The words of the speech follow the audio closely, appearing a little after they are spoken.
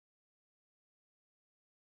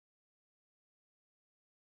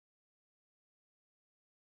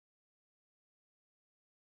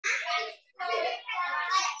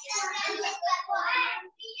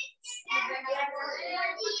అందరికీ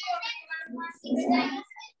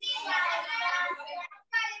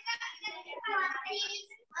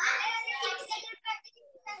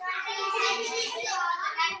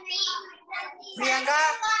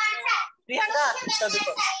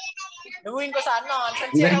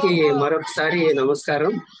మరొకసారి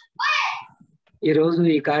నమస్కారం. ఈ రోజు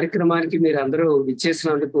ఈ కార్యక్రమానికి మీరు అందరూ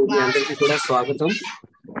విచ్చేసినందుకు మీ అందరికీ కూడా స్వాగతం.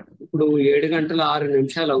 ఇప్పుడు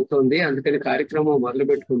 7:06 అవుతోంది, అందుకని కార్యక్రమం మొదలు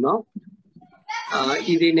పెట్టుకుందాం.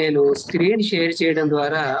 ఇది నేను స్క్రీన్ షేర్ చేయడం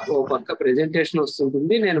ద్వారా ఓ పక్క ప్రెజెంటేషన్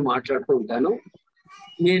వస్తుంటుంది, నేను మాట్లాడుతూ ఉంటాను.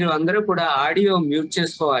 మీరు అందరూ కూడా ఆడియో మ్యూట్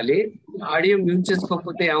చేసుకోవాలి. ఆడియో మ్యూట్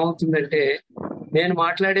చేసుకోకపోతే ఏమవుతుందంటే నేను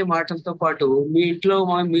మాట్లాడే మాటలతో పాటు మీ ఇంట్లో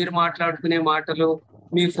మీరు మాట్లాడుకునే మాటలు,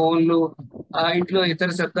 మీ ఫోన్లు, ఇంట్లో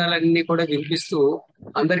ఇతర శబ్దాలన్నీ కూడా వినిపిస్తూ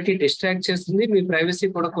అందరికీ డిస్ట్రాక్ట్ చేస్తుంది, మీ ప్రైవసీ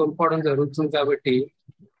కూడా కోల్పోవడం జరుగుతుంది. కాబట్టి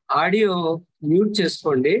ఆడియో మ్యూట్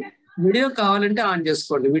చేసుకోండి. వీడియో కావాలంటే ఆన్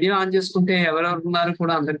చేసుకోండి. వీడియో ఆన్ చేసుకుంటే ఎవరెవరు ఉన్నారో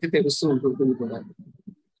కూడా అందరికీ తెలుస్తూ ఉంటుంది కూడా.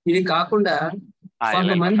 ఇది కాకుండా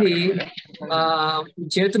కొంతమంది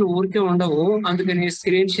చేతులు ఊరికే ఉండవు, అందుకని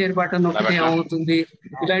స్క్రీన్ షేర్ బటన్ నొక్కితే ఏమవుతుంది,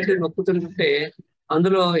 ఇలాంటివి నొక్కుతుంటే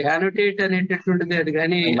అందులో యానోటేట్ అనేటటువంటిది అది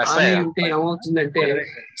కానీ ఆన్ అయి ఉంటే ఏమవుతుందంటే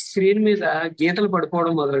స్క్రీన్ మీద గీతలు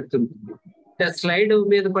పడిపోవడం మొదలెడుతుంది. స్లైడ్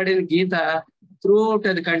మీద పడిన గీత త్రూ అవుట్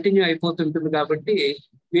అది కంటిన్యూ అయిపోతుంటుంది. కాబట్టి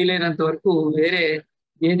వీలైనంత వరకు వేరే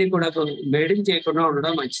ఏది కూడా మెయిడింగ్ చేయకుండా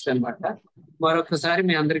ఉండడం మంచిది అనమాట. మరొకసారి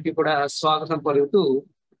మీ అందరికీ కూడా స్వాగతం పలుకుతూ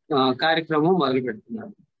కార్యక్రమం మొదలు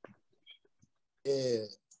పెడుతున్నాను.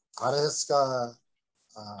 आरएस का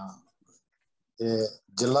ये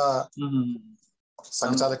जिला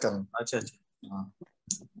संचालक। अच्छा अच्छा,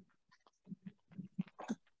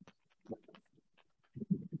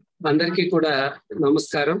 అందరికీ కూడా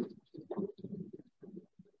నమస్కారం.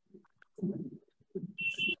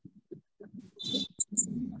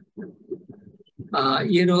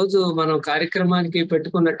 ఈ రోజు మనం కార్యక్రమానికి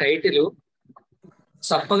పెట్టుకున్న టైటిల్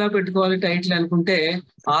చప్పగా పెట్టుకోవాలి. టైటిల్ అనుకుంటే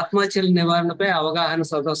ఆత్మహత్యల నివారణపై అవగాహన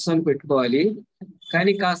సదస్సు అని పెట్టుకోవాలి.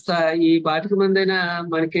 కానీ కాస్త ఈ 25 మందైనా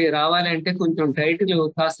మనకి రావాలి అంటే కొంచెం టైటిల్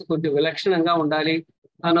కాస్త కొంచెం విలక్షణంగా ఉండాలి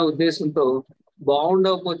అన్న ఉద్దేశంతో,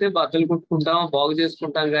 బాగుండకపోతే బద్దలు కొట్టుకుంటాం, బాగు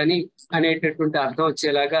చేసుకుంటాం కానీ అనేటటువంటి అర్థం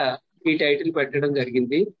వచ్చేలాగా ఈ టైటిల్ పెట్టడం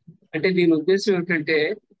జరిగింది. అంటే దీని ఉద్దేశం ఏమిటంటే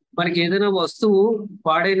మనకి ఏదైనా వస్తువు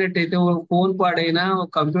పాడైనట్టయితే, ఫోన్ పాడైనా,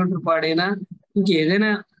 కంప్యూటర్ పాడైనా, ఇంకేదైనా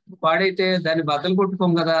పాడైతే దాన్ని బద్దలు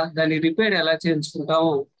కొట్టుకోం కదా, దాన్ని రిపేర్ ఎలా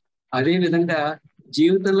చేయించుకుంటామో అదే విధంగా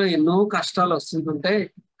జీవితంలో ఎన్నో కష్టాలు వస్తుంటాయి.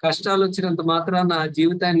 కష్టాలు వచ్చినంత మాత్రాన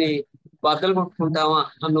జీవితాన్ని బద్దలు కొట్టుకుంటామా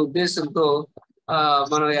అన్న ఉద్దేశంతో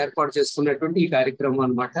మనం ఏర్పాటు చేసుకున్నటువంటి ఈ కార్యక్రమం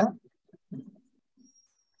అన్నమాట.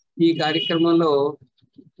 ఈ కార్యక్రమంలో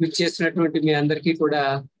విచ్చేసినటువంటి మీ అందరికీ కూడా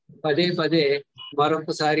పదే పదే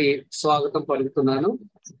మరొకసారి స్వాగతం పలుకుతున్నాను.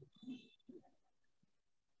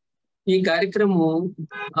 ఈ కార్యక్రమం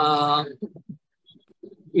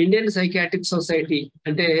ఇండియన్ సైకియాట్రిక్ సొసైటీ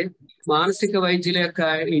అంటే మానసిక వైద్యుల యొక్క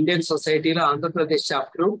ఇండియన్ సొసైటీలో ఆంధ్రప్రదేశ్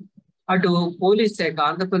చాప్టర్, అటు పోలీస్ శాఖ,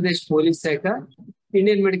 ఆంధ్రప్రదేశ్ పోలీస్ శాఖ,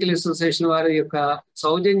 ఇండియన్ మెడికల్ అసోసియేషన్ వారి యొక్క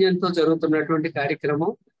సౌజన్యంతో జరుగుతున్నటువంటి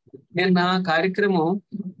కార్యక్రమం. నిన్న కార్యక్రమం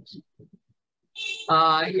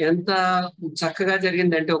ఎంత చక్కగా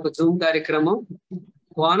జరిగిందంటే ఒక జూమ్ కార్యక్రమం.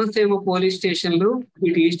 కోనసీమ పోలీస్ స్టేషన్లు,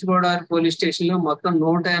 ఇటు ఈస్ట్ గోదావరి పోలీస్ స్టేషన్లు మొత్తం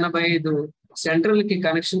 185 సెంట్రల్ కి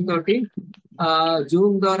కనెక్షన్ తోటి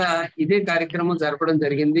జూమ్ ద్వారా ఇదే కార్యక్రమం జరపడం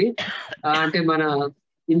జరిగింది. అంటే మన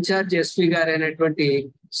ఇన్ఛార్జ్ ఎస్పీ గారు అయినటువంటి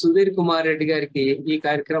సుధీర్ కుమార్ రెడ్డి గారికి ఈ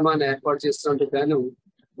కార్యక్రమాన్ని ఏర్పాటు చేస్తున్నందుకు గాను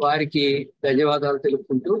వారికి ధన్యవాదాలు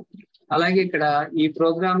తెలుపుకుంటూ, అలాగే ఇక్కడ ఈ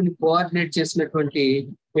ప్రోగ్రామ్ ని కోఆర్డినేట్ చేసినటువంటి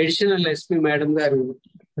అడిషనల్ ఎస్పీ మేడం గారు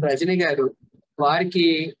రజని గారు, వారికి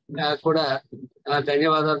కూడా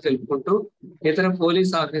ధన్యవాదాలు తెలుపుకుంటూ, ఇతర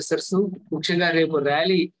పోలీస్ ఆఫీసర్స్, ముఖ్యంగా రేపు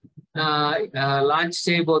rally launch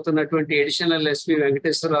చేయబోతున్నటువంటి additional SP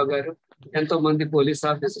Venkateswararao గారు, ఎంతో మంది పోలీస్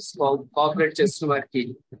ఆఫీసర్స్ కోఆపరేట్ చేస్తున్న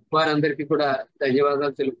వారందరికీ కూడా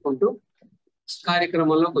ధన్యవాదాలు తెలుపుకుంటూ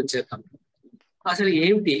కార్యక్రమంలోకి వచ్చేద్దాం. అసలు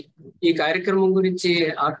ఏమిటి ఈ కార్యక్రమం గురించి,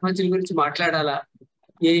 ఆత్మహత్యల గురించి మాట్లాడాలా,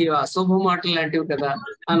 ఏ అశుభ మాటలు లాంటివి కదా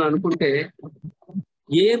అని అనుకుంటే,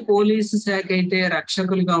 ఏ పోలీసు శాఖ అయితే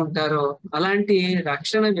రక్షకులుగా ఉంటారో అలాంటి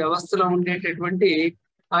రక్షణ వ్యవస్థలో ఉండేటటువంటి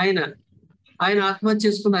ఆయన ఆత్మహత్య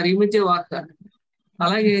చేసుకున్నారు. ఈ మధ్య వార్త.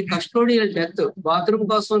 అలాగే కస్టోడియల్ డెత్, బాత్రూమ్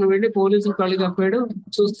కోసం వెళ్ళి పోలీసులు కళ్ళు కప్పాడు,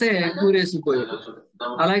 చూస్తే ఊరేసిపోయాడు.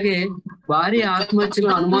 అలాగే భార్య ఆత్మహత్యలో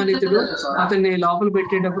అనుమానితుడు, అతన్ని లోపల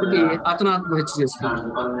పెట్టేటప్పటికి అతను ఆత్మహత్య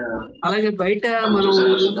చేసుకున్నాడు. అలాగే బయట మనం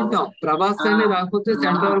చూస్తుంటాం, ప్రభాసాన్ని రాకపోతే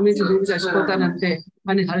సెంటర్ మీద దూకి చచ్చిపోతానంటే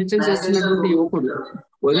అని హల్చల్ చేస్తున్నటువంటి యువకుడు,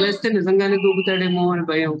 వదిలేస్తే నిజంగానే దూకుతాడేమో అని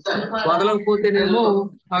భయం, వదలకపోతేనేమో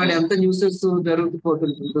అక్కడ ఎంత న్యూసెస్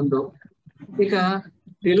జరుగుతుంటుందో. ఇక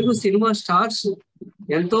తెలుగు సినిమా స్టార్స్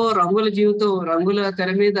ఎంతో రంగుల జీవితం, రంగుల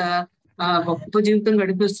తెర మీద గొప్ప జీవితం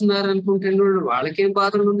గడిపిస్తున్నారు అనుకుంటున్నాడు. వాళ్ళకేం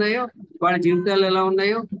బాధలు ఉన్నాయో, వాళ్ళ జీవితాలు ఎలా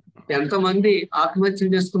ఉన్నాయో, ఎంతమంది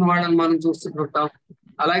ఆత్మహత్యలు చేసుకున్న వాళ్ళని మనం చూస్తుంటాం.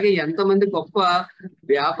 అలాగే ఎంతమంది గొప్ప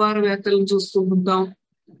వ్యాపారవేత్తలను చూస్తుంటాం.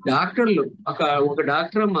 డాక్టర్లు, ఒక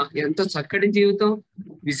డాక్టర్ అమ్మ ఎంత చక్కటి జీవితం.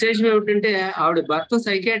 విశేషం ఏమిటంటే ఆవిడ భర్త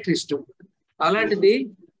సైకాట్రిస్ట్. అలాంటిది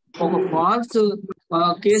ఒక ఫాల్స్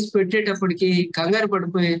కేసు పెట్టేటప్పటికి కంగారు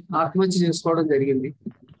పడిపోయి ఆత్మహత్య చేసుకోవడం జరిగింది.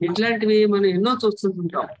 ఇట్లాంటివి మనం ఎన్నో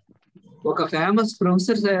చూస్తుంటాం. ఒక ఫేమస్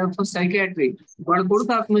ప్రొఫెసర్ సైకాట్రీ వాళ్ళ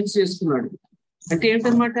కొడుకు ఆత్మహత్య చేసుకున్నాడు. అంటే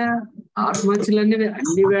ఏంటన్నమాట, ఆత్మహత్యలన్నీ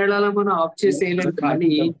అన్ని వేళలా మనం ఆఫ్ చేసేయలేం,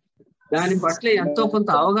 కానీ దాని పట్ల ఎంతో కొంత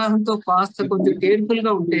అవగాహనతో కాస్త కొంచెం కేర్ఫుల్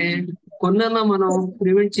గా ఉంటే కొన్నన్నా మనం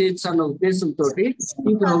ప్రివెంట్ చేయొచ్చు అన్న ఉద్దేశంతో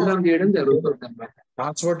ఈ ప్రోగ్రామ్ చేయడం జరుగుతుంది అన్నమాట.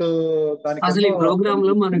 అసలు ఈ ప్రోగ్రామ్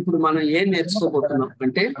లో మనం ఏం నేర్చుకోబోతున్నాం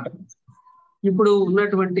అంటే, ఇప్పుడు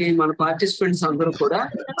ఉన్నటువంటి మన పార్టిసిపెంట్స్ అందరూ కూడా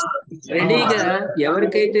రెడీగా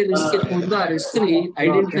ఎవరికైతే రిస్క్ ఎక్కువ ఉందో ఆ రిస్క్ ని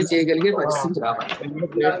ఐడెంటిఫై చేయగలిగే పరిస్థితి రావాలి.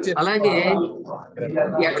 అలాగే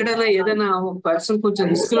ఎక్కడైనా ఏదైనా ఒక పర్సన్ కొంచెం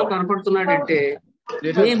రిస్క్ లో కనపడుతున్నాడంటే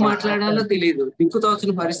ఏం మాట్లాడాలో తెలియదు,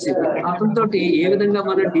 దిక్కుతోచని పరిస్థితి, అతనితోటి ఏ విధంగా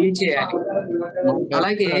మనం డీల్ చేయాలి.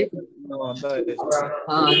 అలాగే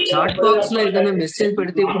చాట్ బాక్స్ లో ఏదైనా మెసేజ్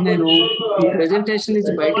పెడితే, ఇప్పుడు నేను ఈ ప్రెజెంటేషన్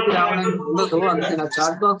నుంచి బయటికి రావడానికి ఉండదు, అందుకే నా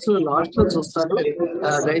చాట్ బాక్స్ లో లాస్ట్ లో చూస్తాను,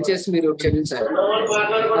 దయచేసి మీరు క్షమించాలి.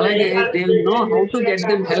 అలాగే they will know how to get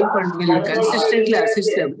them help and will consistently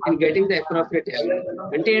assist them in getting the appropriate help.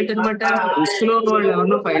 అంటే ఏంటన్నమాట, రిస్క్ లో ఉన్న వాళ్ళు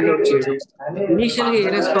ఎవరినో ఫైండ్ అవుట్ చేయడం, ఇనీషియల్ గా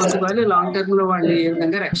ఏ రెస్పాన్సిబిలిటీ, లాంగ్ టర్మ్ లో వాళ్ళు ఏ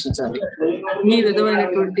విధంగా రక్షించాలి. ఈ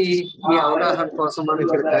విధమైనటువంటి ఈ అవగాహన కోసం మనం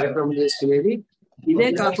ఇక్కడ కార్యక్రమం చేసుకునేది. ఇదే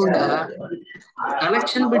కాకుండా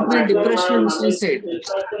connection between depression and suicide.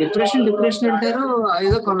 Depression అంటారు,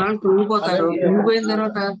 ఏదో కొన్నాళ్ళు కృంగిపోతారు, కృంగిపోయిన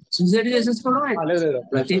తర్వాత సూసైడ్ చేసేసుకోవడం.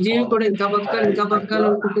 ప్రతి జీవి కూడా ఇంకా బతకాలి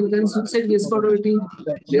అనుకుంటుంది, కానీ సూసైడ్ చేసుకోవడం ఏంటి?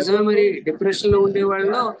 నిజమే, మరి డిప్రెషన్ లో ఉండే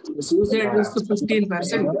వాళ్ళలో సూసైడ్ రిస్క్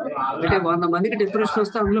 15%. అంటే 100 మందికి డిప్రెషన్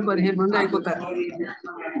వస్తే అందులో 15 మంది అయిపోతారు.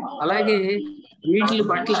 అలాగే వీటి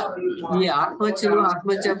పట్ల, ఈ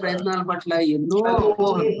ఆత్మహత్యా ప్రయత్నాల పట్ల ఎన్నో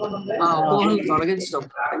అపోహలు, ఆ అపోహలు తొలగించడం.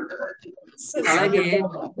 అలాగే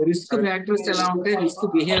రిస్క్ ఫ్యాక్టర్స్ ఎలా ఉంటాయి, రిస్క్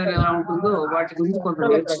బిహేవియర్ ఎలా ఉంటుందో వాటి గురించి కొంత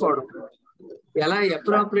నేర్చుకోవడం. ఎలా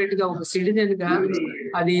అప్రోప్రియేట్ గా ఒక సిటిజన్ గా,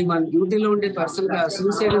 అది మన డ్యూటీలో ఉండే పర్సన్ గా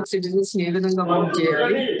సూసైడల్ సిటిజన్స్ ఏ విధంగా మనం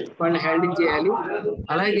చేయాలి, వాళ్ళని హ్యాండిల్ చేయాలి.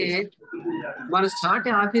 అలాగే మన సాటి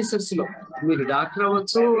ఆఫీసర్స్ లో, మీరు డాక్టర్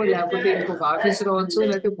అవ్వచ్చు, లేకపోతే ఇంకొక ఆఫీసర్ అవ్వచ్చు,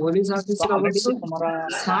 లేకపోతే పోలీస్ ఆఫీసర్ అవ్వచ్చు,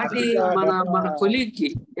 సాటి మన కొలీగ్ కి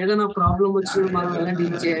ఏదైనా ప్రాబ్లం వచ్చినా మనం ఎలా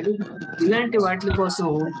డీల్ చేయాలి, ఇలాంటి వాటి కోసం.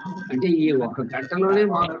 అంటే ఈ 1 గంటలోనే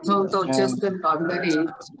మొత్తం అంతా వచ్చేస్తుంది కాదు, కానీ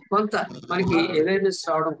కొంత మనకి అవేర్నెస్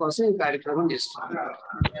రావడం కోసం ఈ కార్యక్రమం చేస్తున్నాం.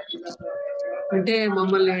 అంటే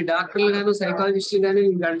మమ్మల్ని డాక్టర్లు గాను సైకాలజిస్టులు గాను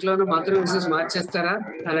ఈ గంటలోనే మంత్రం విశేష మార్చేస్తారా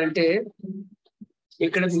అని అంటే,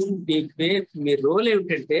 ఇక్కడ మీ రోల్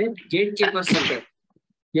ఏమిటంటే గేట్ కీపర్స్ అంటారు.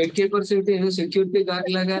 గేట్ కీపర్స్ అంటే సెక్యూరిటీ గార్డ్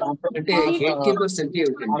లాగా. అంటే గేట్ కీపర్స్ అంటే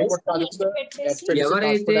ఏమిటంటే,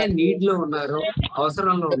 ఎవరైతే నీడ్ లో ఉన్నారో,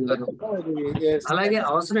 అవసరంలో ఉన్నారో, అలాగే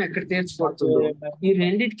అవసరం ఎక్కడ తీర్చబడుతుందో, ఈ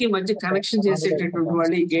రెండింటికి మధ్య కనెక్షన్ చేసేటటువంటి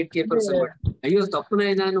వాళ్ళు ఈ గేట్ కీపర్స్ అన్నమాట. అయ్యో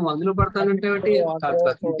తప్పునైనా నువ్వు అందులో పడతానంటే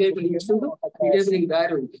ఈ టేబుల్ ఇస్తుందో ఈ టేబుల్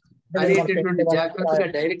దారి ఉంది అనేటటువంటి జాగ్రత్తగా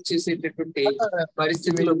డైరెక్ట్ చేసేటటువంటి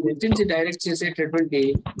పరిస్థితిలో గుర్తించి డైరెక్ట్ చేసేటటువంటి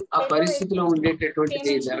ఆ పరిస్థితిలో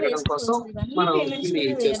ఉండేటటువంటిది జరగడం కోసం మనం ఇది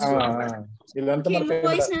చేస్తున్నాం.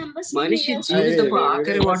 మనిషి జీవితపు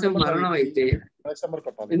ఆఖరి ఓటమి మరణం అయితే,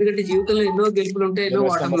 ఎందుకంటే జీవితంలో ఎన్నో గెలుపులు ఉంటాయి, ఎన్నో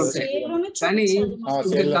ఓటములు ఉంటాయి, కానీ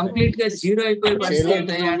ఇంకా కంప్లీట్ గా జీరో అయిపోయే పరిస్థితి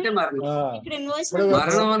ఏంటయ్యా అంటే మరణం.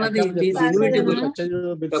 మరణం అన్నది it is inevitable.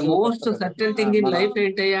 The most certain thing in life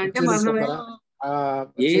ఏంటయ్యా అంటే మరణమే.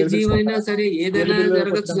 ఏ జీవైనా సరే ఏదైనా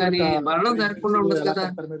జరగచ్చు, కానీ మరణం జరగకుండా ఉండదు కదా.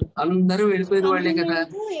 అందరూ వెళ్ళిపోయిన వాళ్ళే కదా.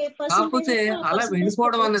 కాకపోతే అలా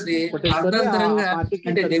వెళ్ళిపోవడం అన్నది అర్థంతరంగా,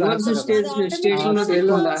 అంటే రివర్స్ స్టేషన్ లో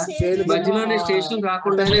లేకుండా మధ్యలోనే స్టేషన్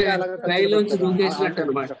రాకుండానే రైల్లోంచి దూకేసినట్టు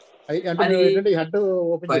అనమాట. అది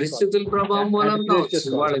పరిస్థితుల ప్రభావం మూలం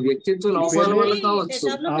కావచ్చు, వాళ్ళ వ్యక్తిత్వ లోపాల వల్ల కావచ్చు,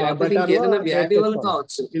 లేకపోతే ఇంకేదైనా వ్యాధి వల్ల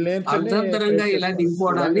కావచ్చు. అర్థంతరంగా ఇలా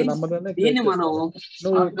దిగిపోవడాన్ని, దీన్ని మనం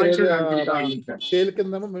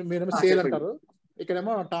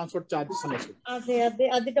ఇక్కడేమో ట్రాన్స్పోర్ట్ చార్జెస్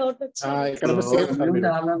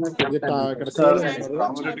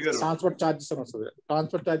ట్రాన్స్పోర్ట్ చార్జెస్ అని వస్తుంది.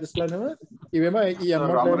 ట్రాన్స్పోర్ట్ చార్జెస్ లోనేమో ఇవేమో ఈ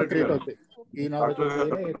అమౌంట్ క్రియేట్ అవుతాయి, ఈ నాలుగు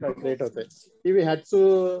క్రియేట్ అవుతాయి. ఇవి హెడ్స్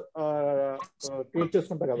క్రియేట్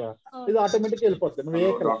చేసుకుంటాయి కదా, ఇది ఆటోమేటిక్ వెళ్ళిపోతుంది.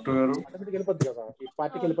 నువ్వు ఆటోమేటిక్ వెళ్ళిపోద్ది కదా, ఈ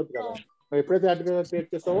పార్టీకి వెళ్ళిపోద్ది కదా. నువ్వు ఎప్పుడైతే హెడ్ క్రియేట్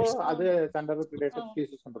చేస్తావో అదే సెంటర్ క్రియేట్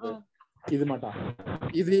తీసేసుకుంటుంది. ఇది మాట.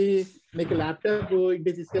 ఇది మీకు ల్యాప్టాప్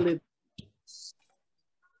ఇంటికి తీసుకెళ్ళి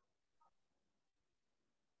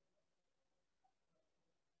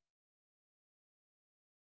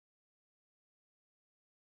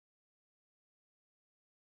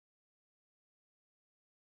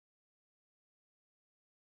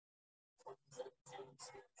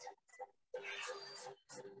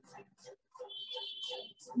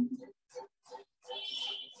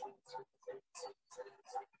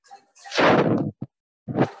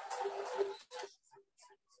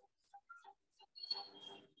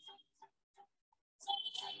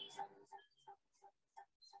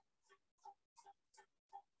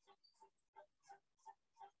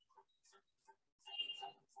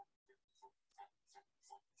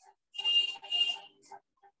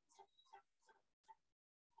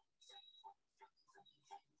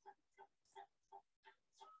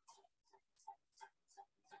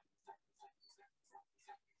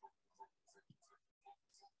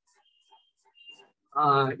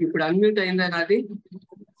ఇప్పుడు అన్మ్యూట్ అయిందా నాది?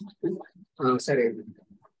 సరే.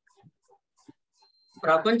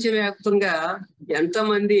 ప్రపంచవ్యాప్తంగా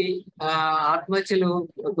ఎంతమంది ఆత్మహత్యలు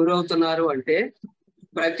గురవుతున్నారు అంటే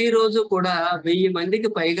ప్రతిరోజు కూడా 1000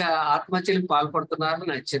 మందికి పైగా ఆత్మహత్యలకు పాల్పడుతున్నారు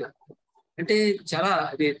అని అంచనా. అంటే చాలా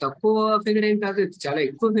అది తక్కువ ఫిగర్ ఏం కాదు, చాలా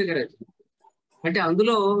ఎక్కువ ఫిగర్ అది. అంటే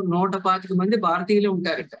అందులో 125 మంది భారతీయులు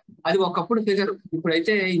ఉంటారట. అది ఒకప్పుడు ఫిగర్.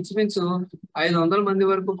 ఇప్పుడైతే ఇంచుమించు 500 మంది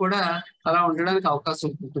వరకు కూడా అలా ఉండడానికి అవకాశం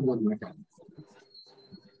ఉంటుంది అన్నమాట.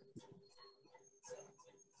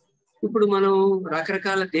 ఇప్పుడు మనం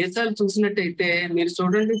రకరకాల దేశాలు చూసినట్టయితే మీరు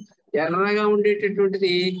చూడండి, ఎర్రగా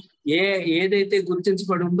ఉండేటటువంటిది ఏదైతే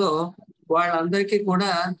గుర్తించబడి ఉందో వాళ్ళందరికీ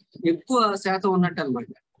కూడా ఎక్కువ శాతం ఉన్నట్టు అనమాట.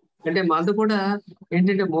 అంటే మందు కూడా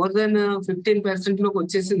ఏంటంటే మోర్ దెన్ 15% లోకి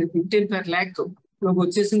వచ్చేసింది, 15 per lakh లోకి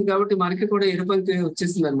వచ్చేసింది. కాబట్టి మనకి కూడా ఎరుపంకి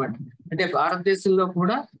వచ్చేసింది అనమాట. అంటే భారతదేశంలో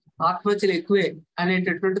కూడా ఆత్మహత్యలు ఎక్కువే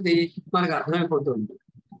అనేటటువంటిది మనకు అర్థమైపోతుంది.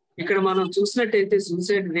 ఇక్కడ మనం చూసినట్టయితే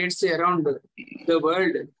suicide rates around the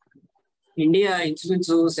world, India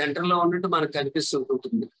ఇంచుమించు సెంటర్ లో ఉన్నట్టు మనకు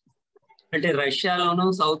కనిపిస్తుంటుంది. అంటే రష్యాలోను,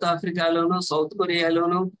 సౌత్ ఆఫ్రికాలోను, సౌత్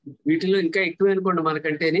కొరియాలోను వీటిలో ఇంకా ఎక్కువ అనుకోండి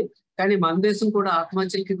మనకంటేని. కానీ మన దేశం కూడా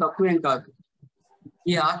ఆత్మహత్యలకి తక్కువేం కాదు.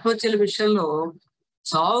 ఈ ఆత్మహత్యల విషయంలో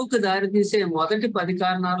చావుకు దారితీసే మొదటి 10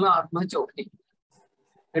 కారణాల్లో ఆత్మహత్య ఒకటి.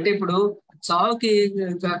 అంటే ఇప్పుడు చావుకి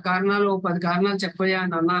కారణాలు 10 కారణాలు చెప్పయ్యా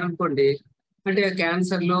అని అన్నారనుకోండి, అంటే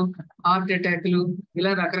క్యాన్సర్లు, హార్ట్ అటాక్లు,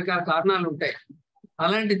 ఇలా రకరకాల కారణాలు ఉంటాయి.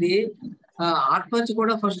 అలాంటిది ఆత్మహత్య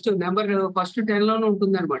కూడా ఫస్ట్ 10 లోనే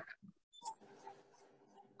ఉంటుంది అనమాట.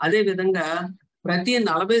 అదే విధంగా ప్రతి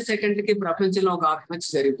 40 సెకండ్లకి ప్రపంచంలో ఒక ఆత్మహత్య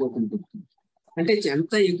జరిగిపోతుంది. అంటే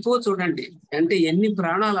ఎంత ఎక్కువ చూడండి, అంటే ఎన్ని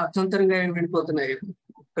ప్రాణాలు అర్థంతరంగా వెళ్ళిపోతున్నాయి.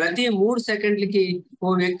 ప్రతి 3 సెకండ్లకి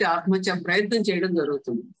ఓ వ్యక్తి ఆత్మహత్య ప్రయత్నం చేయడం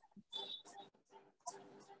జరుగుతుంది.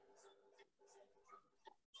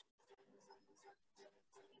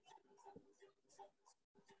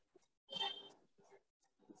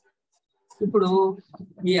 ఇప్పుడు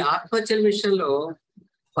ఈ ఆత్మహత్యల విషయంలో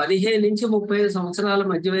 15 నుంచి 35 సంవత్సరాల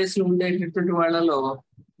మధ్య వయసులో ఉండేటటువంటి వాళ్ళలో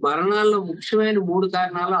మరణాల్లో ముఖ్యమైన 3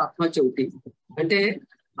 కారణాలు ఆత్మహత్య ఒకటి. అంటే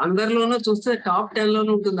అందరిలోనూ చూస్తే టాప్ 10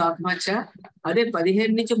 లోనే ఉంటుంది ఆత్మహత్య. అదే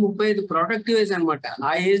 15 నుంచి 35 ప్రొడక్టివ్ ఏజ్ అనమాట.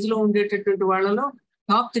 ఆ ఏజ్ లో ఉండేటటువంటి వాళ్ళలో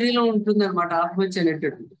టాప్ 3 లో ఉంటుంది అనమాట ఆత్మహత్య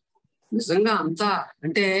అనేటటువంటి. నిజంగా అంతా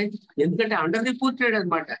అంటే ఎందుకంటే అండర్ రిపోర్టెడ్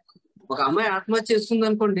అనమాట. ఒక అమ్మాయి ఆత్మహత్య చేసుకుంది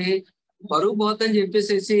అనుకోండి, బరువు పోతుందని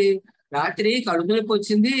చెప్పేసి రాత్రి కడుపు నొప్పి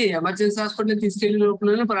వచ్చింది, ఎమర్జెన్సీ హాస్పిటల్ తీసుకెళ్లి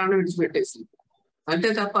లోపల ప్రాణం విడిచిపెట్టేసింది. అంతే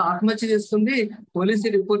తప్ప ఆత్మహత్య చేసుకుంది, పోలీసు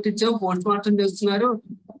రిపోర్ట్ ఇచ్చాం, పోస్ట్ మార్టం చేస్తున్నారు,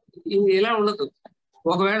 ఇలా ఉండదు.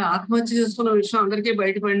 ఒకవేళ ఆత్మహత్య చేసుకున్న విషయం అందరికీ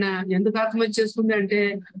బయటపడినా ఎందుకు ఆత్మహత్య చేసుకుంది అంటే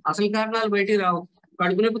అసలు కారణాలు బయటికి రావు,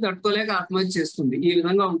 కడుపు నొప్పి తట్టుకోలేక ఆత్మహత్య చేసుకుంది, ఈ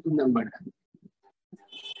విధంగా ఉంటుంది అన్నమాట.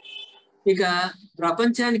 ఇక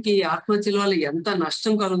ప్రపంచానికి ఆత్మహత్యల వల్ల ఎంత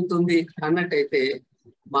నష్టం కలుగుతుంది అన్నట్టయితే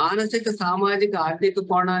మానసిక, సామాజిక, ఆర్థిక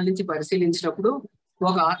కోణాల నుంచి పరిశీలించినప్పుడు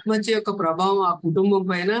ఒక ఆత్మహత్య యొక్క ప్రభావం ఆ కుటుంబం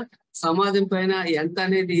పైన, సమాజం పైన ఎంత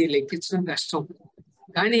అనేది లెక్కించడం కష్టం.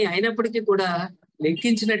 కానీ అయినప్పటికీ కూడా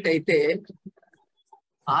లెక్కించినట్టయితే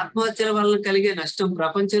ఆత్మహత్యల వల్ల కలిగే నష్టం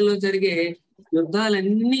ప్రపంచంలో జరిగే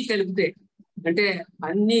యుద్ధాలన్నీ కలిపితే, అంటే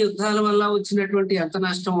అన్ని యుద్ధాల వల్ల వచ్చినటువంటి ఎంత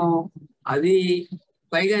నష్టమో అది,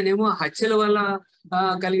 పైగానేమో హత్యల వల్ల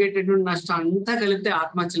కలిగేటటువంటి నష్టం అంతా కలిపితే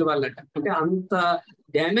ఆత్మహత్యల వల్లట. అంటే అంత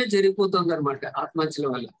డ్యామేజ్ జరిగిపోతుంది అనమాట ఆత్మహత్యల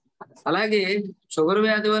వల్ల. అలాగే షుగర్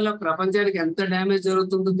వ్యాధి వల్ల ప్రపంచానికి ఎంత డ్యామేజ్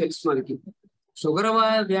జరుగుతుందో తెలుసు మనకి. షుగర్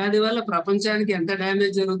వ్యాధి వల్ల ప్రపంచానికి ఎంత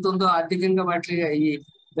డ్యామేజ్ జరుగుతుందో ఆర్థికంగా వాటిగా అయ్యి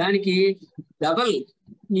దానికి డబల్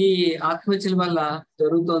ఈ ఆత్మహత్యల వల్ల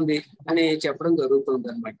జరుగుతోంది అని చెప్పడం జరుగుతుంది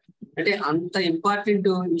అనమాట. అంటే అంత ఇంపార్టెంట్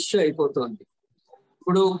ఇష్యూ అయిపోతుంది.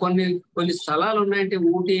 ఇప్పుడు కొన్ని కొన్ని స్థలాలు ఉన్నాయంటే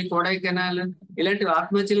ఊటీ, కొడైకెనాల్ ఇలాంటి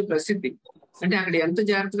ఆత్మహత్యలు ప్రసిద్ధి. అంటే అక్కడ ఎంత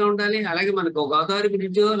జాగ్రత్తగా ఉండాలి. అలాగే మనకు గోదావరి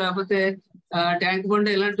బ్రిడ్జ్ లేకపోతే ట్యాంక్ బండ్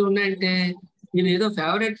ఇలాంటివి ఉన్నాయంటే ఇది ఏదో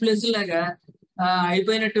ఫేవరెట్ ప్లేస్ లాగా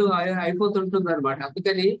అయిపోయినట్టు అయిపోతుంటుంది అనమాట.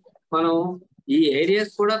 అందుకని మనం ఈ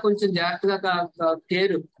ఏరియాస్ కూడా కొంచెం జాగ్రత్తగా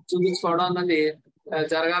కేర్ చూపించుకోవడం అన్నది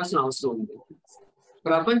జరగాల్సిన అవసరం ఉంది.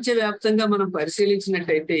 ప్రపంచ వ్యాప్తంగా మనం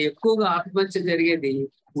పరిశీలించినట్టయితే ఎక్కువగా ఆత్మహత్య జరిగేది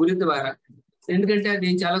ఉరి ద్వారా. ఎందుకంటే అది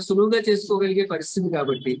చాలా సులువుగా చేసుకోగలిగే పరిస్థితి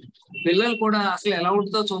కాబట్టి పిల్లలు కూడా అసలు ఎలా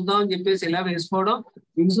ఉంటుందో చూద్దాం అని చెప్పేసి ఇలా వేసుకోవడం,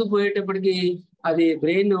 ఇంసుకుపోయేటప్పటికి అది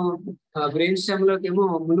బ్రెయిన్ స్టెమ్ లోకి ఏమో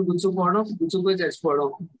ముందు గుచ్చుకుపోయి చచ్చిపోవడం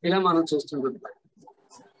ఇలా మనం చూస్తుంటాం.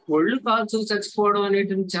 ఒళ్ళు కాల్చు చచ్చిపోవడం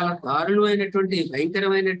అనేటువంటి చాలా దారుణమైనటువంటి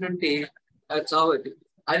భయంకరమైనటువంటి చావు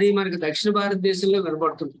అది మనకి దక్షిణ భారతదేశంలో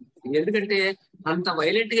కనబడుతుంది. ఎందుకంటే అంత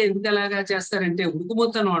వైలెంట్ గా ఎందుకు ఎలాగా చేస్తారంటే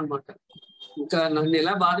ఉడుకుపోతాను అనమాట. ఇంకా నన్ను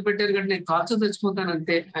ఎలా బాధ పెట్టారు కంటే నేను కాల్చు చచ్చిపోతాను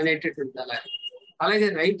అంతే అనేటటువంటి అలాగే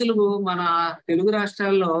రైతులు మన తెలుగు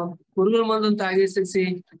రాష్ట్రాల్లో పురుగుల మందులు తాగేసేసి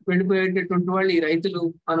వెళ్ళిపోయేటటువంటి వాళ్ళు ఈ రైతులు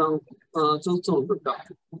మనం చూస్తూ ఉంటుంటాం.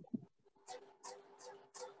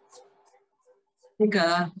 ఇంకా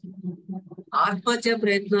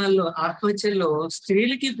ఆత్మహత్యల్లో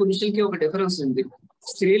స్త్రీలకి పురుషులకి ఒక డిఫరెన్స్ ఉంది.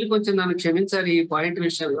 స్త్రీలు కొంచెం నన్ను క్షమించాలి ఈ పాయింట్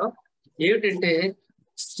విషయంలో. ఏమిటంటే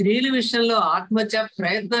స్త్రీల విషయంలో ఆత్మహత్య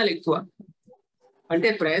ప్రయత్నాలు ఎక్కువ. అంటే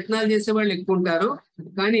ప్రయత్నాలు చేసేవాళ్ళు ఎక్కువ ఉంటారు,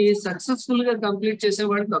 కానీ సక్సెస్ఫుల్ గా కంప్లీట్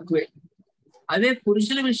చేసేవాళ్ళు తక్కువే. అదే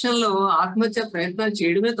పురుషుల విషయంలో ఆత్మహత్య ప్రయత్నాలు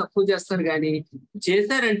చేయడమే తక్కువ చేస్తారు, కానీ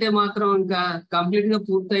చేశారంటే మాత్రం ఇంకా కంప్లీట్ గా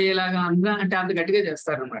పూర్తయ్యేలాగా అంటే అంత గట్టిగా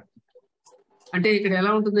చేస్తారు అన్నమాట. అంటే ఇక్కడ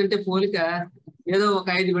ఎలా ఉంటుందంటే పోలిక ఏదో ఒక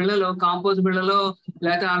 5 బిళ్ళలో కాంపోజ్ బిళ్ళలో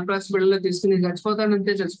లేకపోతే ఆల్ప్రాక్స్ బిళ్ళలో తీసుకుని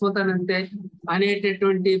చచ్చిపోతానంతే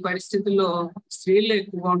అనేటటువంటి పరిస్థితుల్లో స్త్రీల్లో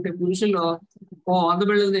ఎక్కువగా ఉంటాయి. పురుషుల్లో 100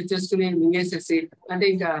 బిళ్ళలు తెచ్చేసుకుని మింగేసేసి అంటే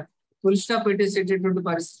ఇంకా ఫుల్ స్టాప్ పెట్టేసేటటువంటి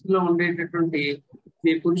పరిస్థితుల్లో ఉండేటటువంటి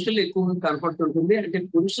ఈ పురుషులు ఎక్కువగా కనపడుతుంటుంది. అంటే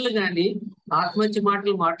పురుషులు కానీ ఆత్మహత్య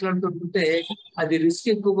మాటలు మాట్లాడుతుంటే అది రిస్క్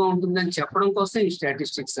ఎక్కువగా ఉంటుందని చెప్పడం కోసం ఈ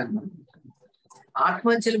స్టాటిస్టిక్స్ అన్నమాట.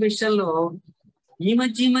 ఆత్మహత్యల విషయంలో ఈ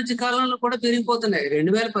మధ్య కాలంలో కూడా పెరిగిపోతున్నాయి.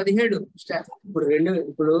 2017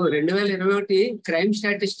 ఇప్పుడు 2021 క్రైమ్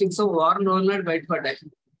స్టాటిస్టిక్స్ వారం రోజుల నాడు బయటపడ్డాయి.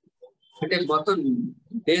 అంటే మొత్తం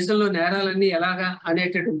దేశంలో నేరాలన్నీ ఎలాగా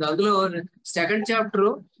అనేటటువంటి అందులో సెకండ్ చాప్టర్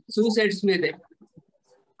సూసైడ్స్ మీదే.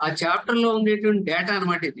 ఆ చాప్టర్ లో ఉండేటువంటి డేటా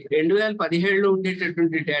అనమాట ఇది. 2017లో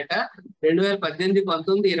ఉండేటటువంటి డేటా 2018,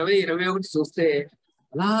 19, 20, 21 చూస్తే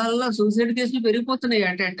అలా సూసైడ్ కేసులు పెరిగిపోతున్నాయి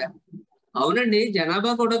ఏటా. అవునండి,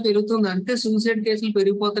 జనాభా కూడా పెరుగుతుంది, అంతే సూసైడ్ కేసులు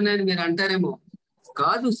పెరిగిపోతున్నాయని మీరు అంటారేమో.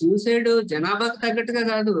 కాదు, సూసైడ్ జనాభాకు తగ్గట్టుగా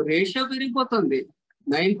కాదు, రేషియో పెరిగిపోతుంది.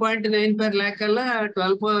 9.9 per lakh కల్లా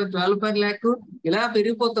 12 per lakh ఇలా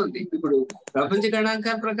పెరిగిపోతుంది. ఇప్పుడు ప్రపంచ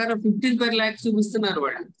గణాంకాల ప్రకారం 15 per lakh చూపిస్తున్నారు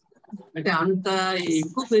వాళ్ళు. అంటే అంత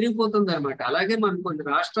ఎక్కువ పెరిగిపోతుంది అనమాట. అలాగే మన కొన్ని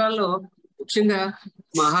రాష్ట్రాల్లో ముఖ్యంగా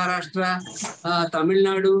మహారాష్ట్ర,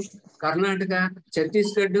 తమిళనాడు, కర్ణాటక,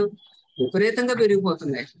 ఛత్తీస్గఢ్ విపరీతంగా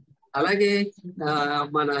పెరిగిపోతున్నాయి. అలాగే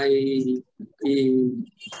మన ఈ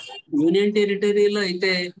యూనియన్ టెరిటరీలో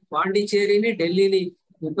అయితే పాండిచ్చేరిని, ఢిల్లీని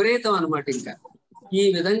విపరీతం అనమాట. ఇంకా ఈ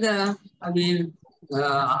విధంగా అవి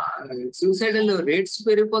సూసైడల్ రేట్స్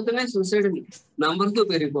పెరిగిపోతున్నాయి, సూసైడల్ నంబర్తో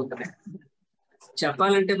పెరిగిపోతున్నాయి.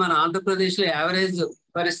 చెప్పాలంటే మన ఆంధ్రప్రదేశ్ లో యావరేజ్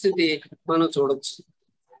పరిస్థితి మనం చూడొచ్చు.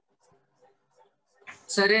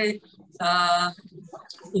 సరే,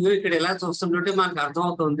 ఇక్కడ ఎలా చూస్తుంటే మనకు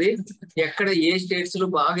అర్థమవుతుంది ఎక్కడ ఏ స్టేట్స్ లో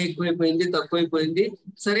బాగా ఎక్కువైపోయింది, తక్కువైపోయింది.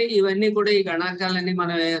 సరే, ఇవన్నీ కూడా ఈ గణాంకాలన్నీ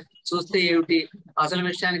మనం చూస్తే ఏమిటి అసలు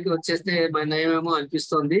విషయానికి వచ్చేస్తే నయమేమో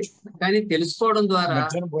అనిపిస్తుంది. కానీ తెలుసుకోవడం ద్వారా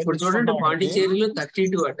ఇప్పుడు చూడండి, పాండిచ్చేరిలో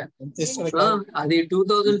 32 అట, అది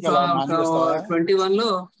 2021 లో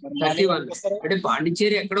 31. అంటే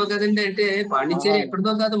పాండిచ్చేరి ఎక్కడో కదండి, అంటే పాండిచ్చేరి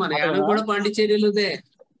ఎక్కడదో కాదు, మన యానం కూడా పాండిచ్చేరిలోదే.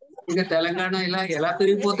 ఇక తెలంగాణ ఇలా ఎలా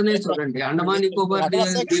పెరిగిపోతున్నాయో చూడండి. అండమాన్ నికోబార్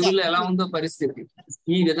దీవుల్లో ఎలా ఉందో పరిస్థితి.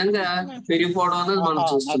 ఈ విధంగా పెరిగిపోవడం అనేది మనం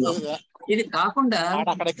చూస్తున్నాం. ఇది కాకుండా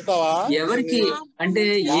ఎవరికి అంటే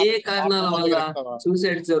ఏ కారణాల వల్ల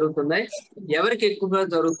సూసైడ్ జరుగుతున్నాయి, ఎవరికి ఎక్కువగా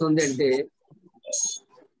జరుగుతుంది అంటే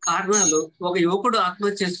కారణాలు. ఒక యువకుడు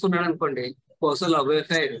ఆత్మహత్య చేసుకున్నాడు అనుకోండి, కోసం లవ్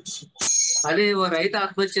అఫైర్. అదే ఓ రైతు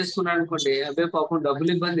ఆత్మహత్య చేసుకున్నాడు అనుకోండి, అదే పాపం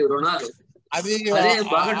డబ్బులు ఇబ్బంది, రుణాలు. అదే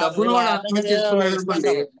బాగా డబ్బును వాడు ఆత్మహత్య చేసుకున్నాడు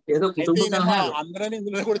అనుకోండి, ఏదో కుటుంబ కలహాలు.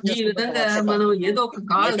 ఈ విధంగా మనం ఏదో ఒక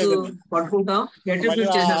కాదు పట్టుకుంటాం,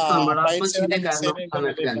 అట్రిబ్యూట్ చేసేస్తాం అన్నమాట, ఆత్మహత్య ఇదే కారణం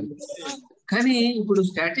అన్నట్టుగా. కానీ ఇప్పుడు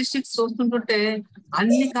స్టాటిస్టిక్స్ చూస్తుంటుంటే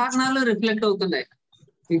అన్ని కారణాలు రిఫ్లెక్ట్ అవుతున్నాయి.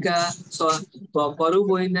 ఇంకా పరువు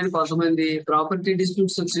పోయిందని కొంతమంది, ప్రాపర్టీ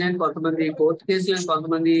డిస్ప్యూట్స్ వచ్చినాయని కొంతమంది, కోర్టు కేసులు అని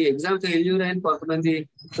కొంతమంది, ఎగ్జామ్ ఫెయిల్యూర్ అని కొంతమంది,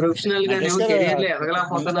 ప్రొఫెషనల్ గానేమో కెరియర్ లో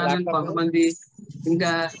ఎదగలేకపోతున్నారని కొంతమంది,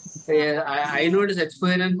 ఇంకా అయినోడు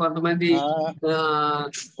చచ్చిపోయారని కొంతమంది,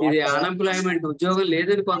 ఇది అన్ఎంప్లాయ్మెంట్ ఉద్యోగం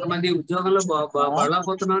లేదని కొంతమంది, ఉద్యోగంలో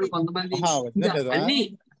బళ్ళపోతున్నామని కొంతమంది, ఇంకా అన్ని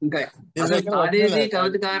ఇంకా అసలు కాదేది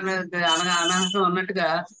కవిత కారణం అనవసరం అన్నట్టుగా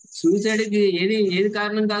సూసైడ్ కి ఏది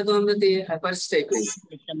కారణం కాదు అన్నది పరిస్థితి అయిపోయింది.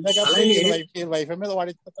 అలాగే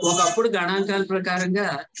ఒకప్పుడు గణాంకాల ప్రకారంగా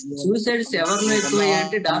సూసైడ్స్ ఎవరిలో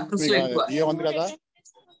ఎక్కువయ్యాయంటే డాక్టర్స్ లో ఎక్కువ.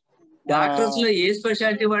 డాక్టర్స్ లో ఏ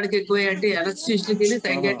స్పెషాలిటీ వాడికి ఎక్కువ అంటే ఎనస్థిస్ట్కి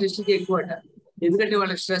సైకియాట్రిస్ట్కి ఎక్కువ అట. ఎందుకంటే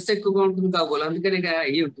వాళ్ళకి స్ట్రెస్ ఎక్కువగా ఉంటుంది కాబోలు, అందుకని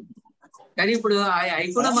అయ్యి ఉంటుంది. కానీ ఇప్పుడు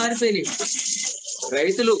అవి కూడా మారిపోయినాయి.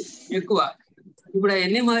 రైతులు ఎక్కువ, ఇప్పుడు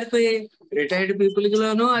అవన్నీ మారిపోయాయి. రిటైర్డ్ పీపుల్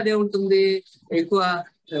లోనూ అదే ఉంటుంది ఎక్కువ,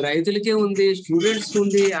 రైతులకే ఉంది, స్టూడెంట్స్ కి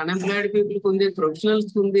ఉంది, అన్ఎంప్లాయిడ్ పీపుల్ కి ఉంది, ప్రొఫెషనల్స్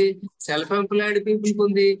కి ఉంది, సెల్ఫ్ ఎంప్లాయిడ్ పీపుల్ కి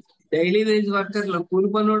ఉంది, డైలీ వేజ్ వర్కర్లు కూలి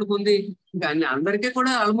పనులకు ఉంది. ఇంకా అందరికీ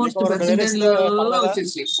కూడా ఆల్మోస్ట్ పర్సెంటేజ్ లో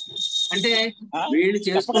వచ్చేసి, అంటే వీళ్ళు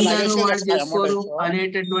చేసుకుంటారు వాళ్ళు చేసుకోరు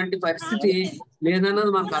అనేటటువంటి పరిస్థితి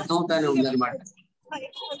లేదన్నది మనకు అర్థమవుతానే ఉందన్నమాట.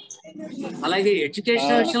 అలాగే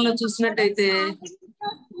ఎడ్యుకేషన్ విషయంలో చూసినట్టయితే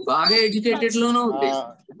బాగా ఎడ్యుకేటెడ్ లోనూ ఉంది,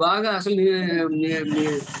 బాగా అసలు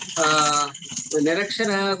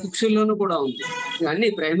నిరక్షర కుక్షుల్లోనూ కూడా ఉంది. అన్ని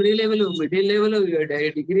primary level, middle level,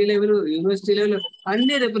 degree level, university level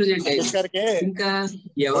అన్ని రిప్రజెంట్ అయ్యింది. ఇంకా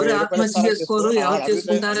ఎవరు ఆత్మహత్య చేసుకోరు, ఎవరు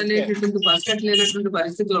చేసుకుంటారు అనేటటువంటి పసకట్లేనటువంటి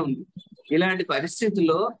పరిస్థితిలో ఉంది. ఇలాంటి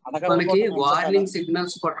పరిస్థితుల్లో మనకి వార్నింగ్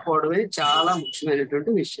సిగ్నల్స్ పట్టుకోవడమే చాలా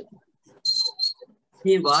ముఖ్యమైనటువంటి విషయం.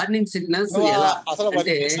 ఈ వార్నింగ్ సిగ్నల్స్ ఎలా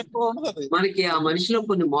అంటే మనకి ఆ మనిషిలో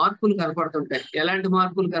కొన్ని మార్పులు కనపడుతుంటాయి. ఎలాంటి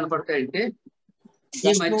మార్పులు కనపడతాయంటే,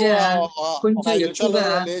 ఈ మధ్య కొంచెం ఎక్కువగా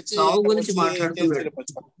చావు గురించి మాట్లాడుతున్నాడు.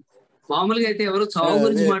 మామూలుగా అయితే ఎవరు చావు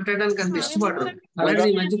గురించి మాట్లాడడానికి అంత ఇష్టపడరు, అలాగే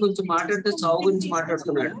ఈ మధ్య కొంచెం మాట్లాడితే చావు గురించి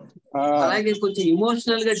మాట్లాడుతున్నాడు. అలాగే కొంచెం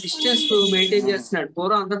ఇమోషనల్ గా డిస్టెన్స్ మెయింటైన్ చేస్తున్నాడు.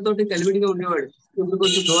 పూర్వం అందరితోటి కలివిడిగా ఉండేవాడు, ఇప్పుడు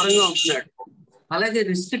కొంచెం దూరంగా ఉంటున్నాడు. అలాగే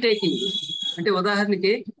రిస్క్ టేకింగ్, అంటే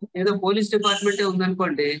ఉదాహరణకి ఏదో పోలీస్ డిపార్ట్మెంటే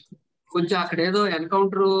ఉందనుకోండి, కొంచెం అక్కడ ఏదో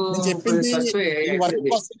ఎన్కౌంటర్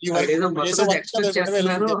ఏదో మొత్తం ఎక్స్పెక్ట్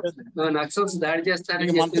చేస్తున్నారు, నక్సల్స్ దాడి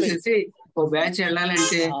చేస్తారని చెప్పేసి ఓ బ్యాచ్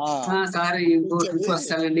వెళ్ళాలంటే సార్ ఇంకో ట్రిప్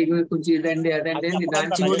వస్తానండి, కొంచెం ఇదండి అదండి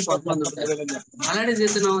దానికి కూడా కొంతమంది ఉంటారు. అలాగే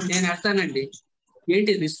చెప్తున్నాం, నేను వెళ్తానండి.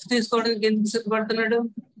 ఏంటి రిస్క్ తీసుకోవడానికి ఎందుకు సిద్ధపడుతున్నాడు?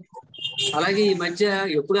 అలాగే ఈ మధ్య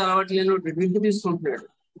ఎప్పుడు అలవాటు లేని డ్రింక్ తీసుకుంటున్నాడు.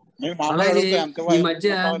 అలాగే ఈ మధ్య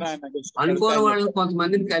అనుకోని వాళ్ళని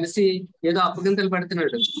కొంతమందిని కలిసి ఏదో అప్పగింతలు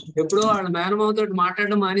పెడుతున్నాడు. ఎప్పుడో వాళ్ళ మేనమావతో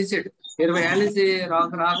మాట్లాడడం మానేశాడు. 20 ఏళ్ళ నుంచి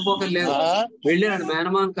రాకపోకలేదు. వెళ్ళి వాళ్ళ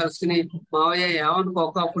మేనమావని కలుసుకుని, మావయ్య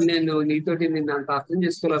ఏమనుకోక, అప్పుడు నేను నీతోటి నిన్ను అంత అర్థం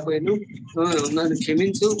చేసుకోలేకపోయాను, నన్ను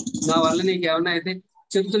క్షమించు, నా వల్ల నీకు ఏమన్నా అయితే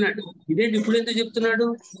చెప్తున్నాడు. ఇదేంటి ఇప్పుడు ఎందుకు చెప్తున్నాడు?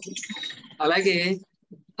 అలాగే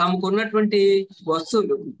తమకున్నటువంటి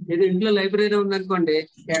వస్తువులు, ఏదో ఇంట్లో లైబ్రరీ ఉందనుకోండి,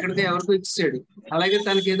 ఎక్కడికో ఎవరికో ఇచ్చాడు. అలాగే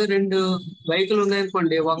తనకి ఏదో 2 బైకులు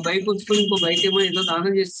ఉన్నాయనుకోండి, ఒక బైక్ ఉంచుకుని ఇంకో బైక్ ఏమో ఏదో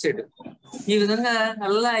దానం చేసేసాడు. ఈ విధంగా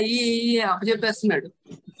అలా అయ్యి అప్పచెప్పేస్తున్నాడు.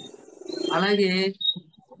 అలాగే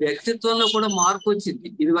వ్యక్తిత్వంలో కూడా మార్పు వచ్చింది.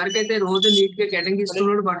 ఇది వరకైతే రోజు నీట్ గా గడ్డం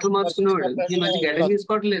తీసుకున్నాడు, బట్టలు మార్చుకునేవాడు. ఈ మధ్య గడ్డం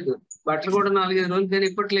తీసుకోవట్లేదు, బట్టలు కూడా 4-5 రోజులు కానీ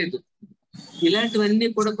ఇప్పట్లేదు. ఇలాంటివన్నీ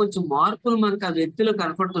కూడా కొంచెం మార్పులు మనకు ఆ వ్యక్తిలో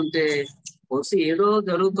కనపడుతుంటే వచ్చి ఏదో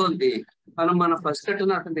జరుగుతోంది, మనం మన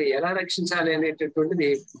పసికట్టును అతన్ని ఎలా రక్షించాలి అనేటటువంటిది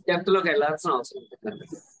డెప్త్లోకి వెళ్లాల్సిన అవసరం ఉంటుంది.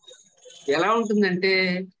 ఎలా ఉంటుందంటే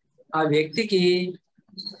ఆ వ్యక్తికి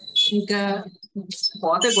ఇంకా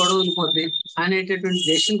పోతే గొడవ ఉండిపోద్ది అనేటటువంటి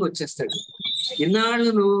డెసిషన్కి వచ్చేస్తాడు.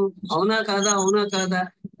 ఇన్నాళ్ళను అవునా కాదా అవునా కాదా,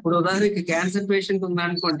 ఇప్పుడు ఉదాహరణకి క్యాన్సర్ పేషెంట్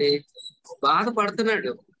ఉందనుకోండి,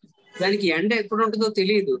 బాధపడుతున్నాడు, దానికి ఎండ ఎప్పుడు ఉంటుందో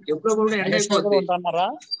తెలియదు, ఎప్పుడు కూడా ఎండ అయిపోద్ది.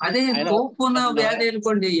 అదే కోపున్న వ్యాధి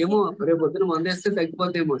అనుకోండి, ఏమో రేపు పొద్దున మందేస్తే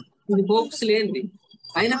తగ్గిపోతేమో, ఇది హోప్స్ లేనిది.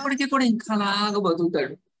 అయినప్పటికీ కూడా ఇంకా అలాగా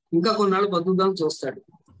బతుకుతాడు, ఇంకా కొన్నాళ్ళు బతుకుదాం చూస్తాడు.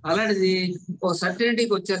 అలాంటిది ఒక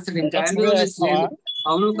సర్టెనిటీకి వచ్చేస్తాడు, ఇంకా అంబులెన్స్ లేదు,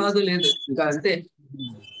 అవును కాదు లేదు, ఇంకా అంతే.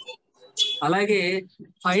 అలాగే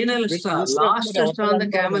final straw, last straw on the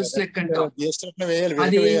camels neck అంటాం.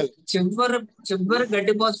 అది చివరి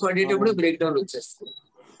గడ్డిపోసు పడేటప్పుడు బ్రేక్ డౌన్ వచ్చేస్తుంది.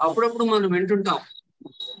 అప్పుడప్పుడు మనం వింటుంటాం,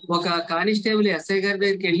 ఒక కానిస్టేబుల్ ఎస్ఐ గారి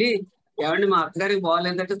దగ్గరికి వెళ్ళి, ఏమండి మా అత్తగారికి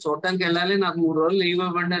బాగాలేదంటే చూడటానికి వెళ్ళాలి, నాకు 3 రోజులు లీవ్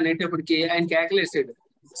ఇవ్వండి అనేటప్పటికి ఆయన కేకలేసాడు,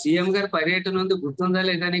 సీఎం గారి పర్యటన ఉంది గుర్తుందా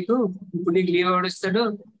లేదా నీకు, ఇప్పుడు నీకు లీవ్ ఎవడిస్తాడు,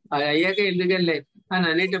 అది అయ్యాక ఎందుకు వెళ్ళే అని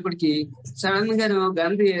అనేటప్పటికి సడన్ గా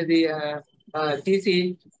గాంధీ అది తీసి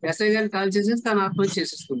ఎస్ఐ గారిని కాల్ చేసేసి తను ఆత్మహత్య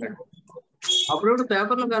చేసేసుకున్నాడు. అప్పుడప్పుడు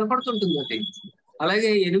పేపర్లో కనపడుతుంటుంది అది. అలాగే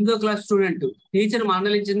 8వ క్లాస్ స్టూడెంట్ టీచర్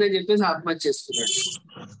మందలించిందని చెప్పేసి ఆత్మహత్య చేసుకున్నాడు.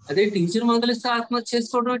 అదే టీచర్ మందలిస్తే ఆత్మహత్య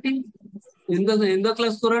చేసుకోవడం ఏంటి? 8వ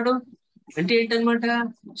క్లాస్ కురాడు అంటే ఏంటనమాట,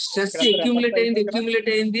 స్ట్రెస్ అక్యూములేట్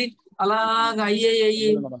అయింది, అలాగా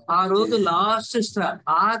అయ్యి ఆ రోజు లాస్ట్ స్ట్రా,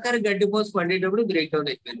 ఆఖరి గడ్డిపోసి పడేటప్పుడు బ్రేక్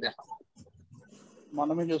డౌన్ అయిపోయింది.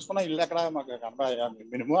 మొన్న మేము చూసుకున్న ఇల్లు ఎక్కడ మాకు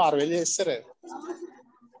మినిమం 6,000 చేస్తారు.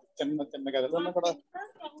 చిన్న చిన్న గదిలో కూడా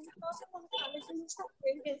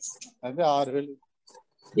అదే 6,000.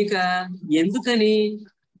 ఇక ఎందుకని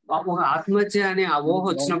ఒక ఆత్మహత్య అనే అపోహ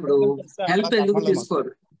వచ్చినప్పుడు హెల్ప్ ఎందుకు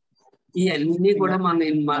తీసుకోరు? ఇవన్నీ కూడా మన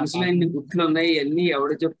మనసులో ఎన్ని గుట్లు ఉన్నాయి, ఇవన్నీ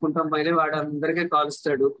ఎవడు చెప్పుకుంటాం, పైన వాడు అందరికీ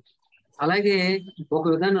కాలుస్తాడు. అలాగే ఒక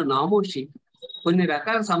విధంగా నామోషి, కొన్ని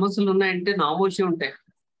రకాల సమస్యలు ఉన్నాయంటే నామోషి ఉంటాయి.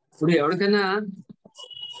 ఇప్పుడు ఎవరికైనా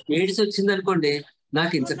ఎయిడ్స్ వచ్చింది అనుకోండి,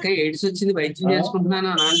 నాకు ఇంతక ఎయిడ్స్ వచ్చింది వైద్యం చేసుకుంటున్నాను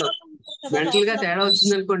అని అంటాం. మెంటల్ గా తేడా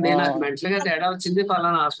వచ్చింది అనుకోండి, నాకు మెంటల్ గా తేడా వచ్చింది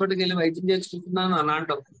పలానా హాస్పిటల్కి వెళ్ళి వైద్యం చేసుకుంటున్నాను అని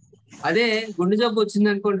అంటాం. అదే గుండె జబ్బు వచ్చింది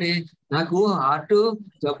అనుకోండి, నాకు హార్ట్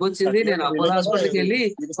జబ్బు వచ్చింది, నేను అపోలో హాస్పిటల్కి వెళ్ళి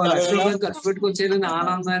 1,00,000 రూపాయలు ఖర్చు పెట్టుకొచ్చేదని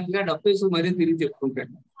ఆనందంగా డబ్బు వేసి మరీ తిరిగి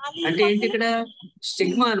చెప్పుకుంటాడు. అంటే ఏంటి ఇక్కడ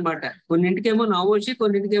స్టిగ్మా అనమాట. కొన్నింటికేమో నామోషి,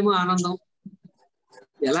 కొన్నింటికేమో ఆనందం.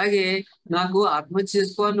 ఎలాగే నాకు ఆత్మహత్య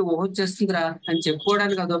చేసుకోవాలని ఊహ వచ్చేస్తుందిరా అని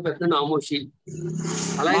చెప్పుకోవడానికి అదో పెద్ద నామోషి.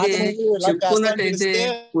 అలాగే చెప్పుకున్నట్టయితే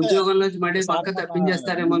ఉద్యోగంలో మళ్ళీ పక్క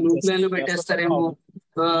తప్పించేస్తారేమో, న్యూక్లియర్లు పెట్టేస్తారేమో,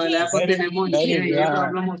 లేకపోతేనేమో ఏ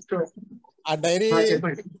ప్రాబ్లం వస్తుందో. ఆ డైరీ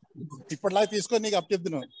చెప్పండి. ఇప్పటిలాగా తీసుకొని నీకు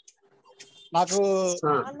అప్పచెప్తున్నాను. నాకు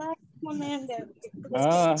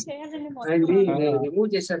రిమూవ్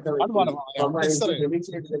చేశారు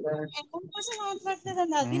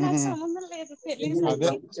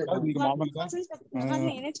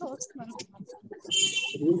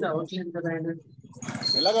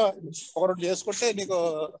ఇలాగా ఒకటి చేసుకుంటే నీకు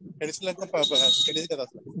తెలియదు కదా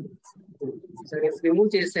అసలు. సరే, రిమూవ్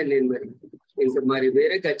చేశాను నేను. మరి ఇంకా మరి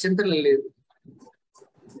వేరే గత్యంతరం లేదు.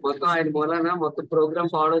 మొత్తం ఆయన మూలాన మొత్తం ప్రోగ్రామ్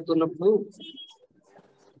పాడవుతున్నప్పుడు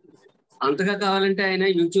అంతగా కావాలంటే ఆయన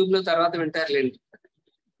యూట్యూబ్ లో తర్వాత వింటారులేండి.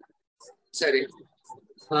 సరే,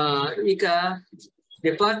 ఇక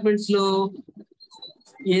డిపార్ట్మెంట్స్ లో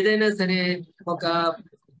ఏదైనా సరే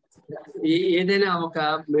ఏదైనా ఒక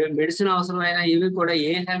మెడిసిన్ అవసరమైనా ఇవి కూడా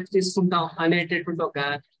ఏ హెల్ప్ తీసుకుంటాం అనేటటువంటి ఒక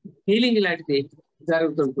ఫీలింగ్ లాంటిది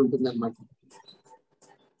జరుగుతుంటుంది అన్నమాట.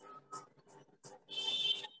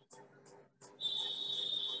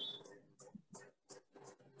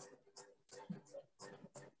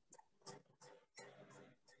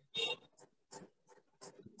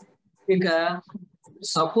 ఇంకా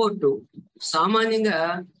సపోర్టు, సామాన్యంగా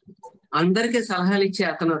అందరికీ సలహాలు ఇచ్చే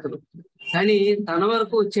అతను, కానీ తన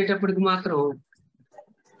వరకు వచ్చేటప్పటికి మాత్రం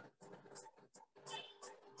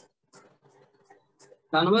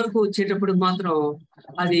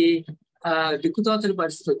అది దిక్కుతోచని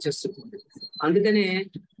పరిస్థితి వచ్చేస్తుంది. అందుకనే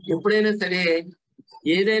ఎప్పుడైనా సరే,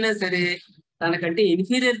 ఏదైనా సరే, తనకంటే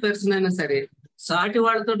ఇన్ఫీరియర్ పర్సన్ అయినా సరే సాటి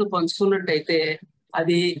వాళ్ళతో పంచుకున్నట్టయితే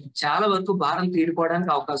అది చాలా వరకు భారం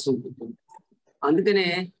తీరిపోవడానికి అవకాశం ఉంటుంది. అందుకనే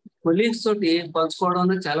కొలీగ్స్ తోటి పంచుకోవడం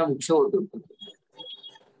అనేది చాలా ముఖ్యం ఉంటుంది.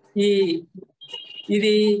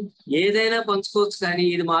 ఇది ఏదైనా పంచుకోవచ్చు, కానీ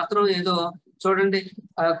ఇది మాత్రం ఏదో చూడండి,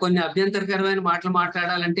 కొన్ని అభ్యంతరకరమైన మాటలు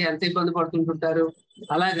మాట్లాడాలంటే ఎంత ఇబ్బంది పడుతుంటుంటారు.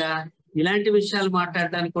 అలాగా ఇలాంటి విషయాలు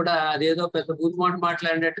మాట్లాడడానికి కూడా అదేదో పెద్ద బూతుమాట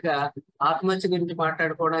మాట్లాడినట్టుగా ఆత్మహత్య గురించి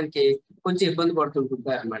మాట్లాడుకోవడానికి కొంచెం ఇబ్బంది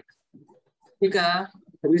పడుతుంటుంటారు అన్నమాట. ఇక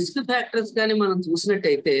రిస్క్ ఫ్యాక్టర్స్ కానీ మనం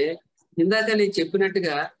చూసినట్టయితే, ఇందాక నేను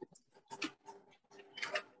చెప్పినట్టుగా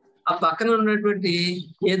ఆ పక్కన ఉన్నటువంటి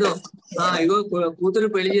ఏదో ఇగో కూతురు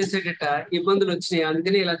పెళ్లి చేసేటట్ట ఇబ్బందులు వచ్చినాయి,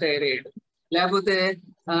 అందుకని ఇలా తయారయ్యాడు. లేకపోతే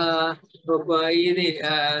ఇది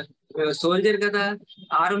సోల్జర్ కదా,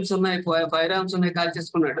 ఆర్మ్స్ ఉన్నాయి, ఫైర్ ఆర్మ్స్ ఉన్నాయి, కాల్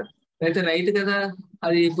చేసుకున్నాడు. అయితే రైతు కదా,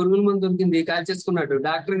 అది పురుగుల మందు దొరికింది, కాల్ చేసుకున్నాడు.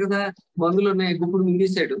 డాక్టర్ కదా, మందులు ఉన్నాయి, గుప్పుడు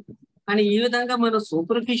మింగేశాడు అని ఈ విధంగా మనం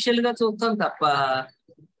సూపర్ఫిషియల్ గా చూస్తాం తప్ప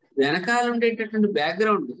వెనకాల ఉండేటటువంటి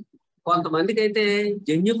బ్యాక్గ్రౌండ్ కొంతమందికి అయితే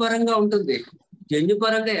జన్యుపరంగా ఉంటుంది.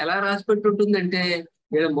 జన్యుపరంగా ఎలా రాసిపెట్టి ఉంటుందంటే,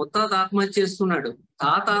 వీళ్ళ ముత్తాత ఆత్మహత్య చేసుకున్నాడు,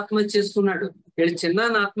 తాత ఆత్మహత్య చేసుకున్నాడు, వీళ్ళ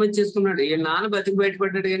చిన్నాన్న ఆత్మహత్య చేసుకున్నాడు, వీళ్ళ నాన్న బతికి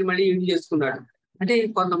బయటపడ్డాడు కానీ మళ్ళీ ఈడు చేసుకున్నాడు. అంటే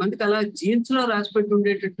కొంతమందికి అలా జీన్స్ లో రాసిపెట్టి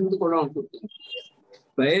ఉండేటటువంటి కూడా ఉంటుంది.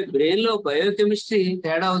 బ్రెయిన్ లో బయోకెమిస్ట్రీ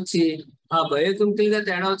తేడా వచ్చి ఆ బయోకెమికల్ గా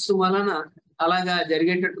తేడా వచ్చిన వలన అలాగా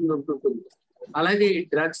జరిగేటట్టు ఉంటుంటుంది. అలాగే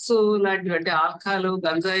డ్రగ్స్ లాంటివి, అంటే ఆల్కహాల్,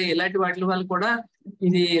 గంజాయి ఇలాంటి వాటి వల్ల కూడా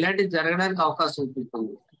ఇలాంటివి జరగడానికి అవకాశం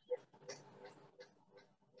ఉంటుంది.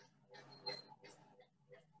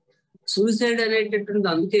 సూసైడ్ అనేటటువంటి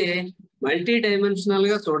అందుకే మల్టీ డైమెన్షనల్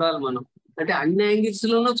గా చూడాలి మనం. అంటే అన్ని యాంగిల్స్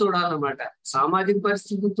లోనూ చూడాలన్నమాట. సామాజిక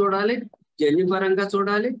పరిస్థితులు చూడాలి, జన్యుపరంగా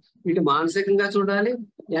చూడాలి, ఇటు మానసికంగా చూడాలి.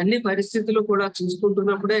 అన్ని పరిస్థితులు కూడా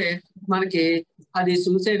చూసుకుంటున్నప్పుడే మనకి అది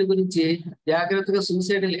సూసైడ్ గురించి జాగ్రత్తగా,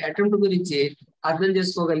 సూసైడల్ అటెంప్ట్ గురించి అర్థం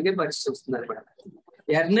చేసుకోగలిగే పరిస్థితి వస్తుంది అనమాట.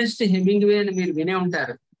 ఎర్నెస్ట్ హెమింగ్వే అని మీరు వినే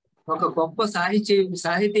ఉంటారు, ఒక గొప్ప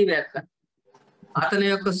సాహితీవేత్త. అతని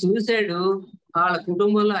యొక్క సూసైడ్ వాళ్ళ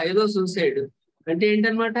కుటుంబంలో 5వ సూసైడ్. అంటే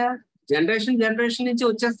ఏంటనమాట, జనరేషన్ నుంచి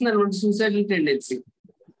వచ్చేస్తుంది అనమాట సూసైడల్ టెండెన్సీ.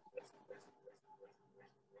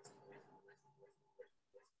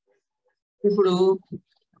 ఇప్పుడు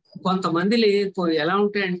కొంతమంది ఎలా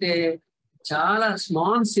ఉంటాయంటే చాలా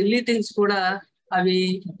స్మాల్ సిల్లీ థింగ్స్ కూడా అవి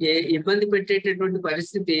ఇబ్బంది పెట్టేటటువంటి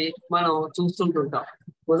పరిస్థితి మనం చూస్తుంటుంటాం.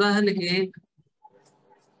 ఉదాహరణకి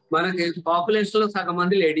మనకి పాపులేషన్ లో సగం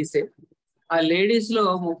మంది లేడీసే. ఆ లేడీస్ లో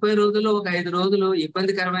 30 రోజులు ఒక 5 రోజులు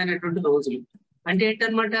ఇబ్బందికరమైనటువంటి రోజులు. అంటే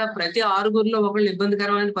ఏంటనమాట, ప్రతి 6గురిలో ఒకళ్ళు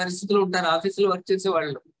ఇబ్బందికరమైన పరిస్థితులు ఉంటారు ఆఫీసులో వర్క్ చేసే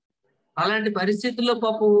వాళ్ళు. అలాంటి పరిస్థితుల్లో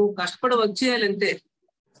పాపం కష్టపడి వచ్చేయాలి అంతే.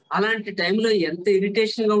 అలాంటి టైంలో ఎంత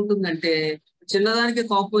ఇరిటేషన్ గా ఉంటుందంటే చిన్నదానికి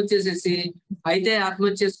కోపం వచ్చేసేసి అయితే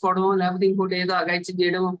ఆత్మహత్య చేసుకోవడం, లేకపోతే ఇంకోటి ఏదో అగాయిత్యం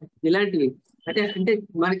చేయడం, ఇలాంటివి. అంటే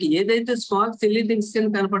మనకి ఏదైతే స్మాల్ సిల్లీ థింగ్స్ కింద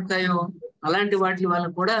కనపడతాయో అలాంటి వాటి వల్ల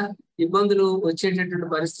కూడా ఇబ్బందులు వచ్చేటటువంటి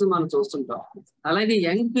పరిస్థితి మనం చూస్తుంటాం. అలాగే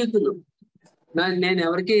యంగ్ పీపుల్, నేను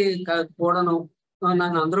ఎవరికి కూడాను,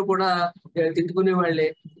 నన్ను అందరూ కూడా తిట్టుకునే వాళ్ళే,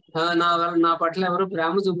 నా పట్ల ఎవరు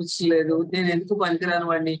ప్రేమ చూపించలేదు, నేను ఎందుకు పనికిరాని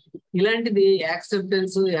వాడిని, ఇలాంటిది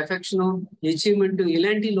యాక్సెప్టెన్స్, ఎఫెక్షన్, అచీవ్మెంట్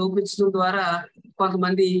ఇలాంటివి లోపించడం ద్వారా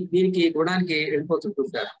కొంతమంది దీనికి గుణానికి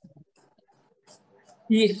వెళ్ళిపోతుంటారు.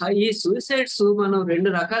 ఈ సూసైడ్స్ మనం 2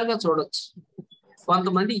 రకాలుగా చూడొచ్చు.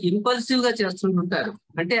 కొంతమంది ఇంపల్సివ్ గా చేస్తుంటుంటారు,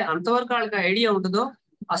 అంటే అంతవరకు వాళ్ళకి ఐడియా ఉండదో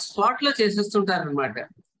ఆ స్పాట్ లో చేసేస్తుంటారు అనమాట.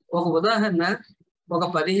 ఒక ఉదాహరణ, ఒక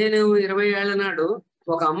 15-20 ఏళ్ల నాడు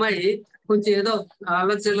ఒక అమ్మాయి కొంచెం ఏదో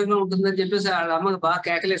ఆలోచనగా ఉంటుందని చెప్పేసి వాళ్ళ అమ్మకి బాగా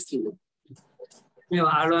కేకలేస్తుంది.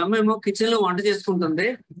 వాళ్ళ అమ్మ ఏమో కిచెన్ లో వంట చేసుకుంటుంది.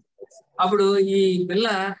 అప్పుడు ఈ పిల్ల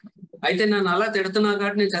అయితే నన్ను అలా తిడుతున్నావు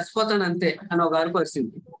కాబట్టి నేను చచ్చిపోతాను అంతే అని ఒక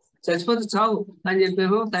అరుపరిచింది. చచ్చిపోతే చావు అని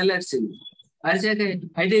చెప్పేమో తల్లి అరిచింది. అరిచాక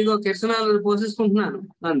అయితే ఇగో కిరసనాలు పోసేసుకుంటున్నాను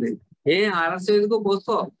అంది. ఆలస్యం ఎందుకో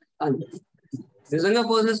పోసుకో అంది. నిజంగా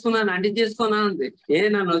పోసేసుకున్నాను, అంటించేసుకోనా అంది.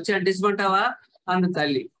 నన్ను వచ్చి అంటించమంటావా అంది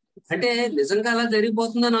తల్లి. అంటే నిజంగా అలా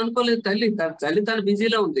జరిగిపోతుందని అనుకోలేదు తల్లి. తను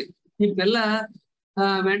బిజీలో ఉంది. ఈ పిల్ల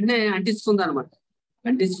వెంటనే అంటించుకుంది అనమాట.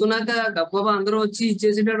 అంటించుకున్నాక గబ్బా అందరూ వచ్చి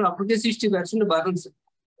ఇచ్చేసేటాడు. అప్పటికే 60% బ్యాలెన్స్.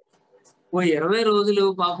 ఓ 20 రోజులు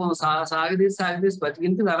పాపం సాగదీసి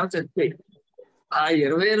బతికింది, తర్వాత చచ్చిపోయి. ఆ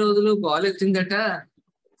 20 రోజులు గోలు ఎత్తిందట.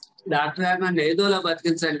 డాక్టర్ గారు నన్ను ఏదోలా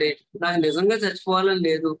బతికించండి, నాకు నిజంగా చచ్చిపోవాలని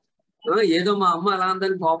లేదు, ఏదో మా అమ్మ అలా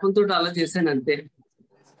అందని కోపంతో అలా చేశాను అంతే.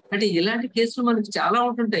 అంటే ఇలాంటి కేసులు మనకి చాలా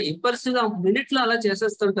ఉంటుంటాయి. ఇంపల్సివ్ గా మినిట్ లో అలా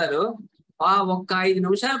చేసేస్తుంటారు. ఆ ఒక్క 5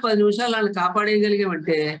 నిమిషాలు 10 నిమిషాలు వాళ్ళని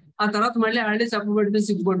కాపాడేయగలిగామంటే ఆ తర్వాత మళ్ళీ ఆల్రెడీ చెప్పబడిపోయి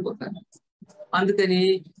సిగ్గుపడిపోతారు. అందుకని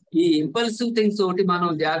ఈ ఇంపల్సివ్ థింగ్స్ ఒకటి మనం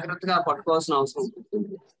జాగ్రత్తగా పట్టుకోవాల్సిన అవసరం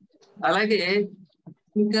ఉంటుంది. అలాగే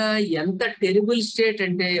ఇంకా ఎంత టెరిబుల్ స్టేట్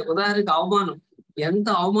అంటే, ఉదాహరణకి అవమానం, ఎంత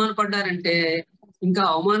అవమానపడ్డారంటే ఇంకా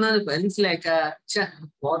అవమానాన్ని భరించలేక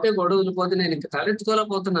పోతే గొడవలు పోతే నేను ఇంకా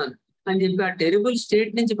తలెత్తుకోలేకపోతున్నాను అని చెప్పి ఆ టెరిబుల్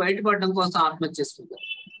స్టేట్ నుంచి బయటపడడం కోసం ఆత్మహత్య చేసుకుంటారు.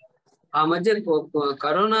 ఆ మధ్య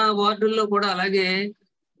కరోనా వార్డుల్లో కూడా అలాగే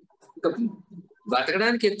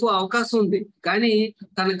బతకడానికి ఎక్కువ అవకాశం ఉంది, కానీ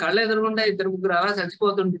తన కళ్ళ ఎదురుగుండా 2-3 అలా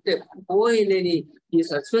చచ్చిపోతుంటే నేను ఈ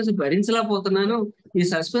సస్పెన్స్ భరించలేకపోతున్నాను, ఈ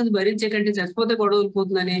సస్పెన్స్ భరించే కంటే చచ్చిపోతే గొడవలు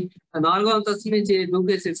పోతుందని 4వ అంతస్తు నుంచి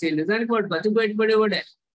దూకేసేసి నిజానికి వాడు బతికి బయటపడేవాడే.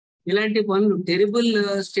 ఇలాంటి పనులు టెరిబుల్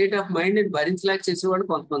స్టేట్ ఆఫ్ మైండ్ ని భరించలేక చేసేవాడు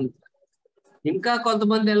కొంతమంది. ఇంకా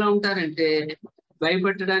కొంతమంది ఎలా ఉంటారంటే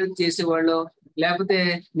భయపెట్టడానికి చేసేవాళ్ళు, లేకపోతే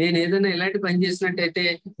నేను ఏదైనా ఇలాంటి పని చేసినట్టయితే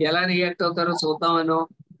ఎలా రియాక్ట్ అవుతారో చూద్దామనో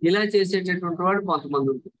ఇలా చేసేటటువంటి వాడు కొంతమంది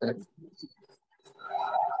ఉంటుంటారు.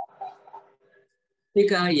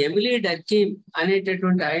 ఇక ఎమిలీ డర్కీమ్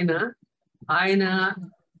అనేటటువంటి ఆయన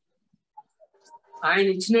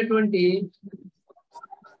ఇచ్చినటువంటి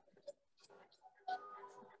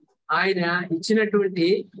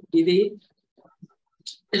ఇది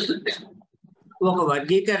ఒక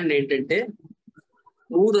వర్గీకరణ ఏంటంటే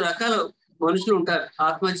 3 రకాల మనుషులు ఉంటారు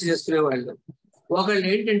ఆత్మహత్య చేసుకునే వాళ్ళు. ఒకళ్ళు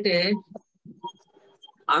ఏంటంటే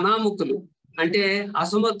అనామకులు, అంటే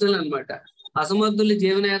అసమర్థులు అనమాట. అసమర్థులు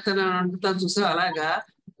జీవనయాత్ర అంటారు చూసా, అలాగా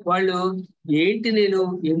వాళ్ళు ఏంటి నేను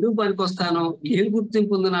ఎందుకు పనికొస్తాను, ఏం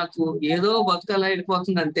గుర్తింపు ఉంది నాకు, ఏదో బతుకలా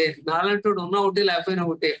వెళ్ళిపోతుంది అంతే, నాలంటోడు ఉన్నా ఒకటి లేకపోయినా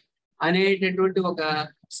ఒకటే అనేటటువంటి ఒక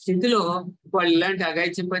స్థితిలో వాళ్ళు ఇలాంటి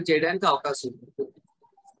అఘాయిత్యం పని చేయడానికి అవకాశం ఉంటుంది.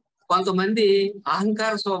 కొంతమంది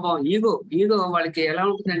అహంకార స్వభావం, ఈగో వాళ్ళకి ఎలా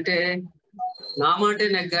ఉంటుందంటే నా మాటే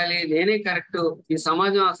నెగ్గాలి, నేనే కరెక్ట్, ఈ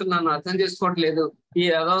సమాజం అసలు నన్ను అర్థం చేసుకోవట్లేదు, ఈ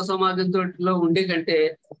అగవ సమాజంతో ఉండే కంటే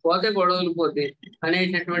పోతే గొడవలు పోతే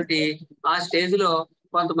అనేటటువంటి ఆ స్టేజ్ లో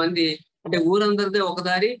కొంతమంది, అంటే ఊరందరిదే ఒక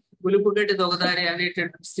దారి, పులుపు గడ్డిది ఒక దారి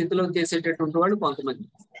అనేటటువంటి స్థితిలో చేసేటటువంటి వాళ్ళు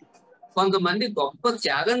కొంతమంది గొప్ప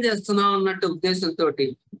త్యాగం చేస్తున్నాం అన్నట్టు ఉద్దేశంతో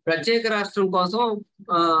ప్రత్యేక రాష్ట్రం కోసం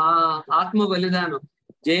ఆత్మ బలిదానం,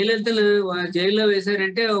 జైల్లో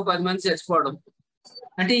వేశారంటే 10 మంది చచ్చిపోవడం,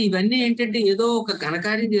 అంటే ఇవన్నీ ఏంటంటే ఏదో ఒక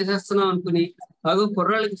ఘనకార్యం చేసేస్తున్నాం అనుకుని అదో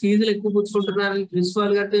కుర్రాళ్ళకి ఫీజులు ఎక్కువ పుచ్చుకుంటున్నారని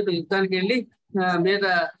ప్రిన్సిపాల్ గారితో యుద్ధానికి వెళ్ళి మీద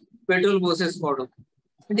పెట్రోల్ పోసేసుకోవడం.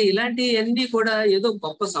 అంటే ఇలాంటివన్నీ కూడా ఏదో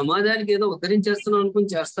గొప్ప సమాజానికి ఏదో ఉద్ధరించేస్తున్నాం అనుకుని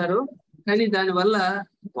చేస్తారు, కానీ దానివల్ల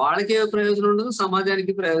వాళ్ళకే ప్రయోజనం ఉండదు,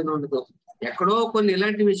 సమాజానికి ప్రయోజనం ఉండదు. ఎక్కడో కొన్ని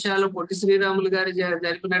ఇలాంటి విషయాలు పొట్టి శ్రీరాములు గారు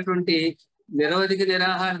జరిపినటువంటి నిరవధిక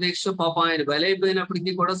నిరాహార దీక్ష పాపం ఆయన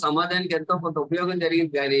బలైపోయినప్పటికీ కూడా సమాజానికి ఎంతో కొంత ఉపయోగం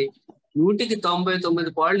జరిగింది. కానీ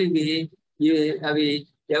 199 పాళ్ళు అవి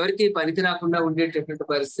ఎవరికి పనికి రాకుండా ఉండేటటువంటి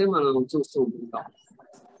పరిస్థితి మనం చూస్తూ ఉంటుంటాం.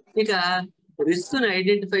 ఇక రిస్క్ ను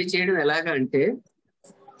ఐడెంటిఫై చేయడం ఎలాగా అంటే,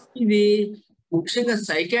 ఇది ముఖ్యంగా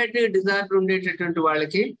సైకాట్రిక్ డిజార్డర్ ఉండేటటువంటి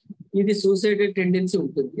వాళ్ళకి ఇది సూసైడల్ టెండెన్సీ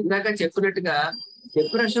ఉంటుంది. ఇందాక చెప్పినట్టుగా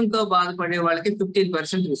డిప్రెషన్ తో బాధపడే వాళ్ళకి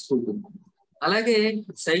 15% రిస్క్ ఉంటుంది. అలాగే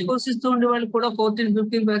సైకోసిస్ తో ఉండే వాళ్ళకి కూడా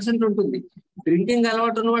 14-15% ఉంటుంది. డ్రింకింగ్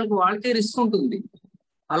అలవాటు ఉన్న వాళ్ళకే రిస్క్ ఉంటుంది.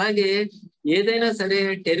 అలాగే ఏదైనా సరే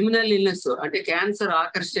టెర్మినల్ ఇల్నెస్ అంటే క్యాన్సర్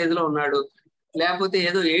ఆఖరి స్టేజ్ లో ఉన్నాడు, లేకపోతే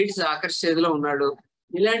ఏదో ఎయిడ్స్ ఆఖరి స్టేజ్ లో ఉన్నాడు,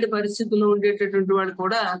 ఇలాంటి పరిస్థితుల్లో ఉండేటటువంటి వాళ్ళు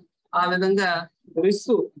కూడా ఆ విధంగా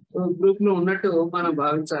రిస్క్ గ్రూప్ లో ఉన్నట్టు మనం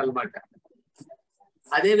భావించాలన్నమాట.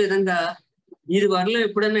 అదే విధంగా ఇది వరలో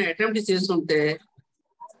ఎప్పుడైనా అటెంప్ట్ చేస్తుంటే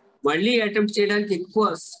మళ్ళీ అటెంప్ట్ చేయడానికి ఎక్కువ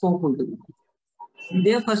స్కోప్ ఉంటుంది.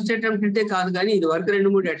 ఇదే ఫస్ట్ అటెంప్ట్ అంటే కాదు, కానీ ఇది వరకు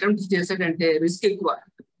 2-3 అటెంప్ట్స్ చేశాడంటే రిస్క్ ఎక్కువ.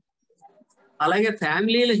 అలాగే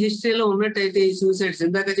ఫ్యామిలీల హిస్టరీలో ఉన్నట్టయితే ఈ సూసైడ్స్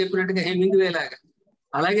ఇందాక చెప్పినట్టుగా హెమింగ్వే లాగా,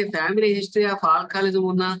 అలాగే ఫ్యామిలీ హిస్టరీ ఆఫ్ ఆల్కహాలిజం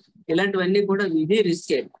ఉన్న ఇలాంటివన్నీ కూడా ఇదే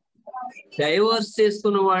రిస్కే. డైవోర్స్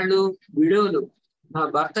చేసుకున్న వాళ్ళు, విడోలు,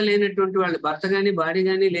 భర్త లేనటువంటి వాళ్ళు, భర్త కానీ భార్య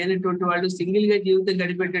కానీ లేనటువంటి వాళ్ళు, సింగిల్ గా జీవితం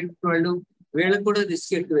గడిపేటటువంటి వాళ్ళు, వీళ్ళకి కూడా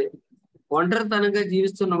రిస్క్ ఎక్కువే. ఒంటరితనంగా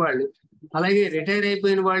జీవిస్తున్న వాళ్ళు, అలాగే రిటైర్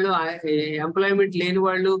అయిపోయిన వాళ్ళు, ఎంప్లాయ్మెంట్ లేని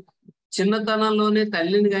వాళ్ళు, చిన్నతనంలోనే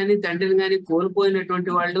తల్లిని కానీ తండ్రిని కానీ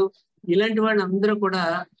కోల్పోయినటువంటి వాళ్ళు, ఇలాంటి వాళ్ళు అందరూ కూడా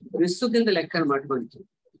రిస్క్ కింద లెక్క అనమాట మనకి.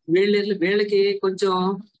 వీళ్ళకి కొంచెం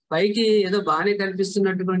పైకి ఏదో బాగానే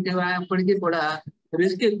కనిపిస్తున్నటువంటి అప్పటికీ కూడా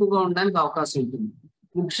రిస్క్ ఎక్కువగా ఉండడానికి అవకాశం ఉంటుంది.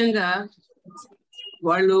 ముఖ్యంగా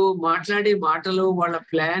వాళ్ళు మాట్లాడే మాటలు, వాళ్ళ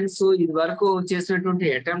ప్లాన్స్, ఇది వరకు చేసినటువంటి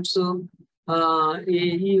అటెంప్ట్స్,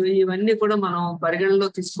 ఇవన్నీ కూడా మనం పరిగణలో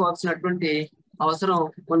తీసుకోవాల్సినటువంటి అవసరం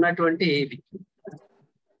ఉన్నటువంటి ఇది.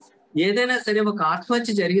 ఏదైనా సరే ఒక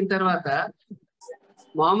ఆత్మహత్య జరిగిన తర్వాత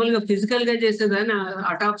మామూలుగా ఫిజికల్ గా చేసేదాన్ని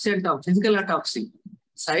అటాప్సీ అంటాం, ఫిజికల్ అటాప్సీ.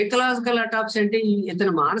 సైకలాజికల్ అటాప్సీ అంటే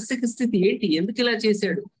ఇతని మానసిక స్థితి ఏంటి, ఎందుకు ఇలా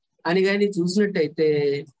చేశాడు అని కానీ చూసినట్టయితే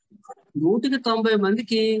 190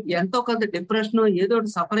 మందికి ఎంతో కొంత డిప్రెషన్ ఏదో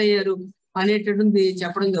ఒకటి సఫర్ అయ్యారు అనేటటువంటి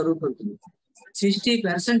చెప్పడం జరుగుతుంటుంది.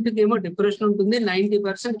 60% ఏమో డిప్రెషన్ ఉంటుంది,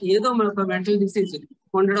 90% ఏదో మనకు మెంటల్ డిసీజ్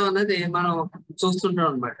ఉండడం అన్నది మనం చూస్తుంటాం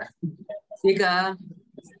అనమాట. ఇక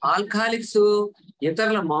ఆల్కహాలిక్స్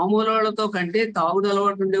ఇతరుల మామూలు వాళ్ళతో కంటే తాగుడు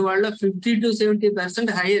అలవాటు ఉండే వాళ్ళ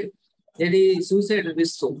 50-70% హైయర్ ఇది సూసైడ్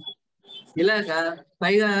రిస్క్. ఇలాగా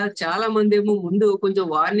పైగా చాలా మంది ఏమో ముందు కొంచెం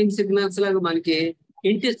వార్నింగ్ సిగ్నల్స్ లాగా మనకి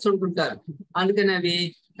ఇంటిస్తుంటుంటారు, అందుకని అవి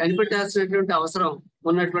కనిపెట్టాల్సినటువంటి అవసరం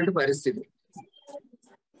ఉన్నటువంటి పరిస్థితి.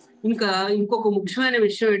 ఇంకా ఇంకొక ముఖ్యమైన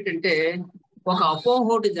విషయం ఏంటంటే, ఒక అపోహ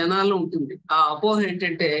ఒకటి జనాల్లో ఉంటుంది. ఆ అపోహ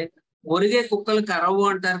ఏంటంటే, ఒరిగే కుక్కలు కరవు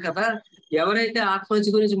అంటారు కదా, ఎవరైతే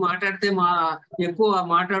ఆత్మహత్య గురించి మాట్లాడితే ఎక్కువ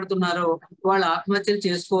మాట్లాడుతున్నారో వాళ్ళు ఆత్మహత్యలు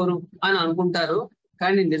చేసుకోరు అని అనుకుంటారు.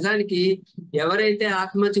 కానీ నిజానికి ఎవరైతే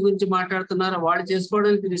ఆత్మహత్య గురించి మాట్లాడుతున్నారో వాళ్ళు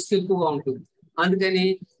చేసుకోవడానికి రిస్క్ ఎక్కువగా ఉంటుంది. అందుకని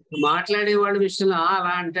మాట్లాడే వాళ్ళ విషయంలో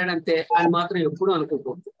అలా అంటాడంతే అని మాత్రం ఎప్పుడూ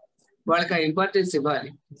అనుకోకూడదు, వాళ్ళకి ఆ ఇంపార్టెన్స్ ఇవ్వాలి.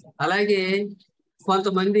 అలాగే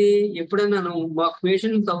కొంతమంది ఎప్పుడైనా మాకు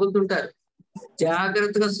పేషెంట్లు తగులుతుంటారు,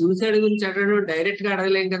 జాగ్రత్తగా సూసైడ్ గురించి అడగడం డైరెక్ట్ గా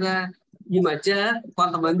అడగలేం కదా. ఈ మధ్య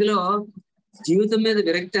కొంతమందిలో జీవితం మీద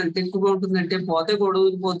విరక్తి ఎంత ఎక్కువగా ఉంటుందంటే పోతే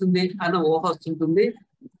గొడవపోతుంది అన్న ఊహ వస్తుంటుంది.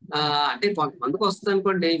 అంటే కొంతమందికి వస్తుంది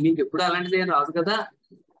అనుకోండి, మీకు ఎప్పుడు అలాంటిది ఏం రాదు కదా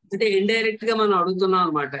అంటే ఇండైరెక్ట్ గా మనం అడుగుతున్నాం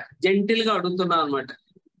అనమాట, జెంటిల్ గా అడుగుతున్నాం అనమాట.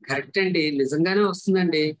 కరెక్ట్ అండి, నిజంగానే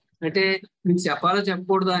వస్తుందండి అంటే మీకు చెప్పాలో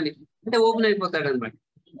చెప్పకూడదు అని అంటే ఓపెన్ అయిపోతాడు అనమాట.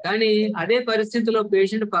 కానీ అదే పరిస్థితిలో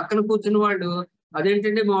పేషెంట్ పక్కన కూర్చున్న వాళ్ళు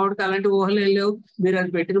అదేంటంటే మా వాడికి అలాంటి ఊహలు వెళ్ళలేవు, మీరు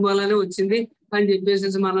అది పెట్టిన వల్లనే వచ్చింది అని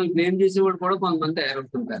చెప్పేసి మనం బ్లేమ్ చేసేవాడు కూడా కొంతమంది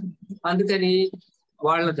తయారవుతుంటారు. అందుకని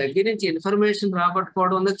వాళ్ళ దగ్గర నుంచి ఇన్ఫర్మేషన్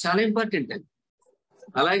రాబట్టుకోవడం అన్నది చాలా ఇంపార్టెంట్ అండి.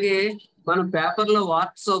 అలాగే మనం పేపర్లో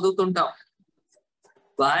వార్త చదువుతుంటాం,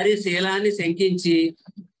 భార్య శీలాన్ని శంకించి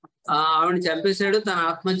ఆవిడని చంపేశాడు, తన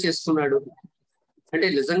ఆత్మహత్య చేసుకున్నాడు అంటే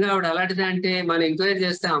నిజంగా ఆవిడ అలాంటిదే అంటే మనం ఎంక్వైరీ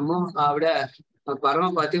చేస్తే అమ్మో ఆవిడ పరమ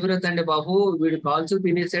పతివ్రత అండి బాబు, వీడు కాల్చు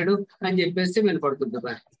తినేశాడు అని చెప్పేసి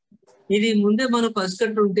వినపడుతుంది. ఇది ముందే మనం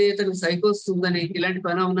పసికట్టుంటే తనకు సైకోస్ ఉందని ఇలాంటి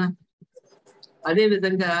పని అవునా? అదే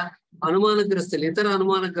విధంగా అనుమానగ్రస్తులు, ఇతర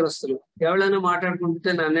అనుమానగ్రస్తులు ఎవరైనా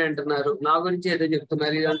మాట్లాడుకుంటే నన్నే అంటున్నారు, నా గురించి ఏదో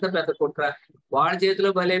చెప్తున్నారు, ఇదంతా పెద్ద కుట్ర, వాళ్ళ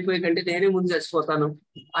చేతిలో బలైపోయి కంటే నేనే ముందు చచ్చిపోతాను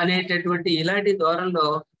అనేటటువంటి ఇలాంటి ధోరణిలో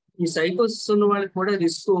ఈ సైకోసిస్ ఉన్న వాళ్ళకి కూడా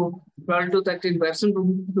రిస్క్ 12 to 13%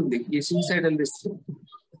 ఉంటుంది ఈ సూసైడల్ రిస్క్.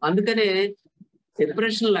 అందుకనే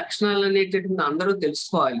డిప్రెషన్ లక్షణాలు అనేటటువంటి అందరూ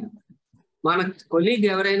తెలుసుకోవాలి. మన కొలీగ్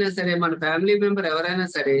ఎవరైనా సరే, మన ఫ్యామిలీ మెంబర్ ఎవరైనా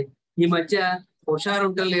సరే ఈ మధ్య హుషారు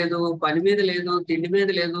ఉండలేదు, పని మీద లేదు, తిండి మీద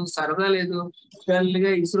లేదు, సరదా లేదు,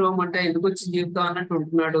 పిల్లలుగా ఇసురోమంటే ఎందుకు వచ్చి జీవితం అన్నట్టు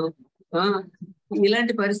ఉంటున్నాడు.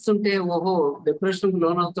 ఇలాంటి పరిస్థితి ఉంటే ఓహో డిప్రెషన్ కు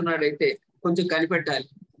లోనవుతున్నాడు, అయితే కొంచెం కనిపెట్టాలి.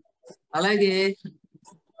 అలాగే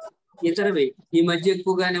ఇతరవి ఈ మధ్య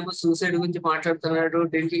ఎక్కువగానేమో సూసైడ్ గురించి మాట్లాడుతున్నాడు,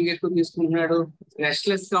 డ్రింకింగ్ ఎక్కువ తీసుకుంటున్నాడు,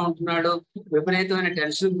 రెస్ట్లెస్ గా ఉంటున్నాడు, విపరీతమైన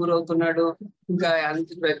టెన్షన్ గురవుతున్నాడు, ఇంకా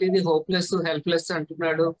ప్రతిదీ హోప్లెస్ హెల్ప్లెస్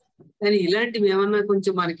అంటున్నాడు. కానీ ఇలాంటివి ఏమన్నా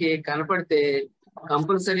కొంచెం మనకి కనపడితే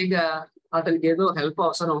కంపల్సరీగా అతనికి ఏదో హెల్ప్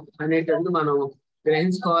అవసరం అనేటందుకు మనం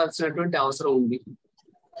గ్రహించుకోవాల్సినటువంటి అవసరం ఉంది.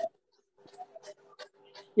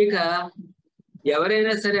 ఇక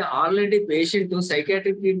ఎవరైనా సరే ఆల్రెడీ పేషెంట్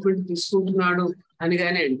సైకాట్రిక్ ట్రీట్మెంట్ తీసుకుంటున్నాడు అని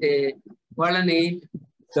కానీ అంటే వాళ్ళని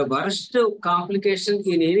the worst complication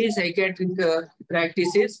in any psychiatric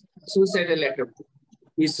practice is suicidal attempt.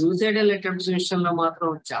 ఈ సూసైడల్ అటెంప్ట్స్ విషయంలో మాత్రం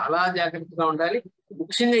చాలా జాగ్రత్తగా ఉండాలి.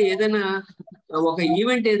 ముఖ్యంగా ఏదైనా ఒక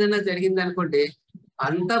ఈవెంట్ ఏదైనా జరిగింది అనుకోండి,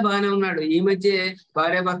 అంతా బాగానే ఉన్నాడు, ఈ మధ్య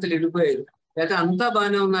భార్యాభర్తలు విడిపోయారు, లేకపోతే అంతా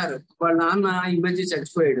బాగానే ఉన్నారు, వాళ్ళ నాన్న ఈ మధ్య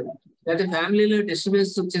చచ్చిపోయాడు, లేకపోతే ఫ్యామిలీలో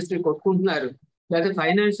డిస్టర్బెన్స్ వచ్చేసి కొట్టుకుంటున్నారు, లేకపోతే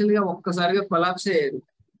ఫైనాన్షియల్ గా ఒక్కసారిగా కొలాప్స్ అయ్యారు,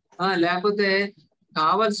 లేకపోతే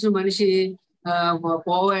కావాల్సిన మనిషి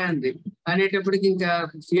పోవాయంది అనేటప్పటికి ఇంకా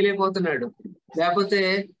ఫీల్ అయిపోతున్నాడు, లేకపోతే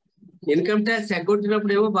ఇన్కమ్ ట్యాక్స్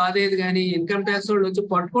ఎగ్గొట్టినప్పుడు ఏమో బాధ అయ్యేది, కానీ ఇన్కమ్ ట్యాక్స్ వాళ్ళు వచ్చి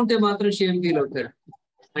పట్టుకుంటే మాత్రం షేమ్ ఫీల్ అవుతాడు.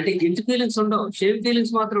 అంటే గిల్ట్ ఫీలింగ్స్ ఉండవు, షేమ్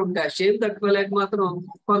ఫీలింగ్స్ మాత్రం ఉంటాయి. షేమ్ తట్టుకోలేక మాత్రం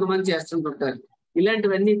కొంతమంది చేస్తుంటుంటారు.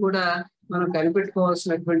 ఇలాంటివన్నీ కూడా మనం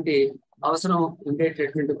కనిపెట్టుకోవాల్సినటువంటి అవసరం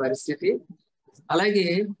ఉండేటటువంటి పరిస్థితి. అలాగే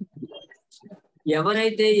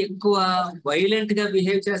ఎవరైతే ఎక్కువ వైలెంట్ గా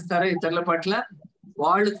బిహేవ్ చేస్తారో ఇతరుల పట్ల,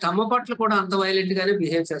 వాళ్ళు తమ పట్ల కూడా అంత వైలెంట్ గానే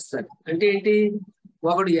బిహేవ్ చేస్తారు. అంటే ఏంటి,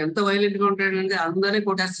 ఒకడు ఎంత వైలెంట్ గా ఉంటాడంటే అందరినీ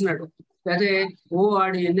కొట్టేస్తున్నాడు, అదే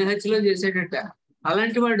వాడు ఎన్ని హత్యలో చేసేటట్ట,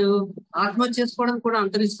 అలాంటి వాడు ఆత్మహత్య చేసుకోవడానికి కూడా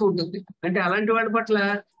అంత రిస్క్ ఉంటుంది. అంటే అలాంటి వాడి పట్ల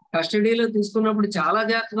కస్టడీలో తీసుకున్నప్పుడు చాలా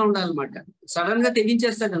జాగ్రత్తగా ఉండాలన్నమాట. సడన్ గా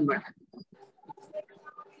తెగించేస్తాడు అనమాట.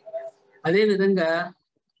 అదే విధంగా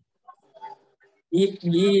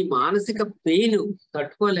ఈ మానసిక పెయిన్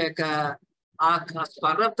తట్టుకోలేక ఆ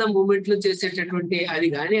స్పర్ ఆఫ్ ద మూమెంట్ లో చేసేటటువంటి అది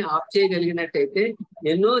కానీ ఆఫ్ చేయగలిగినట్టయితే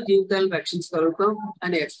ఎన్నో జీవితాలు రక్షించగలుగుతాం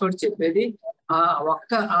అని ఎక్స్పర్ట్ చెప్పేది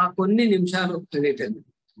ఆ కొన్ని నిమిషాలు అనేటది.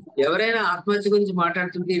 ఎవరైనా ఆత్మహత్య గురించి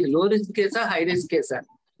మాట్లాడుతుంటే ఇది లో రిస్క్ కేసా హై రిస్క్ కేసా,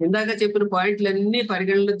 ఇందాక చెప్పిన పాయింట్లన్నీ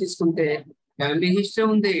పరిగణలో తీసుకుంటే ఫ్యామిలీ హిస్టరీ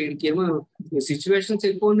ఉంది, వీడికేమో సిచ్యువేషన్స్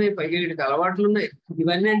ఎక్కువ ఉన్నాయి, పైగా వీడికి అలవాట్లు ఉన్నాయి,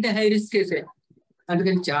 ఇవన్నీ అంటే హై రిస్క్ కేసే.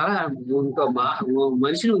 అందుకని చాలా ఇంకా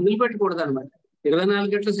మనిషిని వదిలిపెట్టకూడదు అనమాట. 24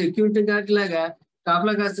 గంటలు సెక్యూరిటీ గార్డ్ లాగా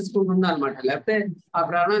కాపలా కాసేసుకుంటూ ఉండాలన్నమాట. లేకపోతే ఆ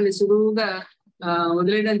ప్రాణాన్ని సులువుగా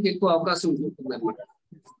వదిలేయడానికి ఎక్కువ అవకాశం ఉంటుంది అనమాట.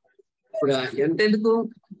 ఇప్పుడు ఎంతెందుకు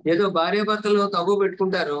ఏదో భార్యాభర్తలు తగ్గు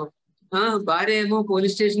పెట్టుకుంటారు, భార్య ఏమో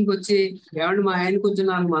పోలీస్ స్టేషన్కి వచ్చి ఏమంటే మా ఆయన కొంచెం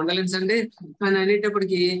 4 మందలించండి అని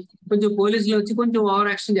అనేటప్పటికి కొంచెం పోలీసులు వచ్చి కొంచెం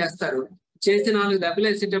ఓవర్ యాక్షన్ చేస్తారు, చేసి 4 దెబ్బలు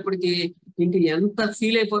వేసేటప్పటికి ఇంక ఎంత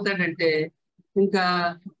ఫీల్ అయిపోతాడంటే ఇంకా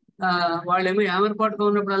వాళ్ళేమో ఏమరపాటుగా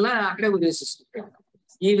ఉన్నప్పుడల్లా అక్కడే ఉద్దేశిస్తుంటారు.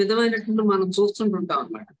 ఈ విధమైనటువంటి మనం చూస్తుంటుంటాం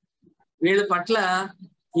అన్నమాట. వీళ్ళ పట్ల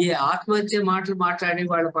ఈ ఆత్మహత్య మాటలు మాట్లాడి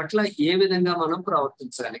వాళ్ళ పట్ల ఏ విధంగా మనం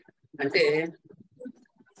ప్రవర్తించాలి అంటే,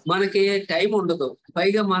 మనకి టైం ఉండదు,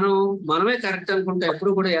 పైగా మనమే కరెక్ట్ అనుకుంటాం,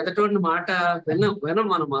 ఎప్పుడు కూడా ఎదటోడిని మాట వినం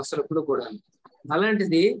మనం అసలు ఎప్పుడు కూడా.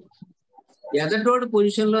 అలాంటిది ఎదటోడి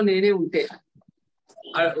పొజిషన్ లో నేనే ఉంటే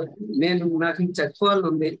నాకు చచ్చిపోవాలని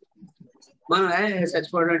ఉంది, మనం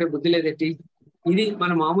చచ్చిపోవడం అంటే బుద్ధి లేదట్టి, ఇది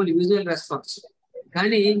మన మామూలు యూజువల్ రెస్పాన్స్.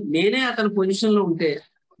 కానీ నేనే అతని పొజిషన్ లో ఉంటే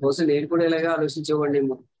బహుశా నేను కూడా ఇలాగే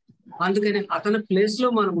ఆలోచించేవాడినేమో. అందుకని అతని ప్లేస్ లో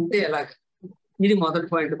మనం ఉంటే ఎలాగ, ఇది మొదటి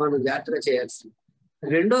పాయింట్ మనం జాగ్రత్తగా చేయాల్సింది.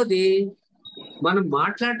 రెండోది, మనం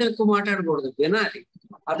మాట్లాడడం ఎక్కువ మాట్లాడకూడదు, వినాలి.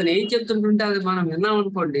 అతను ఏం చెప్తుంటుంటే అది మనం విన్నాం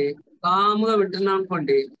అనుకోండి, కామ్గా వింటున్నాం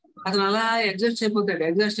అనుకోండి, అతను అలా ఎగ్జాస్ట్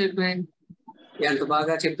అయిపోయి ఎంత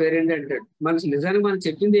బాగా చెప్పారండి అంటాడు. మనకి నిజానికి మనం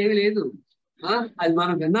చెప్పింది ఏమీ లేదు, అది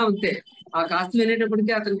మనం విన్నాం అంతే. ఆ కాస్త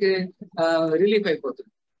వినేటప్పటికీ అతనికి రిలీఫ్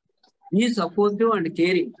అయిపోతుంది. ఈ సపోర్టివ్ అండ్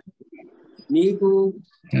కేరింగ్, నీకు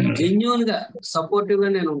జెన్యూన్ గా సపోర్టివ్ గా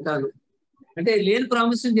నేను ఉంటాను అంటే లేని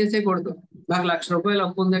ప్రామిస్ చేసేయకూడదు. నాకు ₹1,00,000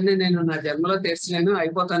 అప్పు ఉందండి, నేను నా జన్మలో తీర్చలేను,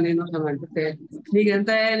 అయిపోతాను నేను అని అంటే, నీకు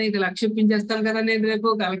ఎంత, నీకు 1,00,000 ఇప్పించేస్తాను కదా నేను రేపు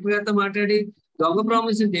కలెక్టర్ గారితో మాట్లాడి, దొంగ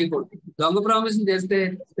ప్రామిస్ చేయకూడదు. దొంగ ప్రామిస్ చేస్తే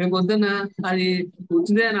రేపు పొద్దున్న అది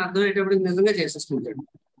వచ్చిందే అని అర్థమయ్యేటప్పటికి నిజంగా చేసేసుకుంటాడు.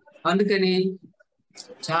 అందుకని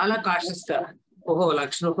చాలా కాషస్ గా, ఓహో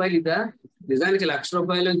 ₹1,00,000 ఇదా, నిజానికి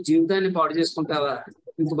 ₹1,00,000 జీవితాన్ని పాడు చేసుకుంటావా,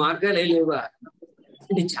 ఇంక మార్గాలు లేవా,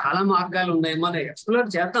 ఇది చాలా మార్గాలు ఉన్నాయి, మనం ఎక్స్ప్లోర్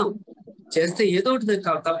చేద్దాం. చేస్తే ఏదో ఒకటి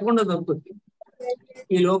తప్పకుండా దొరుకుతుంది.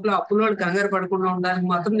 ఈ లోపల అప్పులోడు కంగారు పడకుండా ఉండడానికి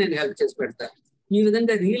మాత్రం నేను హెల్ప్ చేసి పెడతాను. ఈ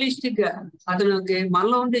విధంగా రియలిస్టిక్ గా అతనికి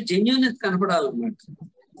మనలో ఉండే జెన్యూనెస్ కనపడాలన్నమాట.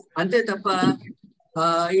 అంతే తప్ప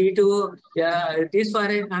ఇటు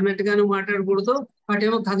తీసుకోరే అన్నట్టుగానే మాట్లాడకూడదు,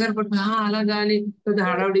 వాటేమో కంగారు పడుతుంది అలాగా అని పెద్ద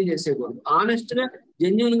హడావిడి చేసేకూడదు. ఆనెస్ట్ గా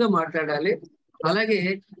జెన్యూన్ గా మాట్లాడాలి. అలాగే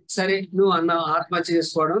సరే నువ్వు అన్నావు ఆత్మహత్య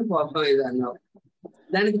చేసుకోవడం కోపం ఇది అన్నావు,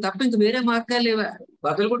 దానికి తప్ప ఇంక వేరే మార్గాలు లేవా?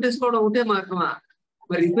 బట్టలు కొట్టేసుకోవడం ఒకటే మార్గమా?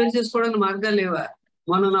 మరి రిపేర్ చేసుకోవడానికి మార్గాలు లేవా?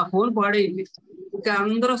 మొన్న నా ఫోన్ పాడైంది, ఇంకా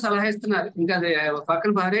అందరూ సలహా ఇస్తున్నారు ఇంకా అది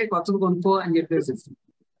పక్కన పారే కొత్తది కొనుక్కో అని చెప్పేసి.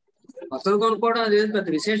 కొత్తది కొనుక్కోవడం అదేదో పెద్ద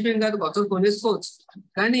విశేషం కాదు, కొత్తది కొనేసుకోవచ్చు.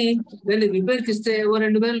 కానీ దాన్ని రిపేర్కి ఇస్తే ఓ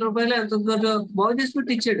 2,000 రూపాయలు ఎంత బాగు చేసి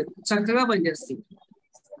పెట్టి ఇచ్చాడు, చక్కగా పనిచేస్తుంది.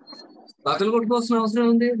 బట్టలు కొట్టుకోవాల్సిన అవసరం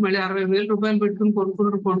ఉంది, మళ్ళీ 60,000 రూపాయలు పెట్టుకుని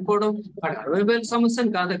కొనుక్కోవడం వాడు 60,000 సమస్య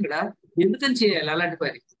కాదు అక్కడ. ఎందుకని చేయాలి అలాంటి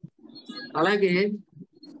పని? అలాగే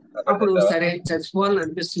అప్పుడు సరే చచ్చిపోవాలని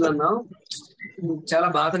అనిపిస్తున్నావు, చాలా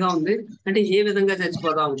బాధగా ఉంది అంటే ఏ విధంగా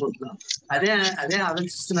చచ్చిపోదాం అనుకుంటున్నాం? అదే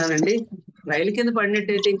ఆలోచిస్తున్నానండి. రైలు కింద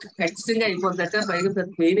పడినట్టయితే ఇంకా ఖచ్చితంగా అయిపోద్దట, పైగా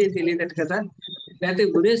పెయిన్ ఏం తెలియదట కదా, లేకపోతే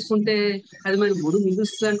గురేసుకుంటే అది మరి గుడి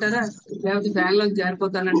మిగుస్తుంది అంటారా, లేకపోతే ఫ్యాన్ లోకి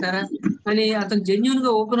జారిపోతానంటారా అని అతను జెన్యున్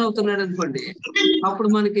గా ఓపెన్ అవుతున్నాడు అనుకోండి, అప్పుడు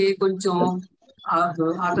మనకి కొంచెం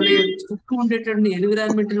అతని చుట్టూ ఉండేటువంటి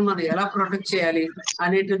ఎన్విరాన్మెంట్ ని మనం ఎలా ప్రొటెక్ట్ చేయాలి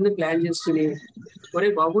అనేటువంటి ప్లాన్ చేసుకుని, ఒరే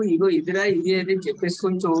బాబు ఇగో ఇదిరా ఇది అని చెప్పేసి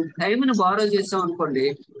కొంచెం టైంని బారో చేస్తాం అనుకోండి,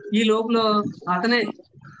 ఈ లోపల అతనే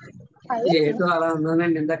ఏదో అలా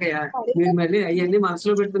ఉన్నానండి ఇందాక మీరు మళ్ళీ అవన్నీ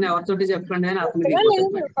మనసులో పెట్టుకుని ఎవరితోటి చెప్పండి అని అతనికి.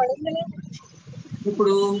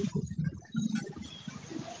 ఇప్పుడు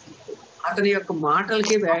అతని యొక్క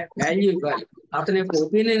మాటలకి వాల్యూ ఇవ్వాలి, అతని యొక్క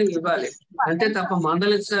ఒపీనియన్ ఇవ్వాలి, అంతే తప్ప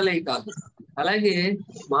మందలించాలే కాదు. అలాగే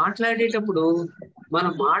మాట్లాడేటప్పుడు మన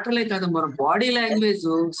మాటలే కాదు మన బాడీ లాంగ్వేజ్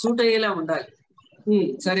సూట్ అయ్యేలా ఉండాలి.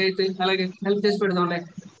 సరే అయితే అలాగే హెల్ప్ చేసి పెడదాంలే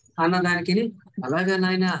అన్నదానికి, అలాగా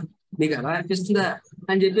నాయన నీకు అలా అనిపిస్తుందా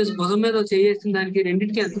అని చెప్పేసి భుజం మీద చేసిన దానికి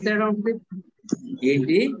రెండింటికి ఎంత తేడా ఉంటుంది?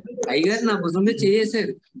 ఏంటి అయ్యగారు నా భుజం మీద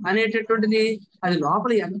చేసేసారు అనేటటువంటిది అది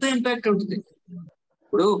లోపల ఎంత ఇంపాక్ట్ ఉంటుంది.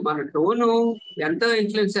 ఇప్పుడు మన టోను ఎంత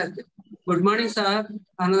ఇన్ఫ్లుయెన్స్ చేస్తుంది. గుడ్ మార్నింగ్ సార్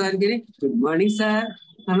అన్నదానికి గుడ్ మార్నింగ్ సార్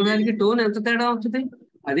అన్నదానికి టోన్ ఎంత తేడా ఉంటుంది.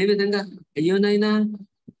 అదే విధంగా అయ్యో నాయనా,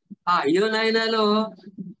 ఆ అయ్యో నాయనాలో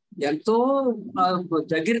ఎంతో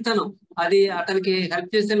దగ్గరతనం అది అతనికి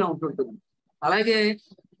హెల్ప్ చేసేలా ఉంటుంటుంది. అలాగే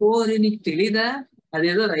నీకు తెలీదా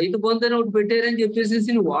అదేదో రైతు బంధుని ఒకటి పెట్టారని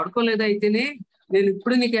చెప్పేసి నువ్వు వాడుకోలేదా, అయితేనే నేను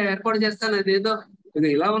ఇప్పుడు నీకు ఏర్పాటు చేస్తాను, అదేదో ఇది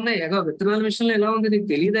ఇలా ఉన్నాయి ఏదో విత్తనాల విషయంలో ఎలా ఉంది నీకు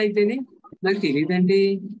తెలియదు, అయితేనే నాకు తెలియదండి,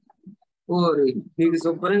 నీకు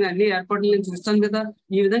శుభ్రంగా అన్ని ఏర్పాట్లు నేను చూస్తాను కదా.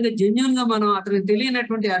 ఈ విధంగా జెన్యున్ గా మనం అతనికి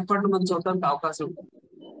తెలియనటువంటి ఏర్పాట్లు మనం చూడడానికి అవకాశం ఉంటుంది.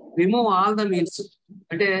 రిమూవ్ ఆల్ ద మీన్స్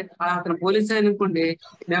అంటే అతను పోలీస్ ఆయన అనుకోండి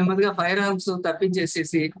నెమ్మదిగా ఫైర్ ఆర్మ్స్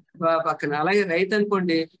తప్పించేసేసి పక్కన, అలాగే రైతు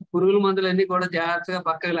అనుకోండి పురుగుల మందులన్నీ కూడా జాగ్రత్తగా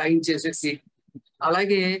పక్కన లాగించేసేసి,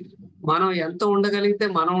 అలాగే మనం ఎంత ఉండగలిగితే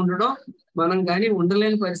మనం ఉండడం, మనం కానీ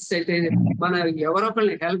ఉండలేని పరిస్థితి అయితే మనం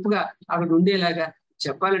ఎవరొకరిని హెల్ప్ గా అక్కడ ఉండేలాగా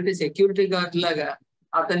చెప్పాలంటే సెక్యూరిటీ గార్డ్ లాగా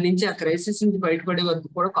అతని నుంచి ఆ క్రైసిస్ నుంచి బయటపడే వరకు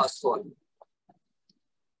కూడా కాసుకోవాలి.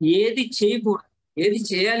 ఏది చేయకూడదు, ఏది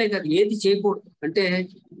చేయాలి కదా ఏది చేయకూడదు అంటే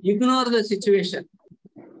ఇగ్నోర్ ద సిచ్యువేషన్.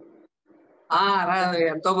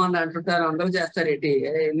 ఎంతో మంది అంటుంటారు అందరూ చేస్తారు ఏంటి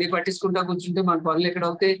ఎన్ని పట్టించుకుంటా కూర్చుంటే మన పనులు ఎక్కడ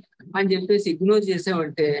అవుతాయి అని చెప్పేసి ఇగ్నోర్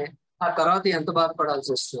చేసామంటే ఆ తర్వాత ఎంత బాధపడాల్సి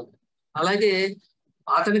వస్తుంది. అలాగే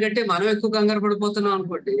అతనికంటే మనం ఎక్కువ కంగారు పడిపోతున్నాం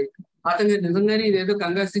అనుకోండి, అతనికి నిజంగానే ఇదేదో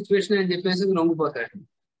కంగారు సిచ్యువేషన్ అని చెప్పేసి నొంగిపోతాడు.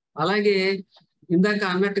 అలాగే ఇందాక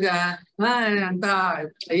అన్నట్టుగా అంత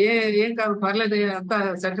ఏం కాదు పర్లేదు అంత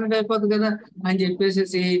సెటిల్డ్ అయిపోతుంది కదా అని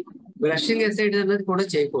చెప్పేసి బ్రషింగ్ ఎసైడ్ అనేది కూడా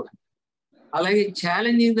చేయకూడదు. అలాగే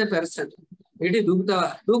ఛాలెంజింగ్ ద పర్సన్, ఏంటి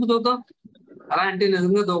దూకుతాం అలా అంటే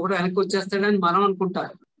నిజంగా దూకడం వెనక్కి వచ్చేస్తాడని మనం అనుకుంటాం,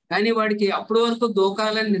 కానీ వాడికి అప్పటి వరకు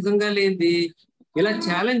దూకాలని నిజంగా లేనిది ఇలా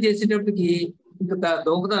ఛాలెంజ్ చేసేటప్పటికి ఇంకా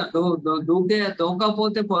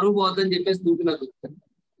దూకపోతే పరుగు పోద్దని చెప్పేసి దూకినా దూకుతాడు.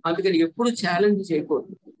 అందుకని ఎప్పుడు ఛాలెంజ్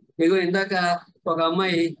చేయకూడదు. ఇగో ఇందాక ఒక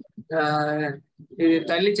అమ్మాయి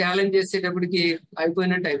తల్లి ఛాలెంజ్ చేసేటప్పటికి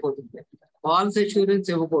అయిపోయినట్టు అయిపోతుంది. ఫాల్స్ అష్యూరెన్స్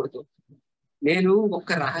ఇవ్వకూడదు. నేను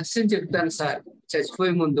ఒక రహస్యం చెప్తాను సార్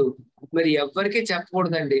చచ్చిపోయే ముందు, మరి ఎవ్వరికీ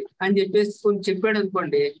చెప్పకూడదండి అని చెప్పేసి కొంచెం చెప్పాడు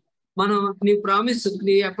అనుకోండి, మనం నీ ప్రామిస్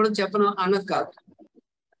నీ ఎప్పుడూ చెప్పను అన్నది కాదు,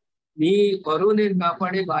 నీ పరువు నేను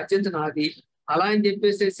కాపాడే బాధ్యత నాది అలా అని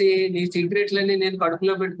చెప్పేసి నీ సీక్రెట్లన్నీ నేను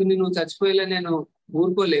కడుపులో పెట్టుకుని నువ్వు చచ్చిపోయేలా నేను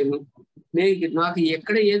ఊరుకోలేను, నాకు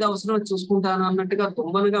ఎక్కడ ఏది అవసరమో చూసుకుంటాను అన్నట్టుగా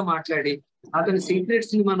తొందరగా మాట్లాడి అతని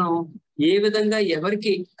సీక్రెట్స్ ని మనం ఏ విధంగా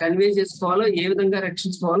ఎవరికి కన్వే చేసుకోవాలో ఏ విధంగా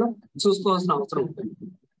రక్షించుకోవాలో చూసుకోవాల్సిన అవసరం ఉంటుంది.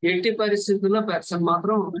 ఎట్టి పరిస్థితుల్లో పర్సన్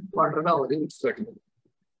మాత్రం ఒంటరిగా విడిచిపెట్టదు.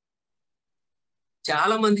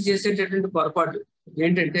 చాలా మంది చేసేటటువంటి పొరపాటు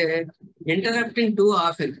ఏంటంటే ఇంటరప్టింగ్ టూ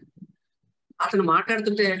ఆఫెన్. అతను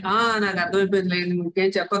మాట్లాడుతుంటే నాకు అర్థమైపోయింది, ఇంకేం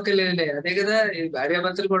చెప్పక్కర్లేదులే, అదే కదా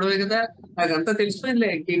భార్యాభర్తలు గొడవే కదా, నాకంతా తెలిసిపోయిందిలే,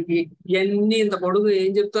 ఇవన్నీ ఇంత పొడుగు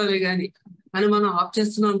ఏం చెప్తావులే గాని అని మనం ఆఫ్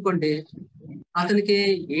చేస్తున్నాం అనుకోండి, అతనికి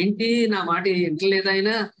ఏంటి నా మాట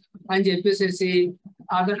వింటలేదైనా అని చెప్పేసేసి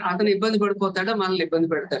అతను ఇబ్బంది పడిపోతాడా, మనల్ని ఇబ్బంది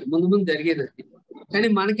పెడతాడు, ముందు ముందు జరిగేది అది. కానీ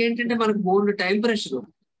మనకేంటంటే మనకు బోల్డ్ టైం ప్రెషర్,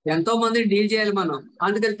 ఎంతో మందిని డీల్ చేయాలి మనం,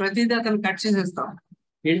 అందుకని ప్రతిదీ అతను కట్ చేసేస్తాం.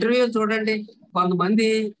 ఇంటర్వ్యూ చూడండి, కొంతమంది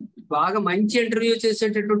బాగా మంచి ఇంటర్వ్యూ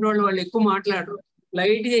చేసేటటువంటి వాళ్ళు ఎక్కువ మాట్లాడరు,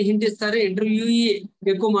 లైట్ గా హింట్ ఇస్తారు, ఇంటర్వ్యూ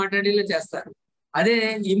ఎక్కువ మాట్లాడేలా చేస్తారు. అదే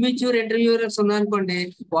ఇమ్మెచ్యూర్ ఇంటర్వ్యూవర్స్ ఉన్నారనుకోండి,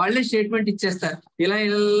 వాళ్ళే స్టేట్మెంట్ ఇచ్చేస్తారు, ఇలా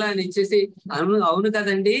ఇలా అని ఇచ్చేసి అవును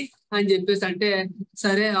కదండి అని చెప్పేసి అంటే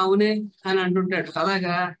సరే అవునే అని అంటుంటాడు.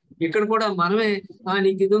 అలాగా ఇక్కడ కూడా మనమే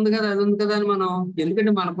నీకు ఇది ఉంది కదా అది ఉంది కదా అని మనం,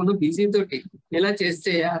 ఎందుకంటే మనకున్న బిజీ తోటి ఇలా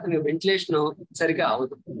చేస్తే అతని వెంటిలేషన్ సరిగా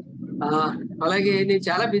అవదు. అలాగే నేను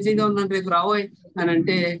చాలా బిజీగా ఉన్నాను రేపు రాబోయ్ అని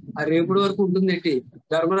అంటే ఆ రేపుడు వరకు ఉంటుంది ఏంటి,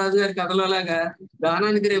 ధర్మరాజు గారి కథలో లాగా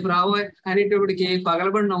దానానికి రేపు రాబోయ్ అనేటప్పటికి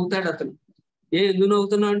పగలబడి నవ్వుతాడు అతను. ఎందుకు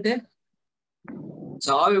నవ్వుతున్నావు అంటే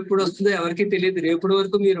చావు ఎప్పుడు వస్తుందో ఎవరికి తెలియదు, రేపటి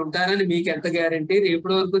వరకు మీరు ఉంటారని మీకు ఎంత గ్యారంటీ,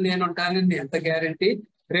 రేపటి వరకు నేను ఉంటానని ఎంత గ్యారంటీ,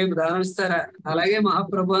 రేపు దానం ఇస్తారా, అలాగే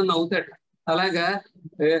మహాప్రభు అని నవ్వుతాడు. అలాగా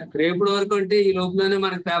రేపటి వరకు అంటే ఈ లోపలనే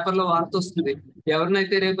మనకి పేపర్లో వార్త వస్తుంది,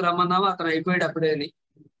 ఎవరినైతే రేపు రమ్మన్నావో అతను అయిపోయాడు అప్పుడే అని.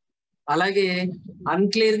 అలాగే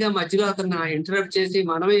అన్క్లియర్ గా మధ్యలో అతను ఇంటరప్ట్ చేసి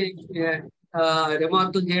మనమే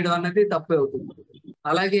రిమార్కులు చేయడం అన్నది తప్పే అవుతుంది.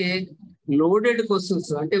 అలాగే లోడెడ్ క్వశ్చన్స్,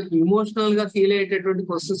 అంటే ఇమోషనల్ గా ఫీల్ అయ్యేటటువంటి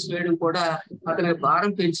క్వశ్చన్స్ వేయడం కూడా అతనికి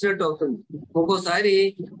భారం పెంచినట్టు అవుతుంది. ఒక్కోసారి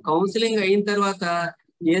కౌన్సిలింగ్ అయిన తర్వాత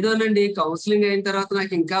ఏదోనండి కౌన్సిలింగ్ అయిన తర్వాత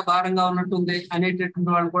నాకు ఇంకా భారంగా ఉన్నట్టుంది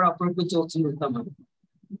అనేటటువంటి వాళ్ళు కూడా అప్పుడప్పుడు చూస్తుంటాం మనం.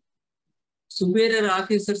 సుపీరియర్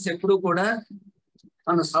ఆఫీసర్స్ ఎప్పుడు కూడా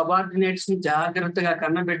మన సబార్డినేట్స్ ని జాగ్రత్తగా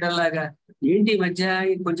కన్నబిడ్డల్లాగా, ఏంటి ఈ మధ్య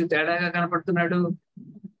కొంచెం తేడాగా కనపడుతున్నాడు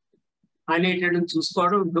అనేటటువంటి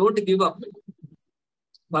చూసుకోవడం, డోంట్ గివ్ అప్.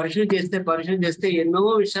 పరిశీలన చేస్తే ఎన్నో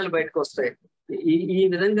విషయాలు బయటకు వస్తాయి. ఈ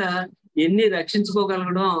విధంగా ఎన్ని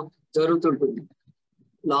రక్షించుకోగలగడం జరుగుతుంటుంది.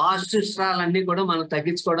 లాస్ట్ స్ట్రాలన్నీ కూడా మనం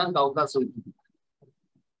తగ్గించుకోవడానికి అవకాశం ఉంటుంది.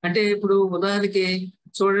 అంటే ఇప్పుడు ఉదాహరణకి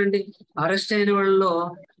చూడండి, అరెస్ట్ అయిన వాళ్ళలో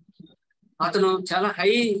అతను చాలా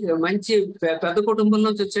మంచి పెద్ద కుటుంబం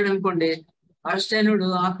నుంచి వచ్చాడు అనుకోండి, అరెస్ట్ అయినవాడు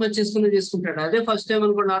ఆత్మహత్య చేసుకుంటాడు. అదే ఫస్ట్ టైం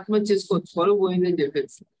అనుకోండి, ఆత్మహత్య చేసుకోవచ్చు, పొరుగు పోయిందని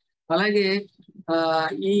చెప్పేసి. అలాగే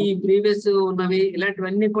ఈ ప్రీవియస్ ఉన్నవి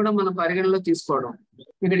ఇలాంటివన్నీ కూడా మనం పరిగణలో తీసుకోవడం.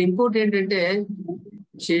 ఇక్కడ ఇంకోటి ఏంటంటే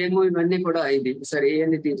షేమ్, ఇవన్నీ కూడా ఇది సరే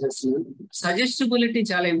ఇవన్నీ తీసేస్తున్నాం. సజెస్టిబిలిటీ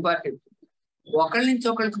చాలా ఇంపార్టెంట్. ఒకళ్ళ నుంచి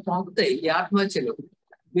ఒకళ్ళకి పంపుతాయి ఈ ఆత్మహత్యలు.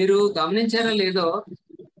 మీరు గమనించారో లేదో,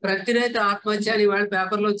 ప్రతి రైతు ఆత్మహత్య అని వాళ్ళ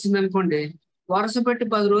పేపర్లో వచ్చింది అనుకోండి, వరుస పెట్టి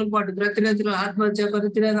 10 రోజుల పాటు ప్రతి రైతులు ఆత్మహత్య,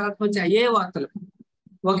 ప్రతి రైతు ఆత్మహత్య అయ్యే వార్తలు.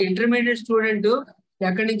 ఒక ఇంటర్మీడియట్ స్టూడెంట్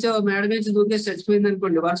ఎక్కడి నుంచో మేడ నుంచి దూకేసి చచ్చిపోయింది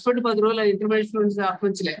అనుకోండి, వరుస పెట్టి 10 రోజులు ఇంటర్మీడియట్ స్టూడెంట్స్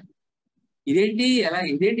ఆత్మహత్యలే. ఇదేంటి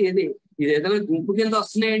ఇది ఏదైనా గుంపు కింద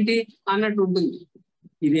వస్తున్నాయేంటి అన్నట్టు ఉంటుంది.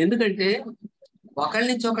 ఇది ఎందుకంటే ఒకళ్ళ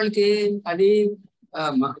నుంచి ఒకళ్ళకి అది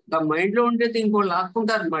మైండ్ లో ఉండేది ఇంకోళ్ళు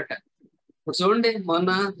లాక్కుంటారు అనమాట. చూడండి, మొన్న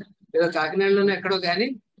ఏదో కాకినాడలోనే ఎక్కడో కానీ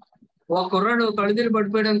ఒక కుర్రాడు కళ్ళు తిరిగి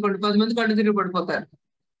పడిపోయాడు అనుకోండి, 10 మంది కళ్ళు తిరిగి పడిపోతారు.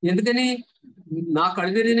 ఎందుకని? నా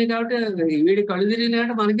కళ్ళు తిరిగినాయి కాబట్టి, వీడి కళ్ళు తిరిగినాయి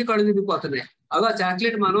కాబట్టి మనకి కళ్ళు తిరిగిపోతున్నాయి. అలా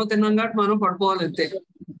చాక్లెట్ మనం తిన్నాం కాబట్టి మనం పడిపోవాలి అంతే.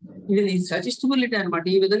 ఇది సజెస్టిబిలిటీ అనమాట.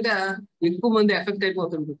 ఈ విధంగా ఎక్కువ మంది ఎఫెక్ట్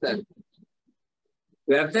అయిపోతుంటారు.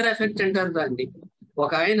 వెబ్దర్ ఎఫెక్ట్ అంటారు దాన్ని.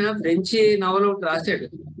 ఒక ఆయన ఫ్రెంచ్ నవల ఒకటి రాశాడు.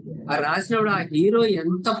 ఆ రాసినప్పుడు ఆ హీరో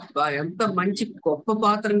ఎంత మంచి గొప్ప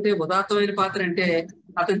పాత్ర అంటే, ఉదాత్తమైన పాత్ర అంటే,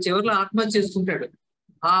 అతను చివరిలో ఆత్మహత్య చేసుకుంటాడు.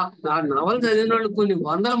 ఆ నవల చదివిన వాళ్ళు కొన్ని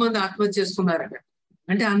 100 మంది ఆత్మహత్య చేసుకున్నారట.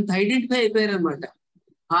 అంటే అంత ఐడెంటిఫై అయిపోయారు అనమాట.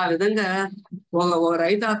 ఆ విధంగా ఒక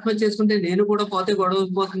రైతు ఆత్మహత్య చేసుకుంటే నేను కూడా పోతే గొడవ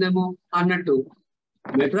పోతుందేమో అన్నట్టు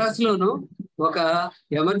మెడ్రాస్ లోను ఒక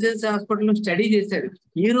ఎమర్జెన్సీ హాస్పిటల్ స్టడీ చేశాడు.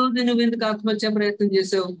 ఈ రోజు నువ్వు ఎందుకు ఆత్మహత్య ప్రయత్నం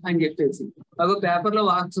చేసావు అని చెప్పేసి ఒక పేపర్ లో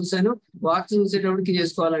వార్త చూశాను, వార్త చూసేటప్పటికి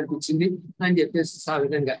చేసుకోవాలనిపించింది అని చెప్పేసి ఆ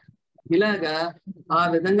విధంగా ఇలాగా ఆ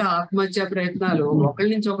విధంగా ఆత్మహత్య ప్రయత్నాలు ఒకరి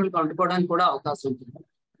నుంచి ఒకరికి అంటుకోవడానికి కూడా అవకాశం ఉంటుంది.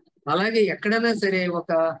 అలాగే ఎక్కడైనా సరే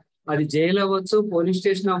అది జైలు అవ్వచ్చు, పోలీస్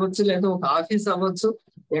స్టేషన్ అవ్వచ్చు, లేదా ఒక ఆఫీస్ అవ్వచ్చు,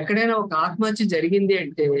 ఎక్కడైనా ఒక ఆత్మహత్య జరిగింది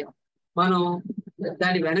అంటే మనం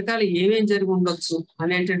దాని వెనకాల ఏమేం జరిగి ఉండొచ్చు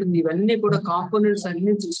అనేటటువంటి ఇవన్నీ కూడా కాంపోనెంట్స్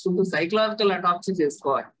అన్ని చూసుకుంటూ సైకలాజికల్ అడాప్షన్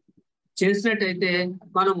చేసుకోవాలి. చేసినట్టయితే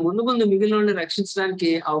మనం ముందు మిగిలిన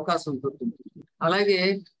రక్షించడానికి అవకాశం ఉంటుంది. అలాగే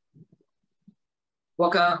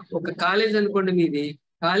ఒక కాలేజ్ అనుకోండి, మీది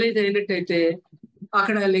కాలేజ్ అయినట్టయితే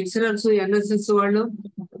అక్కడ లెక్చరర్స్, ఎన్ఎస్ఎస్ వాళ్ళు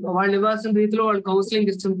ఇవ్వాల్సిన రీతిలో వాళ్ళు కౌన్సిలింగ్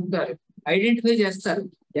ఇస్తుంటారు, ఐడెంటిఫై చేస్తారు.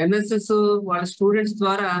 ఎన్ఎస్ఎస్ వాళ్ళ స్టూడెంట్స్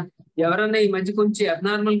ద్వారా ఎవరన్నా ఈ మధ్య కొంచెం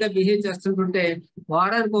అబ్నార్మల్ గా బిహేవ్ చేస్తుంటుంటే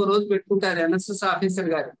వారానికి ఒక రోజు పెట్టుకుంటారు ఎన్ఎస్ఎస్ ఆఫీసర్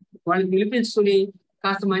గారు. వాళ్ళని పిలిపించుకుని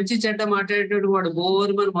కాస్త మంచి చెడ్డ మాట్లాడేటప్పుడు వాడు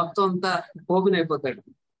బోర్ మన మొత్తం అంతా ఓపెన్ అయిపోతాడు.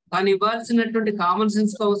 కానీ ఇవ్వాల్సినటువంటి కామన్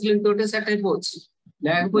సెన్స్ కౌన్సిలింగ్ తోటే సెట్ అయిపోవచ్చు.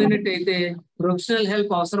 లేకపోయినట్టయితే ప్రొఫెషనల్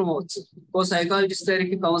హెల్ప్ అవసరం అవ్వచ్చు. ఓ సైకాలజిస్ట్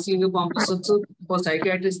దగ్గరికి కౌన్సిలింగ్ పంపించవచ్చు, ఓ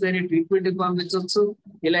సైకాట్రిస్ట్ దగ్గరికి ట్రీట్మెంట్ పంపించవచ్చు,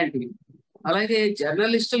 ఇలాంటివి. అలాగే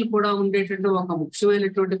జర్నలిస్టులు కూడా ఉండేటువంటి ఒక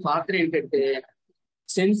ముఖ్యమైనటువంటి పాత్ర ఏంటంటే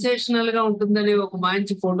సెన్సేషనల్ గా ఉంటుందని ఒక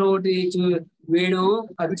మంచి ఫోటో ఒకటి వేయడం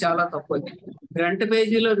అది చాలా తప్పది. ఫ్రంట్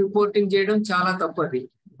పేజీలో రిపోర్టింగ్ చేయడం చాలా తప్పది.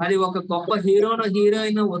 అది ఒక గొప్ప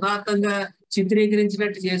హీరోయిన్ ఉదాత్తంగా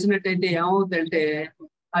చిత్రీకరించినట్టు చేసినట్టయితే ఏమవుతుందంటే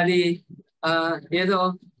అది ఏదో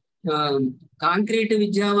కాంక్రీట్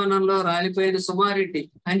విద్యావనంలో రాలిపోయిన సుమారెడ్డి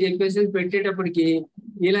అని చెప్పేసి పెట్టేటప్పటికి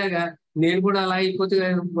ఇలాగా నేను కూడా అలా అయిపోతే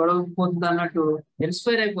గొడవపోతుంది అన్నట్టు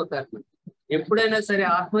ఇన్స్పైర్ అయిపోతారు. ఎప్పుడైనా సరే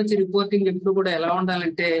ఆత్మహత్య రిపోర్టింగ్ ఎప్పుడు కూడా ఎలా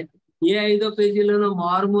ఉండాలంటే ఏ 5వ పేజీలోనో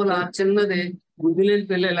మారుమూల చిన్నది బుద్ధి లేని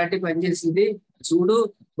పిల్ల ఎలాంటి పనిచేసింది చూడు,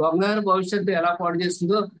 బంగారు భవిష్యత్తు ఎలా పాడు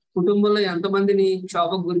చేసిందో, కుటుంబంలో ఎంతమందిని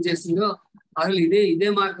క్షోభకు గురి చేసిందో, అసలు ఇదే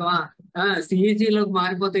మార్గమా, సిఈజీలోకి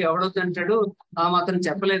మారిపోతే ఎవడవుతుంటాడు, ఆ మాత్రం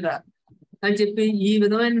చెప్పలేదా అని చెప్పి ఈ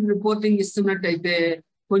విధమైన రిపోర్టింగ్ ఇస్తున్నట్టయితే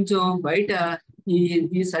కొంచెం బయట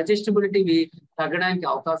ఈ సజెస్టబిలిటీ తగ్గడానికి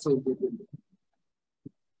అవకాశం ఉంటుంది.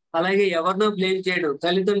 అలాగే ఎవరినో బ్లేమ్ చేయడం,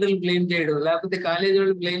 తల్లిదండ్రులు బ్లేమ్ చేయడం, లేకపోతే కాలేజీ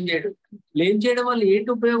వాళ్ళు బ్లేమ్ చేయడం వల్ల ఏంటి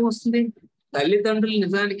ఉపయోగం వస్తుంది? తల్లిదండ్రులు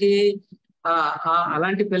నిజానికి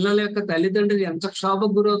అలాంటి పిల్లల యొక్క తల్లిదండ్రులు ఎంత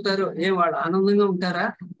క్షోభకు గురవుతారో వాళ్ళు ఆనందంగా ఉంటారా?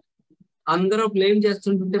 అందరూ బ్లేమ్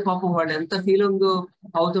చేస్తుంటుంటే పాపం వాళ్ళు ఎంత ఫీలింగ్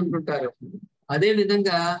అవుతుంటుంటారు. అదే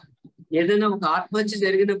విధంగా ఏదైనా ఒక ఆత్మహత్య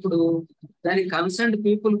జరిగినప్పుడు దానికి కన్సర్న్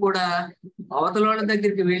పీపుల్ కూడా అవతల వాళ్ళ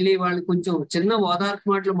దగ్గరికి వెళ్ళి వాళ్ళు కొంచెం చిన్న ఓదార్పు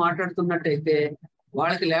మాటలు మాట్లాడుతున్నట్టయితే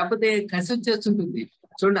వాళ్ళకి లేకపోతే కసి వచ్చేస్తుంటుంది.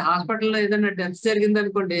 చూడండి, హాస్పిటల్లో ఏదైనా డెత్ జరిగింది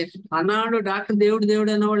అనుకోండి, అన్నాడు డాక్టర్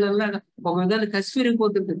దేవుడు అన్న వాళ్ళ ఒక విధాన్ని కసి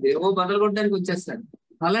విరిగిపోతుంటుంది, బదలగొట్టడానికి వచ్చేస్తారు.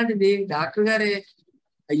 అలాంటిది డాక్టర్ గారే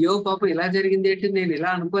అయ్యో పాపం ఇలా జరిగింది ఏంటి, నేను ఇలా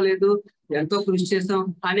అనుకోలేదు, ఎంతో కృషి చేసాం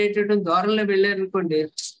అనేటటువంటి ధోరణిలో వెళ్ళారనుకోండి,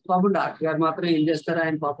 పాపం డాక్టర్ గారు మాత్రం ఏం చేస్తారు,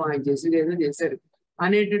 ఆయన పాపం ఆయన చేసేది ఏదో చేశారు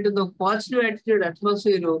అనేటటువంటి ఒక పాజిటివ్ యాటిట్యూడ్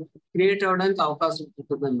అట్మాస్ఫియర్ క్రియేట్ అవడానికి అవకాశం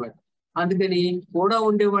ఉంటుంది అనమాట. అందుకని కూడా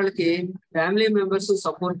ఉండే వాళ్ళకి ఫ్యామిలీ మెంబర్స్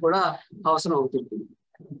సపోర్ట్ కూడా అవసరం అవుతుంది.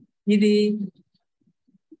 ఇది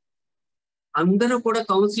అందరూ కూడా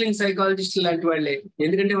కౌన్సిలింగ్ సైకాలజిస్ట్ లాంటి వాళ్ళే.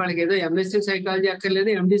 ఎందుకంటే వాళ్ళకి ఏదో ఎంఎస్సీ సైకాలజీ అక్కర్లేదు,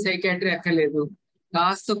 ఎండి సైకాట్రీ అక్కర్లేదు.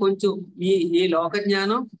 కాస్త కొంచెం ఈ లోక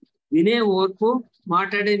జ్ఞానం, వినే ఓర్పు,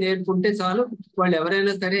 మాట్లాడే నేర్పుంటే చాలు, వాళ్ళు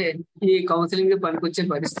ఎవరైనా సరే ఈ కౌన్సిలింగ్ పనికొచ్చే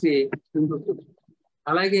పరిస్థితి ఉంటుంది.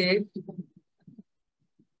 అలాగే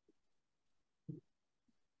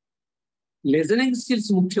లిజనింగ్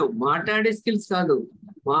స్కిల్స్ ముఖ్యం, మాట్లాడే స్కిల్స్ కాదు.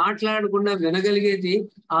 మాట్లాడకుండా వినగలిగేది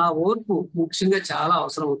ఆ ఓర్పు ముఖ్యంగా చాలా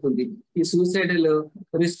అవసరం అవుతుంది ఈ సూసైడల్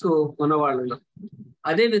రిస్క్ ఉన్న వాళ్ళలో.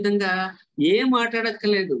 అదే విధంగా ఏం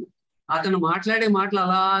మాట్లాడక్కర్లేదు, అతను మాట్లాడే మాటలు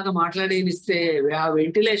అలాగా మాట్లాడేనిస్తే ఆ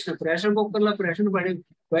వెంటిలేషన్, ప్రెషర్ కుక్కర్లో ప్రెషర్ పడి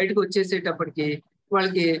బయటకు వచ్చేసేటప్పటికి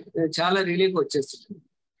వాళ్ళకి చాలా రిలీఫ్ వచ్చేస్తుంది.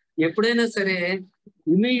 ఎప్పుడైనా సరే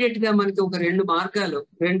ఇమీడియట్ గా మనకి ఒక 2 మార్గాలు,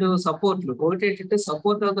 2 సపోర్ట్లు. ఒకటి ఏంటంటే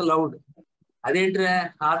సపోర్ట్ ఆఫ్ ద లౌడ్. అదేంట్రా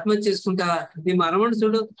ఆత్మహత్య చేసుకుంటా, నీ మనవడు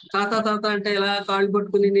చూడు తాత అంటే ఇలా కాళ్ళు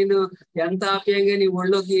పట్టుకుని నేను ఎంత ఆప్యాయంగా నీ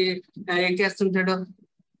ఒళ్ళోకి ఎక్కేస్తుంటాడో,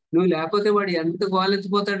 నువ్వు లేకపోతే వాడు ఎంత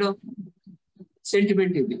గోలెత్తిపోతాడో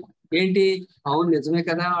సెంటిమెంట్ ఇది. ఏంటి, అవును నిజమే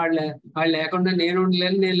కదా, వాళ్ళు లేకుండా నేను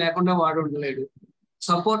ఉండలేను, నేను లేకుండా వాడు ఉండలేడు.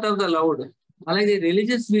 Support of the loud. అలాగే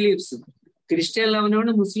రిలీజియస్ బిలీఫ్స్, క్రిస్టియన్లు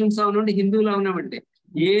అవనివ్వండి, ముస్లిమ్స్ అవనివ్వండి, హిందువులు అవనివ్వండి,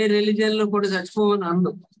 ఏ రిలీజియన్ లో కూడా చచ్చిపోవని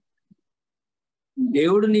అందు.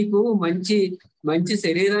 దేవుడు నీకు మంచి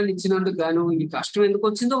శరీరాన్ని ఇచ్చినందుకు గాను ఈ కష్టం ఎందుకు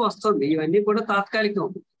వచ్చిందో వస్తుంది. ఇవన్నీ కూడా తాత్కాలికం.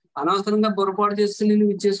 అనవసరంగా పొరపాటు చేసుకుని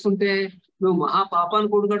నువ్వు ఇచ్చేసుకుంటే నువ్వు మహా పాపాన్ని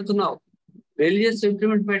కూడగడుతున్నావు. రిలీజియస్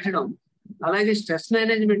సెంటిమెంట్ పెట్టడం. అలాగే స్ట్రెస్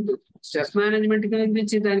మేనేజ్మెంట్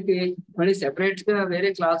గురించి దానికి మళ్ళీ సెపరేట్ గా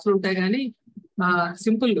వేరే క్లాసులు ఉంటాయి. కానీ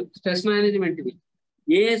సింపుల్ స్ట్రెస్ మేనేజ్మెంట్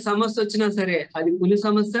ఏ సమస్య వచ్చినా సరే, అది పులి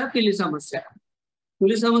సమస్య, పిల్లి సమస్య.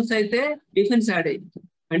 పులి సమస్య అయితే డిఫెన్స్ ఆడే,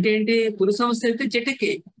 అంటే ఏంటి, పులి సమస్య అయితే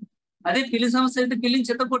చెట్టెక్కి, అదే పిల్లి సమస్య అయితే పిల్లిని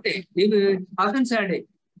చెత్తకొట్టే, నేను ఆఫెన్స్ ఆడే.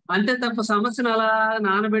 అంతే తప్ప సమస్యను అలా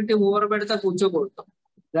నానబెట్టి ఊరబెడతా కూర్చోకూడదు.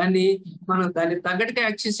 దాన్ని తగ్గట్టుగా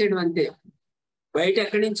యాక్సెస్ చేయడం అంతే. బయట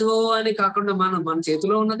ఎక్కడి నుంచో అని కాకుండా మన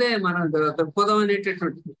చేతిలో ఉన్నదే మనం దృక్పథం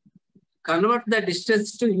అనేటటువంటిది. Convert the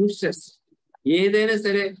distance to eustress. ఏదైనా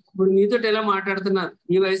సరే, ఇప్పుడు మీతో ఎలా మాట్లాడుతున్నాను,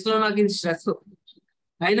 ఈ వయసులో నాకు ఇది స్ట్రెస్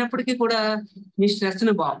అయినప్పటికీ కూడా ఈ స్ట్రెస్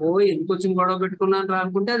ని బాబోయ్ ఎందుకు వచ్చిన గొడవ పెట్టుకున్నాను రా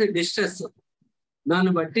అనుకుంటే అది డిస్ట్రెస్.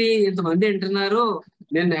 దాన్ని బట్టి ఇంతమంది వింటున్నారు,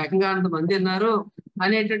 నేను ఏకంగా అంతమంది విన్నారు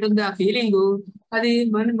అనేటటువంటి ఆ ఫీలింగ్ అది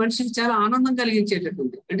మనిషికి చాలా ఆనందం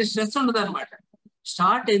కలిగించేటట్టుంది. అంటే స్ట్రెస్ ఉండదు అనమాట.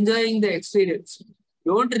 Start enjoying the experience,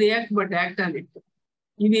 don't react but act on it.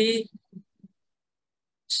 ఇవి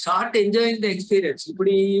స్టార్ట్ ఎంజాయింగ్ ద ఎక్స్పీరియన్స్.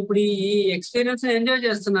 ఇప్పుడు ఈ ఎక్స్పీరియన్స్ ఎంజాయ్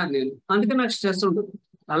చేస్తున్నాను నేను, అందుకే నాకు స్ట్రెస్ ఉండదు.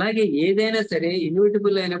 అలాగే ఏదైనా సరే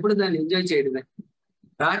ఇన్విటబుల్ అయినప్పుడు దాన్ని ఎంజాయ్ చేయడమే.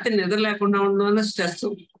 రాత్రి నిద్ర లేకుండా ఉండడం వల్ల స్ట్రెస్.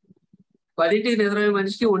 10ంటికి నిద్రపోయే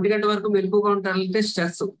మనిషికి 1 గంట వరకు మెలుపుగా ఉంటారంటే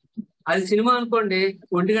స్ట్రెస్. అది సినిమా అనుకోండి,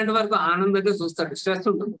 1 గంట వరకు ఆనందంగా చూస్తాడు, స్ట్రెస్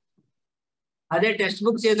ఉంటుంది. అదే టెక్స్ట్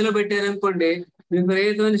బుక్ చేతిలో పెట్టారనుకోండి,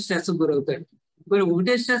 విపరీతమైన స్ట్రెస్ గురవుతాడు. మరి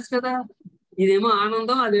ఒకటే స్ట్రెస్ కదా, ఇదేమో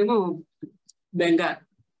ఆనందం, అదేమో బెంగ.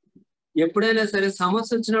 ఎప్పుడైనా సరే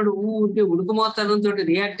సమస్య వచ్చినప్పుడు ఊరికి ఉడుకుమోతనంతో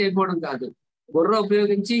రియాక్ట్ అయిపోవడం కాదు, బుర్ర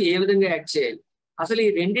ఉపయోగించి ఏ విధంగా యాక్ట్ చేయాలి. అసలు ఈ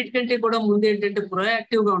రెండింటికంటే కూడా ముందు ఏంటంటే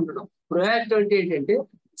ప్రొయాక్టివ్ గా ఉండడం. ప్రొయాక్టివ్ అంటే ఏంటంటే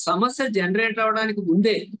సమస్య జనరేట్ అవడానికి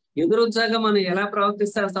ముందే ఎదురొచ్చాక మనం ఎలా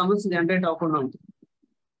ప్రవర్తిస్తే ఆ సమస్య జనరేట్ అవ్వకుండా ఉంటుంది.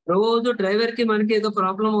 రోజు డ్రైవర్ కి మనకి ఏదో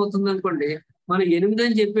ప్రాబ్లం అవుతుంది అనుకోండి, మనం 8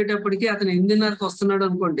 అని చెప్పేటప్పటికి అతను 8:30కి వస్తున్నాడు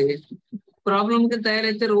అనుకోండి, ప్రాబ్లం కి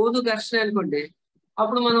తయారైతే రోజు ఘర్షణ అనుకోండి,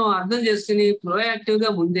 అప్పుడు మనం అర్థం చేసుకుని ప్రొయాక్టివ్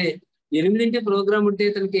గా ముందే 8ంటి ప్రోగ్రామ్ ఉంటే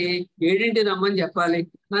ఇతనికి 7ంటి రమ్మని చెప్పాలి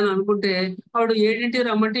అని అనుకుంటే, ఆవిడ 7ంటి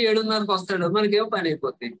రమ్మంటే 7:30కి వస్తాడు, మనకేమో పని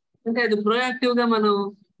అయిపోతుంది. అంటే అది ప్రొయాక్టివ్ గా మనం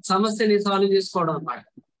సమస్యని సాల్వ్ చేసుకోవడం అన్నమాట.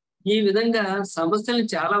 ఈ విధంగా సమస్యలను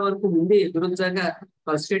చాలా వరకు ముందే ఎదురొచ్చాక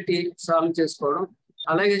పసిగట్టి సాల్వ్ చేసుకోవడం.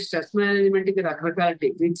 అలాగే స్ట్రెస్ మేనేజ్మెంట్ కి రకరకాల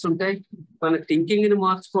టెక్నిక్స్ ఉంటాయి. మన థింకింగ్ ని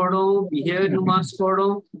మార్చుకోవడం, బిహేవియర్ ని మార్చుకోవడం,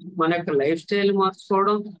 మన యొక్క లైఫ్ స్టైల్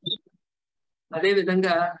మార్చుకోవడం. అదే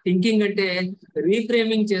విధంగా థింకింగ్ అంటే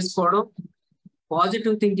రీఫ్రేమింగ్ చేసుకోవడం,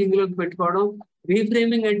 పాజిటివ్ థింకింగ్ లోకి పెట్టుకోవడం.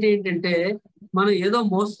 రీఫ్రేమింగ్ అంటే ఏంటంటే మనం ఏదో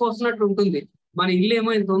మోసపోతున్నట్టు ఉంటుంది, మన ఇల్లు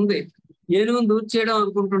ఏమో ఇంత ఉంది, ఏనుగును దూర్ చేయడం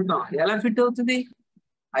అనుకుంటుంటాం, ఎలా ఫిట్ అవుతుంది?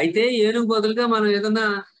 అయితే ఏనుగు బదులుగా మనం ఏదైనా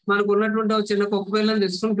మనకు ఉన్నటువంటి ఒక చిన్న కుక్క పిల్లని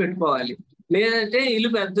తెచ్చుకొని పెట్టుకోవాలి, లేదంటే ఇల్లు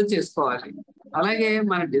పెద్ద చేసుకోవాలి. అలాగే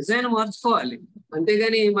మన డిజైన్ మార్చుకోవాలి,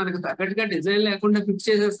 అంతేగాని మనకు తగ్గట్టుగా డిజైన్ లేకుండా ఫిక్స్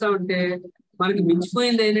చేసేస్తామంటే మనకి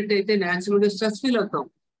మించిపోయింది అయినట్టయితే న్యాచురల్ గా స్ట్రెస్ ఫీల్ అవుతాం.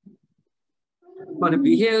 మన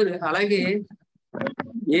బిహేవియర్ అలాగే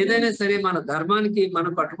ఏదైనా సరే మన ధర్మానికి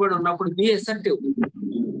మనం కట్టుబడి ఉన్నప్పుడు బి అసర్టివ్.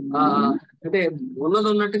 అంటే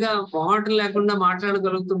ఉన్నట్టుగా మొహాటం లేకుండా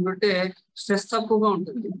మాట్లాడగలుగుతుంటే స్ట్రెస్ తక్కువగా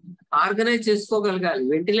ఉంటుంది. ఆర్గనైజ్ చేసుకోగలగాలి,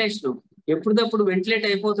 వెంటిలేషన్ ఎప్పుడప్పుడు వెంటిలేట్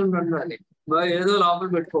అయిపోతుండాలి, ఏదో లోపల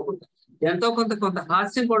పెట్టుకోకుండా. ఎంతో కొంత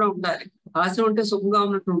హాస్యం కూడా ఉండాలి. హాస్యం ఉంటే సుఖంగా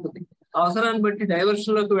ఉన్నట్టు ఉంటుంది, అవసరాన్ని బట్టి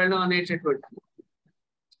డైవర్షన్ లోకి వెళ్ళడం అనేటటువంటి.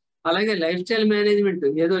 అలాగే లైఫ్ స్టైల్ మేనేజ్మెంట్,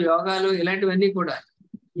 ఏదో యోగాలు ఇలాంటివన్నీ కూడా,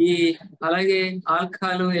 ఈ అలాగే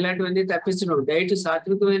ఆల్కహాల్ ఇలాంటివన్నీ తప్పించడం, డైట్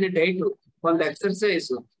సాత్వికమైన డైట్, కొంత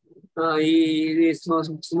ఎక్సర్సైజ్, ఈ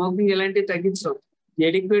స్మోకింగ్ ఇలాంటివి తగ్గించడం,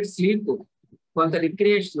 ఎడిక్వేట్ స్లీప్, కొంత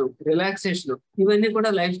రిక్రియేషన్, రిలాక్సేషన్, ఇవన్నీ కూడా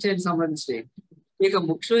లైఫ్ స్టైల్ సంబంధించినవి. ఇక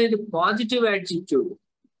ముఖ్యమైనది పాజిటివ్ యాటిట్యూడ్.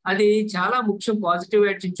 అది చాలా ముఖ్యం. పాజిటివ్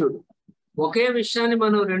యాటిట్యూడ్, ఒకే విషయాన్ని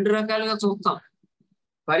మనం 2 రకాలుగా చూస్తాం.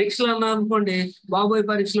 పరీక్షలు అన్నాం అనుకోండి, బాబోయ్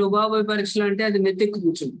పరీక్షలు అంటే అది నెత్తికి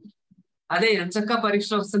కూర్చుంది. అదే ఎంచక్కా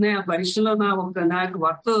పరీక్షలు వస్తున్నాయి, ఆ పరీక్షలో నాకు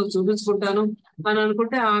వర్క్ చూపించుకుంటాను అని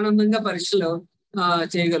అనుకుంటే ఆనందంగా పరీక్షలు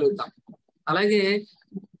చేయగలుగుతాం. అలాగే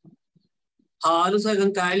హాలు సగం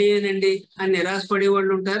ఖాళీ అనండి అని నిరాశపడే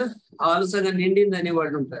వాళ్ళు ఉంటారు, హాలు సగం నిండింది అనే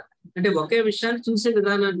వాళ్ళు ఉంటారు. అంటే ఒకే విషయాన్ని చూసే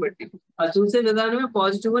విధానాన్ని బట్టి, ఆ చూసే విధానమే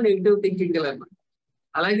పాజిటివ్ నెగిటివ్ థింకింగ్ అన్నమాట.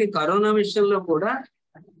 అలాగే కరోనా విషయంలో కూడా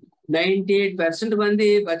 98% మంది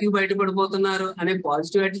బతికి బయటపడిపోతున్నారు అనే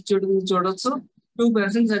పాజిటివ్ యాటిట్యూడ్ చూడొచ్చు.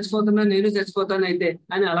 2% చచ్చిపోతున్నా, నేను చచ్చిపోతాను అయితే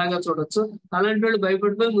అని అలాగా చూడొచ్చు. అలాంటి వాళ్ళు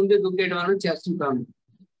భయపడిపోయి ముందే దుక్కేయడం అనేది చేస్తుంటాము.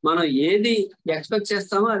 మనం ఏది ఎక్స్పెక్ట్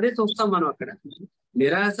చేస్తామో అదే చూస్తాం మనం అక్కడ.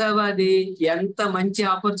 నిరాశావాది ఎంత మంచి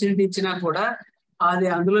ఆపర్చునిటీ ఇచ్చినా కూడా అది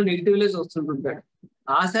అందులో నెగిటివ్లే చూస్తుంటుంటాడు.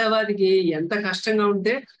 ఆశావాదికి ఎంత కష్టంగా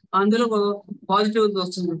ఉంటే అందులో పాజిటివ్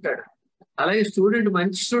చూస్తుంటాడు. అలాగే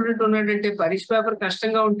మంచి స్టూడెంట్ ఉన్నాడంటే పరీక్ష పేపర్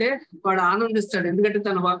కష్టంగా ఉంటే వాడు ఆనందిస్తాడు, ఎందుకంటే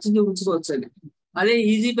తన వర్క్ చూపించుకోవచ్చు అని. అదే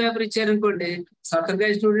ఈజీ పేపర్ ఇచ్చారనుకోండి,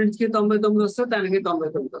 సత్తరకాయ స్టూడెంట్స్ కి 99 వస్తాయి, తనకి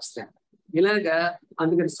 99 వస్తాయి. ఇలాగా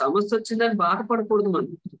అందుకని సమస్య వచ్చిందని బాధపడకూడదు.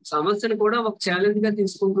 మనం సమస్యను కూడా ఒక ఛాలెంజ్ గా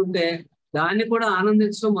తీసుకుంటుంటే దాన్ని కూడా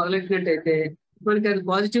ఆనందించడం మొదలెట్టినట్టయితే మనకి అది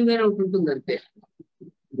పాజిటివ్ గానే ఉంటుంటుంది. అంతే.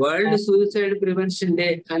 వరల్డ్ సూసైడ్ ప్రివెన్షన్ డే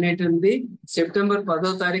అనేటువంటి సెప్టెంబర్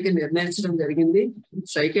 10వ తారీఖు నిర్ణయించడం జరిగింది.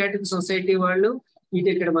 సైకాట్రిక్ సొసైటీ వాళ్ళు,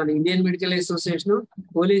 ఇక్కడ మన ఇండియన్ మెడికల్ అసోసియేషన్,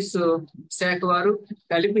 పోలీసు శాఖ వారు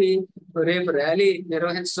కలిపి రేపు ర్యాలీ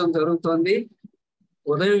నిర్వహించడం జరుగుతోంది.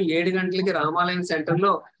 ఉదయం 7 గంటలకి రామాలయం సెంటర్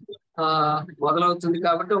లో మొదలవుతుంది.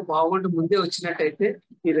 కాబట్టి ఒక పావుగంట ముందే వచ్చినట్టయితే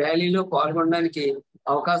ఈ ర్యాలీలో పాల్గొనడానికి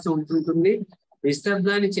అవకాశం ఉంటుంటుంది.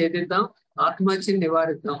 నిశ్శబ్దాన్ని ఛేదిద్దాం, ఆత్మహత్యని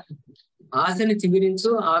నివారిద్దాం. ఆశని చిగురించు,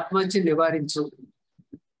 ఆత్మహత్యని నివారించు.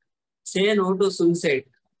 Say no to suicide.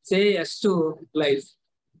 Say yes to life.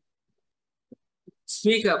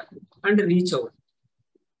 Speak up and reach out.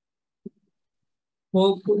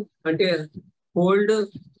 Hope అంటే హోల్డ్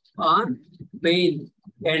ఆన్ పెయిన్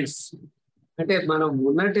ఎండ్స్. అంటే మనం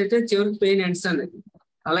ఉన్నట్టయితే చివరికి పెయిన్ ఎండ్స్ అనేది.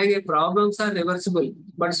 అలాగే problems are reversible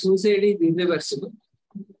but suicide is irreversible.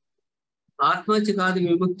 ఆత్మహత్య కాదు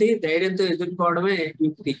విముక్తి, ధైర్యంతో ఎదుర్కోవడమే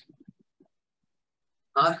యుక్తి.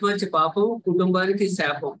 ఆత్మహత్య పాపం, కుటుంబానికి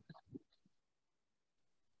శాపం.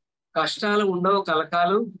 కష్టాలు ఉండవు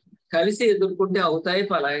కలకాలం, కలిసి ఎదుర్కొంటే అవుతాయి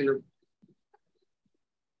పలాయనం.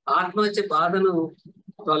 ఆత్మహత్య బాధను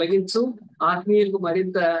తొలగించు, ఆత్మీయులకు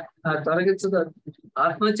మరింత తొలగించదు.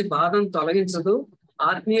 ఆత్మహత్య బాధను తొలగించదు,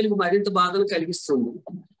 ఆత్మీయులకు మరింత బాధను కలిగిస్తుంది.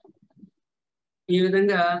 ఈ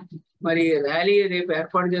విధంగా మరి ర్యాలీ రేపు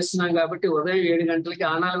ఏర్పాటు చేస్తున్నాం కాబట్టి ఉదయం 7 గంటలకి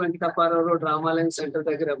ఆనాల వెంకటప్పారావు రోడ్ రామాలయం సెంటర్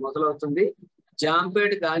దగ్గర మొదలవుతుంది.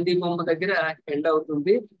 జాంపేట్ గాంధీ బొమ్మ దగ్గర ఎండ్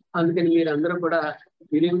అవుతుంది. అందుకని మీరందరూ కూడా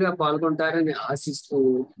విరివిగా పాల్గొంటారని ఆశిస్తూ,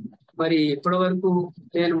 మరి ఇప్పటి వరకు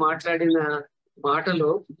నేను మాట్లాడిన మాటలు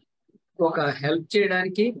ఒక హెల్ప్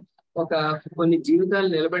చేయడానికి, ఒక కొన్ని జీవితాలు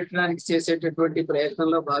నిలబెట్టడానికి చేసేటటువంటి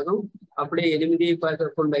ప్రయత్నంలో భాగం. అప్పుడే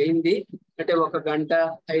 8:11 అయింది. అంటే 1 గంట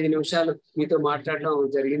 5 నిమిషాలు మీతో మాట్లాడడం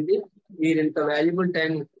జరిగింది. మీరు ఇంత వాల్యుబుల్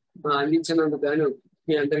టైం అందించినందుకు గాను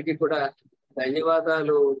మీ అందరికీ కూడా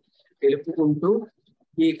ధన్యవాదాలు తెలుపుకుంటూ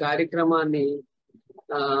ఈ కార్యక్రమాన్ని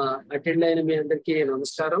అటెండ్ అయిన మీ అందరికీ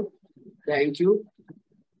నమస్కారం. Thank you.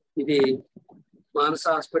 ఇది మానస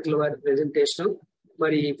హాస్పిటల్ వారి ప్రెజెంటేషన్.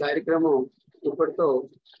 మరి ఈ కార్యక్రమం ఇప్పటితో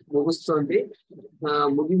ముగుస్తుంది.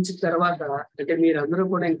 ముగించిన తర్వాత అంటే మీరందరూ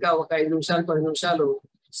కూడా ఇంకా ఒక 5 నిమిషాలు 10 నిమిషాలు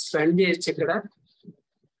స్పెండ్ చేయొచ్చు ఇక్కడ.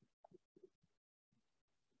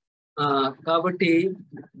 కాబట్టి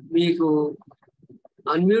మీకు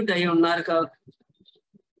అన్మ్యూట్ అయ్యి ఉన్నారు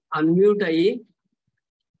అన్మ్యూట్ అయ్యి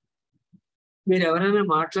మీరు ఎవరైనా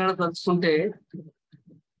మాట్లాడదలుచుకుంటే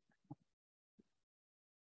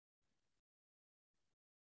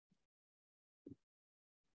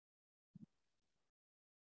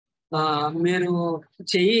మీరు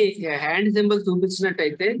చెయ్యి హ్యాండ్ సింబల్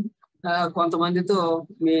చూపించినట్టయితే కొంతమందితో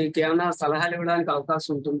మీకు ఏమైనా సలహాలు ఇవ్వడానికి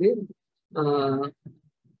అవకాశం ఉంటుంది.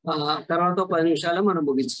 తర్వాత 10 నిమిషాలు మనం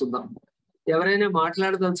ముగించుకుందాం. ఎవరైనా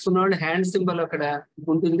మాట్లాడదలుచుకున్న వాళ్ళు హ్యాండ్ సింబల్ అక్కడ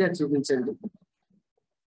ఉంటుంది, అది చూపించండి.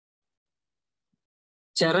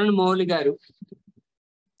 చరణ్ మౌలి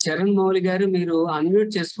గారు మీరు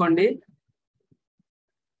అన్మ్యూట్ చేసుకోండి.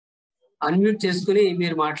 అన్మ్యూట్ చేసుకుని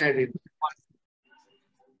మీరు మాట్లాడండి.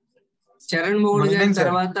 చరణ్ మౌలి గారి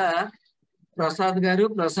తర్వాత ప్రసాద్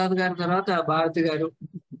గారు తర్వాత భారతి గారు.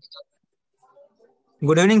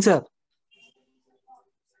 Good evening sir.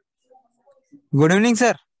 Good evening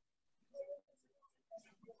sir.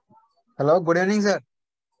 Hello, good evening sir.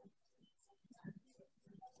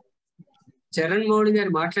 Charan Mouli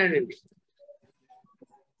గారు మాట్లాడండి.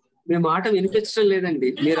 మీ మాట వినిపించడం లేదండి.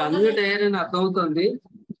 మీరు అన్మ్యూట్ అయ్యారని అర్థమవుతుంది.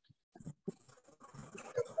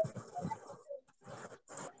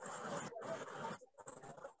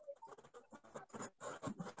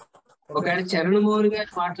 ఒకవేళ చరణ్ మౌలి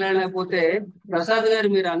గారు మాట్లాడలేకపోతే ప్రసాద్ గారు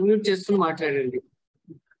మీరు అన్మ్యూట్ చేసుకుని మాట్లాడండి.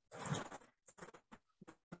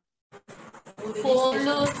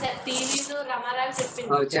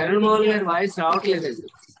 చరణ్ మౌలి గారి వాయిస్ రావట్లేదండి.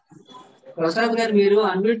 ప్రసాద్ గారు మీరు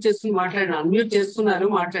అన్మ్యూట్ చేసుకుని మాట్లాడండి. అన్మ్యూట్ చేసుకున్నారు,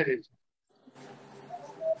 మాట్లాడండి.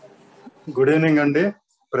 గుడ్ ఈవినింగ్ అండి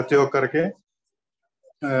ప్రతి ఒక్కరికి.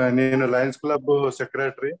 నేను Lions club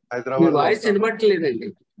secretary, Hyderabad. Voice వినబట్టలేదండి.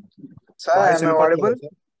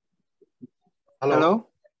 Hello,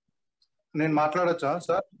 నేను మాట్లాడొచ్చా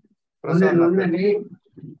సార్?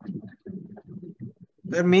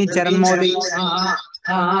 మీ చరణ్ మౌలి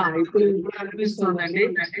ఇప్పుడు అనిపిస్తుందండి.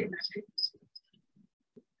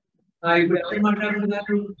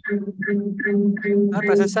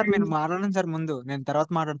 ప్రసాద్ సార్ మీరు మాట్లాడండి సార్ ముందు, నేను తర్వాత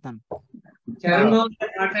మాట్లాడతాను.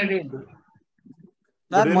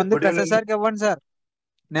 సార్ ముందు ప్రసాద్ సార్కి ఇవ్వండి సార్.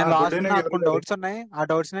 నేను లాస్ట్ నాకు డౌట్స్ ఉన్నాయి, ఆ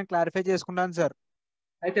డౌట్స్ నేను క్లారిఫై చేసుకుంటాను సార్.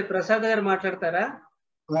 అయితే ప్రసాద్ గారు మాట్లాడతారా?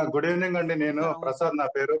 గుడ్ ఈవినింగ్ అండి. నేను ప్రసాద్ నా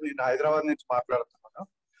పేరు. నేను హైదరాబాద్ నుంచి మాట్లాడుతున్నాను.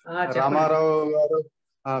 రామారావు గారు,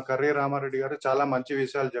 కర్రీ రామారెడ్డి గారు చాలా మంచి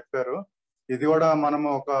విషయాలు చెప్పారు. ఇది కూడా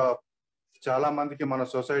మనము చాలా మందికి మన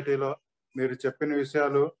సొసైటీలో మీరు చెప్పిన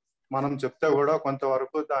విషయాలు మనం చెప్తే కూడా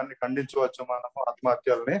కొంతవరకు దాన్ని ఖండించవచ్చు మనము.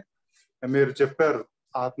 ఆత్మహత్యల్ని మీరు చెప్పారు,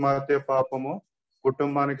 ఆత్మహత్య పాపము,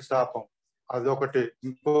 కుటుంబానికి శాపం, అదొకటి.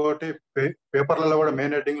 ఇంకోటి పేపర్లలో కూడా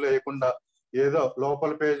మెయిన్ హెడ్డింగ్ లో వేయకుండా ఏదో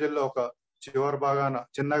లోపల పేజీల్లో ఒక చివరి భాగాన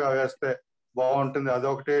చిన్నగా వేస్తే బాగుంటుంది.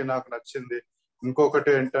 అదొకటి నాకు నచ్చింది. ఇంకొకటి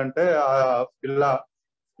ఏంటంటే ఆ పిల్ల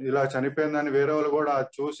ఇలా చనిపోయిందని వేరే వాళ్ళు కూడా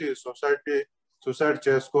చూసి సూసైడ్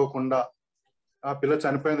చేసుకోకుండా, ఆ పిల్ల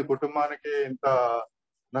చనిపోయింది, కుటుంబానికి ఇంత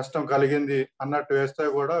నష్టం కలిగింది అన్నట్టు వేస్తే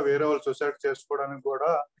కూడా వేరే వాళ్ళు సూసైడ్ చేసుకోవడానికి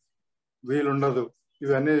కూడా వీలుండదు.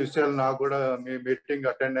 ఇవన్నీ విషయాలు నాకు కూడా మీ మీటింగ్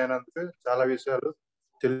అటెండ్ అయినందుకు చాలా విషయాలు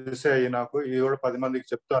తెలిసాయి నాకు. ఇవి కూడా 10 మందికి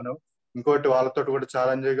చెప్తాను. ఇంకోటి వాళ్ళతో కూడా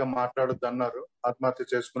ఛాలెంజ్గా మాట్లాడొద్దు అన్నారు, ఆత్మహత్య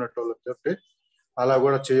చేసుకునేటోళ్ళతోటి. అలా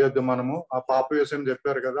కూడా చేయొద్దు మనము. ఆ పాప విషయం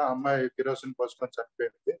చెప్పారు కదా, అమ్మాయి కిరోసిన్ పోసుకొని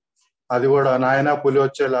చనిపోయింది. అది కూడా నాయన పులి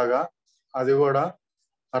వచ్చేలాగా అది కూడా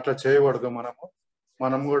అట్లా చేయకూడదు.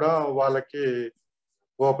 మనం కూడా వాళ్ళకి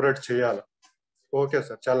కోఆపరేట్ చేయాలి. ఓకే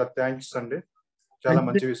సార్, చాలా థ్యాంక్స్ అండి, చాలా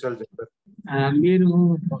మంచి విషయాలు చెప్పారు. మీరు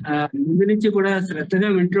ముందు నుంచి కూడా శ్రద్ధగా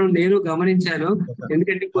వింటూ నేను గమనించాను.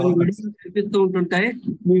 ఎందుకంటే కొన్ని వీడియోలు కనిపిస్తూ ఉంటుంటాయి,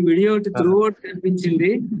 మీ వీడియో త్రూ అవుట్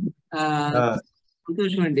కనిపించింది.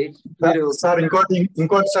 సంతోషం అండి. మీరు సార్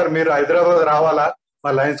ఇంకోటి సార్, మీరు హైదరాబాద్ రావాలా?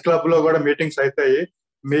 మా లయన్స్ క్లబ్ లో కూడా మీటింగ్స్ అవుతాయి.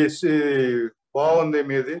 మీ బాగుంది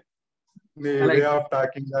మీది, మీ వే ఆఫ్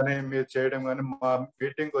టాకింగ్ కానీ మీరు చేయడం కానీ. మా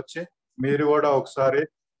మీటింగ్ వచ్చి మీరు కూడా ఒకసారి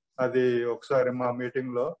మా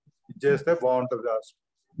మీటింగ్ లో చేస్తే బాగుంటుంది.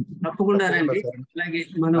 తప్పకుండా రండి. అలాగే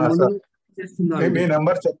మీ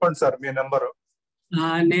నెంబర్ చెప్పండి సార్, మీ నెంబరు.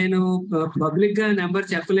 నేను పబ్లిక్ గా నెంబర్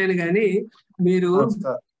చెప్పలేను కానీ మీరు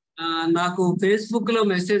నాకు ఫేస్బుక్ లో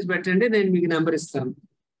మెసేజ్ పెట్టండి, నేను మీకు నెంబర్ ఇస్తాను.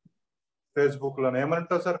 ఫేస్బుక్ లో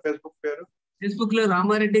ఏమంటారు సార్? ఫేస్బుక్ పేరు ఫేస్బుక్ లో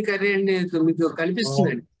రామారెడ్డి కర్రీ అండి మీకు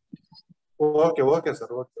కనిపిస్తుందండి. Okay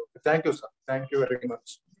sir, okay. Thank you sir, thank you very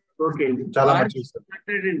much. Okay అండి. చాలా మంచిది సార్.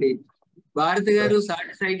 మాట్లాడండి. భారతి గారు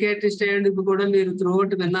సైకియాట్రిస్ట్ అయ్యేందుకు కూడా మీరు త్రూ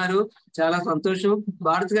అవుట్ విన్నారు, చాలా సంతోషం.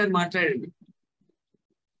 భారతి గారు మాట్లాడండి.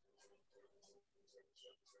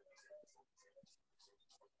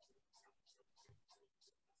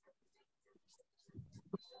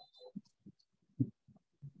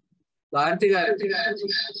 భారతి గారు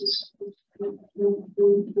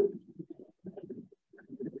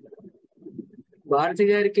భారతి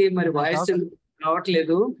గారికి మరి వాయిస్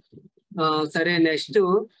రావట్లేదు. సరే, నెక్స్ట్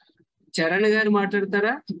చరణ్ గారు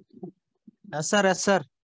మాట్లాడతారా? సార్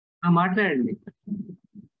మాట్లాడండి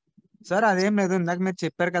సార్. అదేం లేదు, ఇందాక మీరు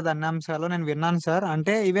చెప్పారు కదా అన్ని అంశాలు నేను విన్నాను సార్.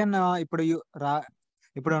 అంటే ఈవెన్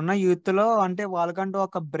ఇప్పుడు ఉన్న యూత్ లో అంటే వాళ్ళకంటూ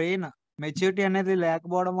ఒక బ్రెయిన్ మెచ్యూరిటీ అనేది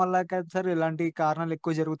లేకపోవడం వల్ల కదా సార్ ఇలాంటి కారణాలు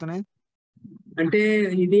ఎక్కువ జరుగుతున్నాయి. అంటే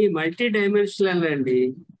ఇది మల్టీ డైమెన్షనల్ అండి.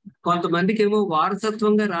 కొంతమందికి ఏమో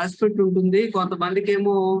వారసత్వంగా రాసిపెట్టి ఉంటుంది, కొంతమందికి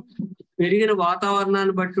ఏమో పెరిగిన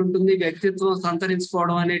వాతావరణాన్ని బట్టి ఉంటుంది, వ్యక్తిత్వం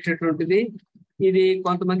సంతరించుకోవడం అనేటటువంటిది. ఇది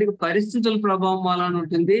కొంతమందికి పరిస్థితుల ప్రభావం వలన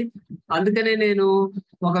ఉంటుంది. అందుకనే నేను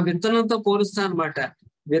ఒక విత్తనంతో పోలుస్తాను అనమాట.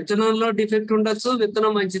 విత్తనంలో డిఫెక్ట్ ఉండొచ్చు,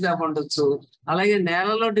 విత్తనం మంచిది అవ్వచ్చు. అలాగే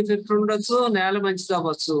నేలలో డిఫెక్ట్ ఉండొచ్చు, నేల మంచిది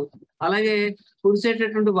అవ్వచ్చు. అలాగే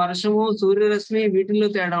కురిసేటటువంటి వర్షము, సూర్యరశ్మి వీటిల్లో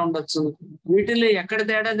తేడా ఉండొచ్చు. వీటిల్లో ఎక్కడ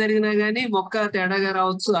తేడా జరిగినా గానీ మొక్క తేడాగా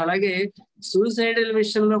రావచ్చు. అలాగే సూసైడల్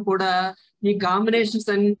విషయంలో కూడా ఈ కాంబినేషన్స్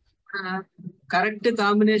అన్ని కరెక్ట్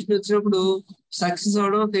కాంబినేషన్ వచ్చినప్పుడు సక్సెస్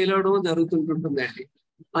అవడం, ఫెయిల్ అవడం జరుగుతుంటుందండి.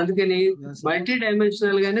 అందుకని మల్టీ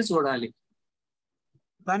డైమెన్షనల్ గానే చూడాలి.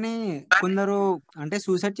 కానీ కొందరు అంటే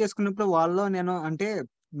సూసైడ్ చేసుకున్నప్పుడు వాళ్ళు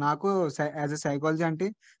నాకు యాజ్ ఎ సైకాలజీ అంటే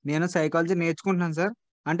నేను సైకాలజీ నేర్చుకుంటున్నాను సార్.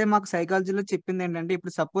 అంటే మాకు సైకాలజీలో చెప్పింది ఏంటంటే,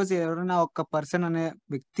 ఇప్పుడు సపోజ్ ఎవరైనా ఒక పర్సన్ అనే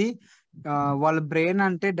వ్యక్తి వాళ్ళ బ్రెయిన్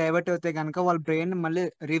అంటే డైవర్ట్ అవుతే కనుక వాళ్ళ బ్రెయిన్ మళ్ళీ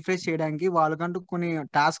రీఫ్రెష్ చేయడానికి వాళ్ళకంటూ కొన్ని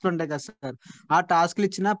టాస్క్లు ఉంటాయి కదా సార్. ఆ టాస్క్లు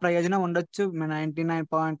ఇచ్చిన ప్రయోజనం ఉండొచ్చు.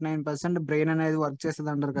 99.9% బ్రెయిన్ అనేది వర్క్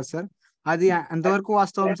చేస్తుంది అంటారు కదా సార్. అది ఎంతవరకు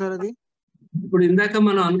వాస్తవం సార్? అది ఇప్పుడు ఇందాక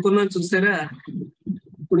మనం అనుకున్నాం చూసారా,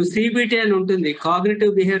 ఇప్పుడు సిబిటి అని ఉంటుంది,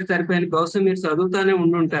 కాగ్నిటివ్ బిహేవియర్ థెరపీ అని. బహుశా మీరు చదువుతానే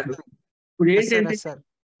ఉండుంటారు. ఇప్పుడు ఏంటంటే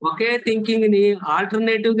ఒకే థింకింగ్ ని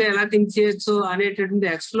ఆల్టర్నేటివ్ గా ఎలా థింక్ చేయొచ్చు అనేటటువంటి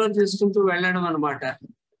ఎక్స్ప్లోర్ చేసుకుంటూ వెళ్ళడం అనమాట.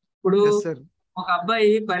 ఇప్పుడు ఒక అబ్బాయి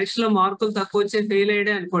పరీక్షలో మార్కులు తక్కువ వచ్చే ఫెయిల్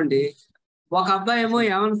అయ్యాడే అనుకోండి, ఒక అబ్బాయి ఏమో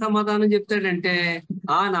ఏమైనా సమాధానం చెప్తాడంటే,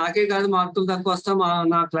 నాకే కాదు మార్కులు తక్కువ వస్తా,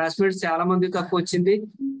 నా క్లాస్మేట్స్ చాలా మంది తక్కువ వచ్చింది,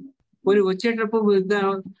 కొన్ని వచ్చేటప్పుడు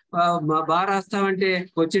బాగా రాస్తామంటే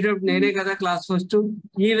వచ్చేటప్పుడు నేనే కదా క్లాస్ ఫస్ట్.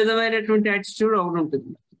 ఈ విధమైనటువంటి యాటిట్యూడ్ ఒకటి ఉంటుంది.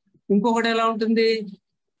 ఇంకొకటి ఎలా ఉంటుంది,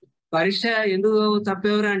 పరీక్ష ఎందుకు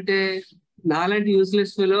తప్పేవరు అంటే నాలాంటి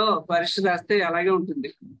యూస్లెస్ లో పరీక్ష రాస్తే అలాగే ఉంటుంది.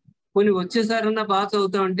 కొన్ని వచ్చేసారన్నా బాగా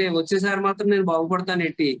చదువుతామంటే వచ్చేసారి మాత్రం నేను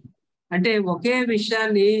బాగుపడతానేంటి అంటే, ఒకే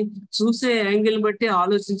విషయాన్ని చూసే యాంగిల్ బట్టి,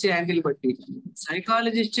 ఆలోచించే యాంగిల్ బట్టి.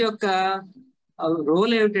 సైకాలజిస్ట్ యొక్క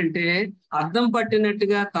రోల్ ఏమిటంటే అర్థం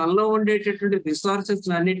పట్టినట్టుగా తనలో ఉండేటటువంటి రిసోర్సెస్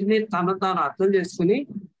అన్నిటినీ తాను అర్థం చేసుకుని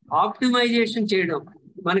ఆప్టిమైజేషన్ చేయడం.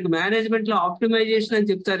 మనకి మేనేజ్మెంట్ లో ఆప్టిమైజేషన్ అని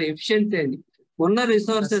చెప్తారు, ఎఫిషియన్సీ అని. ఉన్న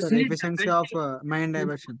రిసోర్సెస్ ని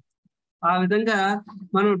ఆ విధంగా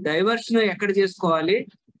మనం డైవర్షన్ ఎక్కడ చేసుకోవాలి,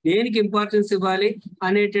 దేనికి ఇంపార్టెన్స్ ఇవ్వాలి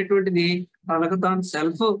అనేటటువంటిది తనకు తాను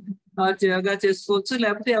సెల్ఫ్ గా చేసుకోవచ్చు.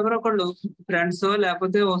 లేకపోతే ఎవరొకళ్ళు ఫ్రెండ్స్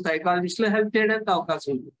లేకపోతే ఓ సైకాలజిస్ట్ లో హెల్ప్ చేయడానికి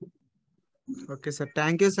అవకాశం ఉంది. Okay sir,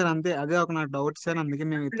 thank you sir. అంతే, అదే ఒక నా డౌట్ సార్, అందుకే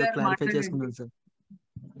మేము మీతో క్లారిఫై చేసుకున్నాం sir.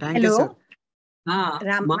 Thank you Hello, sir.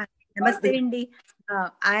 Rama. Namaste, Andy.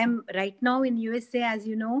 I am right now in USA, as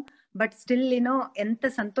you know, but still, enta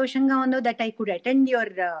santoshanga undo that I could attend your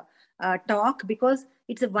talk, because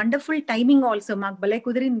it's a wonderful timing also. Maak bale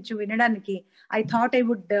kudirinchu vinadaniki. I thought I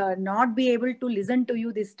would not be able to listen to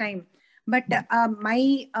you this time. But my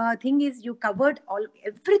thing is, you covered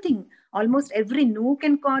everything, almost every nook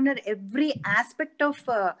and corner, every aspect of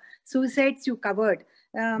suicides you covered.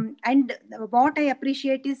 And what I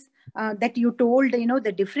appreciate is that you told,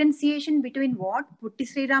 the differentiation between what Putti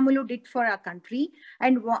Sri Ramulu did for our country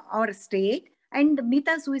and our state, and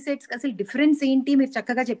మిగతా suicides అసలు difference ఏంటి మీరు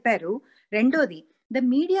చక్కగా చెప్పారు. రెండోది, the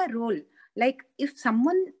media role. Like, if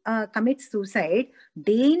someone commits suicide,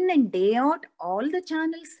 day in and day out, all the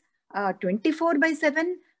channels 24/7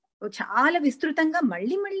 చాలా విస్తృతంగా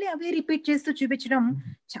మళ్ళీ మళ్ళీ అవే రిపీట్ చేస్తూ చూపించడం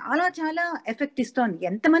చాలా చాలా ఎఫెక్ట్ ఇస్తోంది.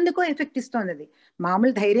 ఎంతమందికో ఎఫెక్ట్ ఇస్తోంది. అది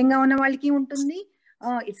మామూలు ధైర్యంగా ఉన్న వాళ్ళకి ఉంటుంది,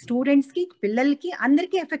 స్టూడెంట్స్ కి, పిల్లలకి,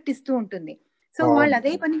 అందరికీ ఎఫెక్ట్ ఇస్తూ ఉంటుంది. సో వాళ్ళు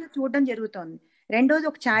అదే పనిగా చూడడం జరుగుతోంది. రెండోది,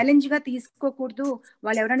 ఒక ఛాలెంజ్ గా తీసుకోకూడదు,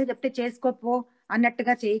 వాళ్ళు ఎవరైనా చెప్తే చేసుకోపో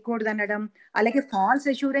అన్నట్టుగా చేయకూడదు అనడం, అలాగే ఫాల్స్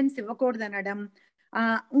అష్యూరెన్స్ ఇవ్వకూడదు అనడం.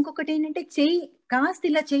 ఇంకొకటి ఏంటంటే, కాస్త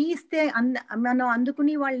ఇలా చేయిస్తే మనం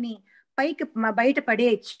అందుకుని వాళ్ళని పైకి బయట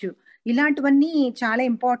పడేయచ్చు. ఇలాంటివన్నీ చాలా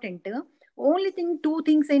ఇంపార్టెంట్. ఓన్లీ థింగ్, 2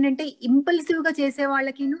 థింగ్స్ ఏంటంటే, ఇంపల్సివ్ గా చేసే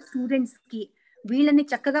వాళ్ళకి, స్టూడెంట్స్ కి, వీళ్ళని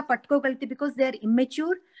చక్కగా పట్టుకోగలిగితే, because they are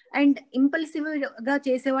immature and impulsive గా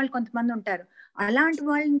చేసే వాళ్ళు కొంతమంది ఉంటారు. అలాంటి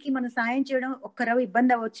వాళ్ళకి మనం సాయం చేయడం ఒక్కరవ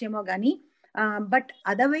ఇబ్బంది అవ్వచ్చేమో కానీ, but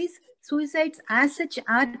otherwise suicides as such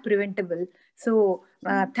are preventable. So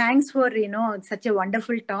thanks for such a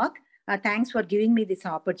wonderful talk. Thanks for giving me this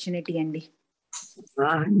opportunity అండి.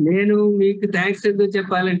 నేను మీకు థ్యాంక్స్ ఎందుకు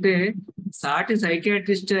చెప్పాలంటే, సాటి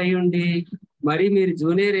సైకియాట్రిస్ట్ అయి ఉండి మరి మీరు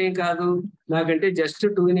జూనియర్ ఏం కాదు, నాకంటే జస్ట్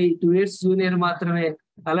 2 years జూనియర్ మాత్రమే.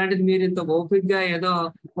 అలాంటిది మీరు ఇంత ఓపిక్ గా ఏదో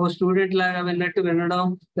ఓ స్టూడెంట్ లాగా విన్నట్టు వినడం,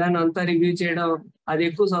 దాన్ని అంతా రివ్యూ చేయడం, అది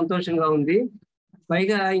ఎక్కువ సంతోషంగా ఉంది.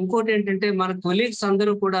 పైగా ఇంకోటి ఏంటంటే, మన కొలీగ్స్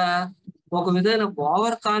అందరూ కూడా ఒక విధమైన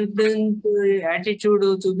ఓవర్ కాన్ఫిడెంట్ యాటిట్యూడ్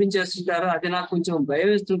చూపించేస్తుంటారు. అది నాకు కొంచెం భయం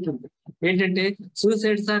వేస్తుంటుంది. ఏంటంటే,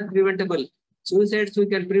 suicides are preventable, suicides we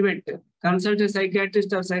can prevent, consult a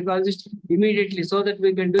psychiatrist or psychologist immediately so that we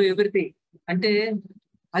can do everything. అంటే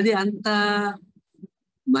అది అంత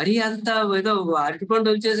మరి అంత ఏదో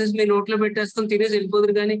అరటిపండు వచ్చేసేసి మీ నోట్లో పెట్టేస్తాం, తినేసి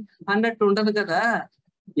వెళ్ళిపోదురు కానీ అన్నట్టు ఉండదు కదా.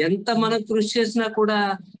 ఎంత మనం కృషి చేసినా కూడా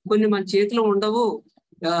కొన్ని మన చేతిలో ఉండవు,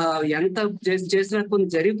 ఎంత చేసినా కొన్ని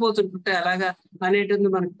జరిగిపోతుంటే అలాగా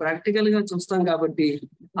అనేటువంటి మనకు ప్రాక్టికల్ గా చూస్తాం. కాబట్టి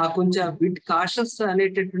ఆ కొంచెం బిట్ కాషస్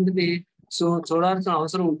అనేటటువంటిది చూడాల్సిన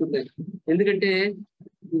అవసరం ఉంటుంది. ఎందుకంటే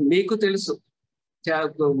మీకు తెలుసు,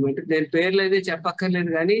 నేను పేర్లు అయితే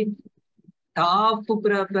చెప్పక్కర్లేదు కానీ, top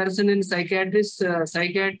person in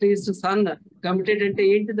psychiatrist sun committed అంటే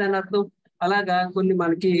ఏంటి దాని అర్థం? అలాగా కొన్ని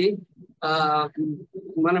మనకి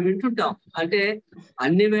మనం వింటుంటాం. అంటే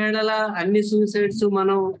అన్ని వేళలా అన్ని సూసైడ్స్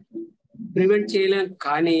మనం ప్రివెంట్ చేయలేం,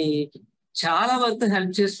 కానీ చాలా వరకు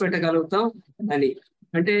హెల్ప్ చేసి పెట్టగలుగుతాం అని.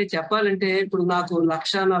 అంటే చెప్పాలంటే, ఇప్పుడు నాకు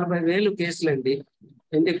 1,40,000 కేసులండి.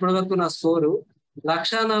 అంటే ఇప్పటి వరకు నా స్కోరు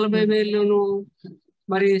 1,40,000.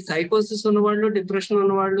 మరి సైకోసిస్ ఉన్నవాళ్ళు, డిప్రెషన్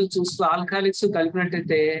ఉన్నవాళ్ళు చూస్తూ ఆల్కహాలిక్స్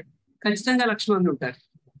కలిపినట్టయితే ఖచ్చితంగా 1,00,000 మంది ఉంటారు.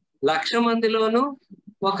 1,00,000 మందిలోనూ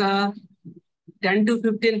ఒక 10 to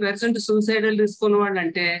 15% సూసైడల్ రిస్క్ ఉన్నవాళ్ళు,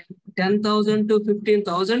 అంటే 10,000 to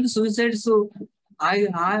 15,000 సూసైడ్స్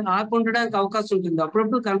ఆకుండడానికి అవకాశం ఉంటుంది.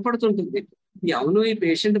 అప్పుడప్పుడు కనపడుతుంటుంది, అవును ఈ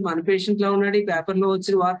పేషెంట్ మన పేషెంట్ లా ఉన్నాడు, ఈ పేపర్లో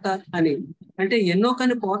వచ్చిన వార్త అని. అంటే ఎన్నో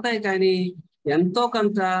కానీ పోతాయి, కానీ ఎంతో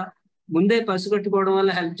కొంత ముందే పసిగట్టుకోవడం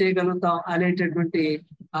వల్ల హెల్ప్ చేయగలుగుతాం అనేటటువంటి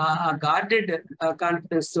ఆ గార్డెడ్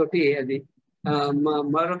కాన్ఫిడెన్స్ తోటి అది.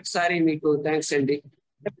 మరొకసారి మీకు థ్యాంక్స్ అండి.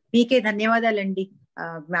 మీకే ధన్యవాదాలండి.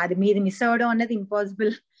 అది మీది మిస్ అవ్వడం అన్నది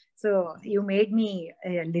impossible. So you made me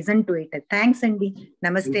listen to it. Thanks అండి.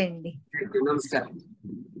 నమస్తే అండి. నమస్కారం.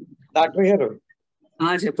 డాక్టర్ గారు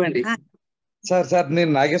చెప్పండి సార్.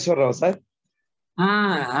 నేను నాగేశ్వరరావు సార్,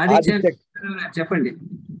 చెప్పండి.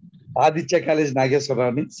 Aditya college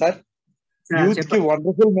నాగేశ్వరరావుని sir. యూత్ కి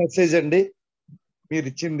వండర్ఫుల్ మెసేజ్ అండి మీరు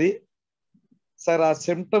ఇచ్చింది సార్. ఆ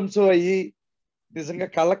సిమ్టమ్స్ అయ్యి నిజంగా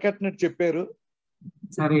కళ్ళ కట్టినట్టు చెప్పారు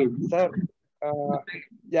సార్.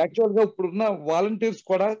 యాక్చువల్ గా ఇప్పుడున్న వాలంటీర్స్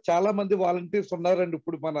కూడా చాలా మంది వాలంటీర్స్ ఉన్నారండి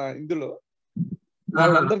ఇప్పుడు మన ఇందులో.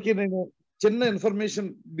 వాళ్ళందరికీ నేను చిన్న ఇన్ఫర్మేషన్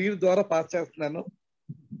దీని ద్వారా పాస్ చేస్తున్నాను.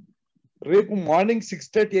 రేపు మార్నింగ్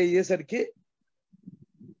 6:30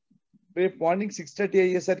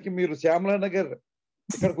 అయ్యేసరికి మీరు శ్యామలా నగర్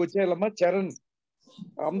ఇక్కడికి వచ్చేయాలమ్మా. చరణ్,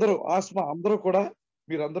 అందరూ, ఆస్మా,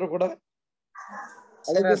 మీరందరూ కూడా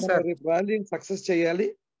అలాగే రేపు ర్యాలీ సక్సెస్ చేయాలి.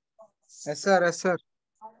 ఎస్ సార్ ఎస్ సార్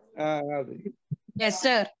అది ఎస్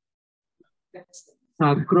సార్.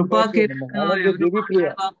 కృపా ఓకే అమ్మా. అలాగే దేవిప్రియ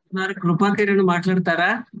కృపా కిరణ్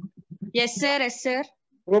మాట్లాడతారా? Yes sir yes sir.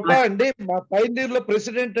 కృప అండి మా పైనీర్ లో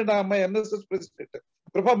ప్రెసిడెంట్ అండి, ఆ అమ్మాయి ఎన్ఎస్ఎస్ ప్రెసిడెంట్.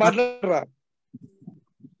 కృప మాట్లాడరా?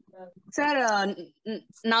 సార్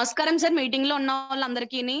నమస్కారం సార్, మీటింగ్ లో ఉన్న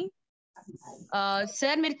వాళ్ళందరికీ.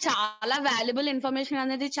 సార్ మీరు చాలా వాల్యుబుల్ ఇన్ఫర్మేషన్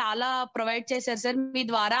అనేది చాలా ప్రొవైడ్ చేశారు సార్. మీ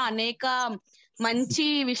ద్వారా అనేక మంచి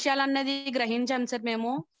విషయాలు అన్నది గ్రహించాం సార్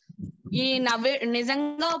మేము. ఈ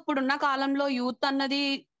నిజంగా ఇప్పుడున్న కాలంలో యూత్ అన్నది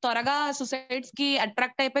త్వరగా సుసైడ్స్ కి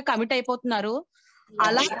అట్రాక్ట్ అయిపోయి కమిట్ అయిపోతున్నారు.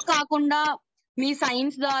 అలా కాకుండా మీ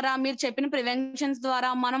సైన్స్ ద్వారా మీరు చెప్పిన ప్రివెన్షన్స్ ద్వారా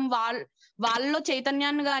మనం వాళ్ళలో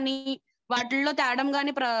చైతన్యాన్ని గాని వాటిల్లో తేడం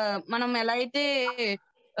గాని మనం ఎలా అయితే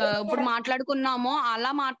ఇప్పుడు మాట్లాడుకున్నామో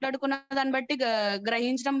అలా మాట్లాడుకున్న దాన్ని బట్టి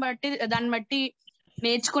గ్రహించడం బట్టి దాన్ని బట్టి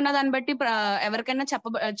నేర్చుకున్న దాన్ని బట్టి ఎవరికైనా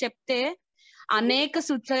చెప్తే అనేక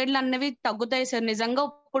సూసైడ్లు అన్నవి తగ్గుతాయి సార్. నిజంగా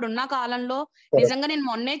ఇప్పుడున్న కాలంలో నిజంగా నేను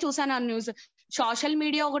మొన్నే చూసాను ఆ న్యూస్. సోషల్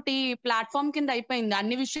మీడియా ఒకటి ప్లాట్ఫామ్ కింద అయిపోయింది,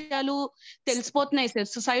 అన్ని విషయాలు తెలిసిపోతున్నాయి సార్.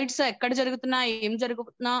 సుసైడ్స్ ఎక్కడ జరుగుతున్నా ఏం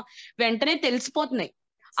జరుగుతున్నా వెంటనే తెలిసిపోతున్నాయి.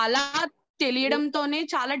 అలా తెలియడంతోనే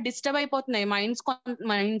చాలా డిస్టర్బ్ అయిపోతున్నాయి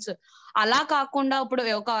మైండ్స్. అలా కాకుండా ఇప్పుడు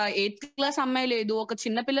ఒక 8th క్లాస్ అమ్మాయి లేదు, ఒక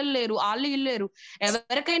చిన్న పిల్లలు లేరు, వాళ్ళు వీళ్ళు లేరు,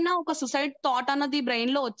 ఎవరికైనా ఒక సుసైడ్ థాట్ అన్నది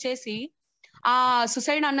బ్రెయిన్ లో వచ్చేసి ఆ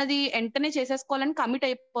సుసైడ్ అన్నది వెంటనే చేసేసుకోవాలని కమిట్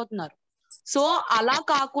అయిపోతున్నారు. సో అలా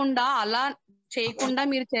కాకుండా అలా చేయకుండా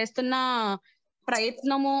మీరు చేస్తున్న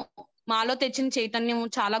ప్రయత్నము మాలో తెచ్చిన చైతన్యం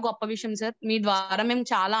చాలా గొప్ప విషయం సార్. మీ ద్వారా మేము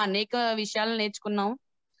చాలా అనేక విషయాలు నేర్చుకున్నాం.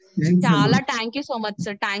 చాలా thank you so much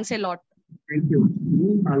sir. Thanks a lot. Thank you.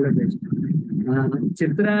 All the best.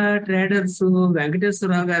 Chitra traders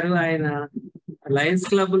Venkateswararao గారు, ఆయన లయన్స్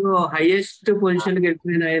క్లబ్ లో హైయెస్ట్ పొజిషన్ కి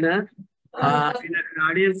వెళ్ళిపోయిన ఆయన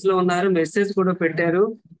ఆడియన్స్ లో ఉన్నారు, మెసేజ్ కూడా పెట్టారు.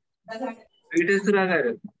 వెంకటేశ్వరరావు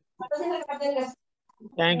గారు.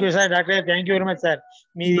 Thank you sir doctor, thank you very much sir.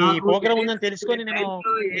 Me programme ఉందని తెలుసుకొని నేను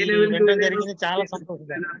వినడం జరిగింది, చాలా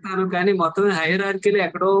సంతోషం. కానీ మొత్తం హైరార్కీలో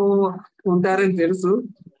ఎక్కడో ఉంటారని తెలుసు,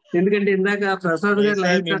 ఎందుకంటే ఇందాక ప్రసాద్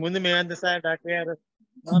గారు మీ ముందు మేమంతా సార్ డాక్టర్ గారు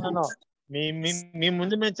మీ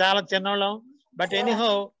ముందు మేము చాలా చిన్నవాళ్ళం. బట్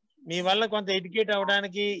ఎనీహౌ మీ వల్ల కొంత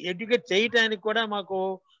ఎడ్యుకేట్ చేయడానికి కూడా మాకు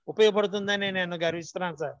ఉపయోగపడుతుందని నేను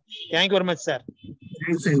గర్విస్తున్నాను sir. Thank you very much sir.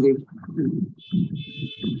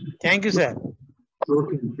 Thank you sir.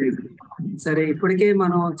 సరే, ఇప్పటికే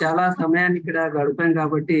మనం చాలా సమయాన్ని ఇక్కడ గడిపాం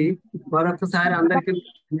కాబట్టి మరొకసారి అందరికీ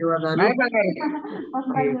ధన్యవాదాలు.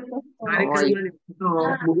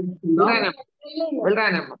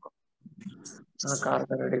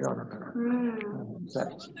 రెడీగా ఉన్నాను.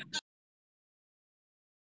 సరే.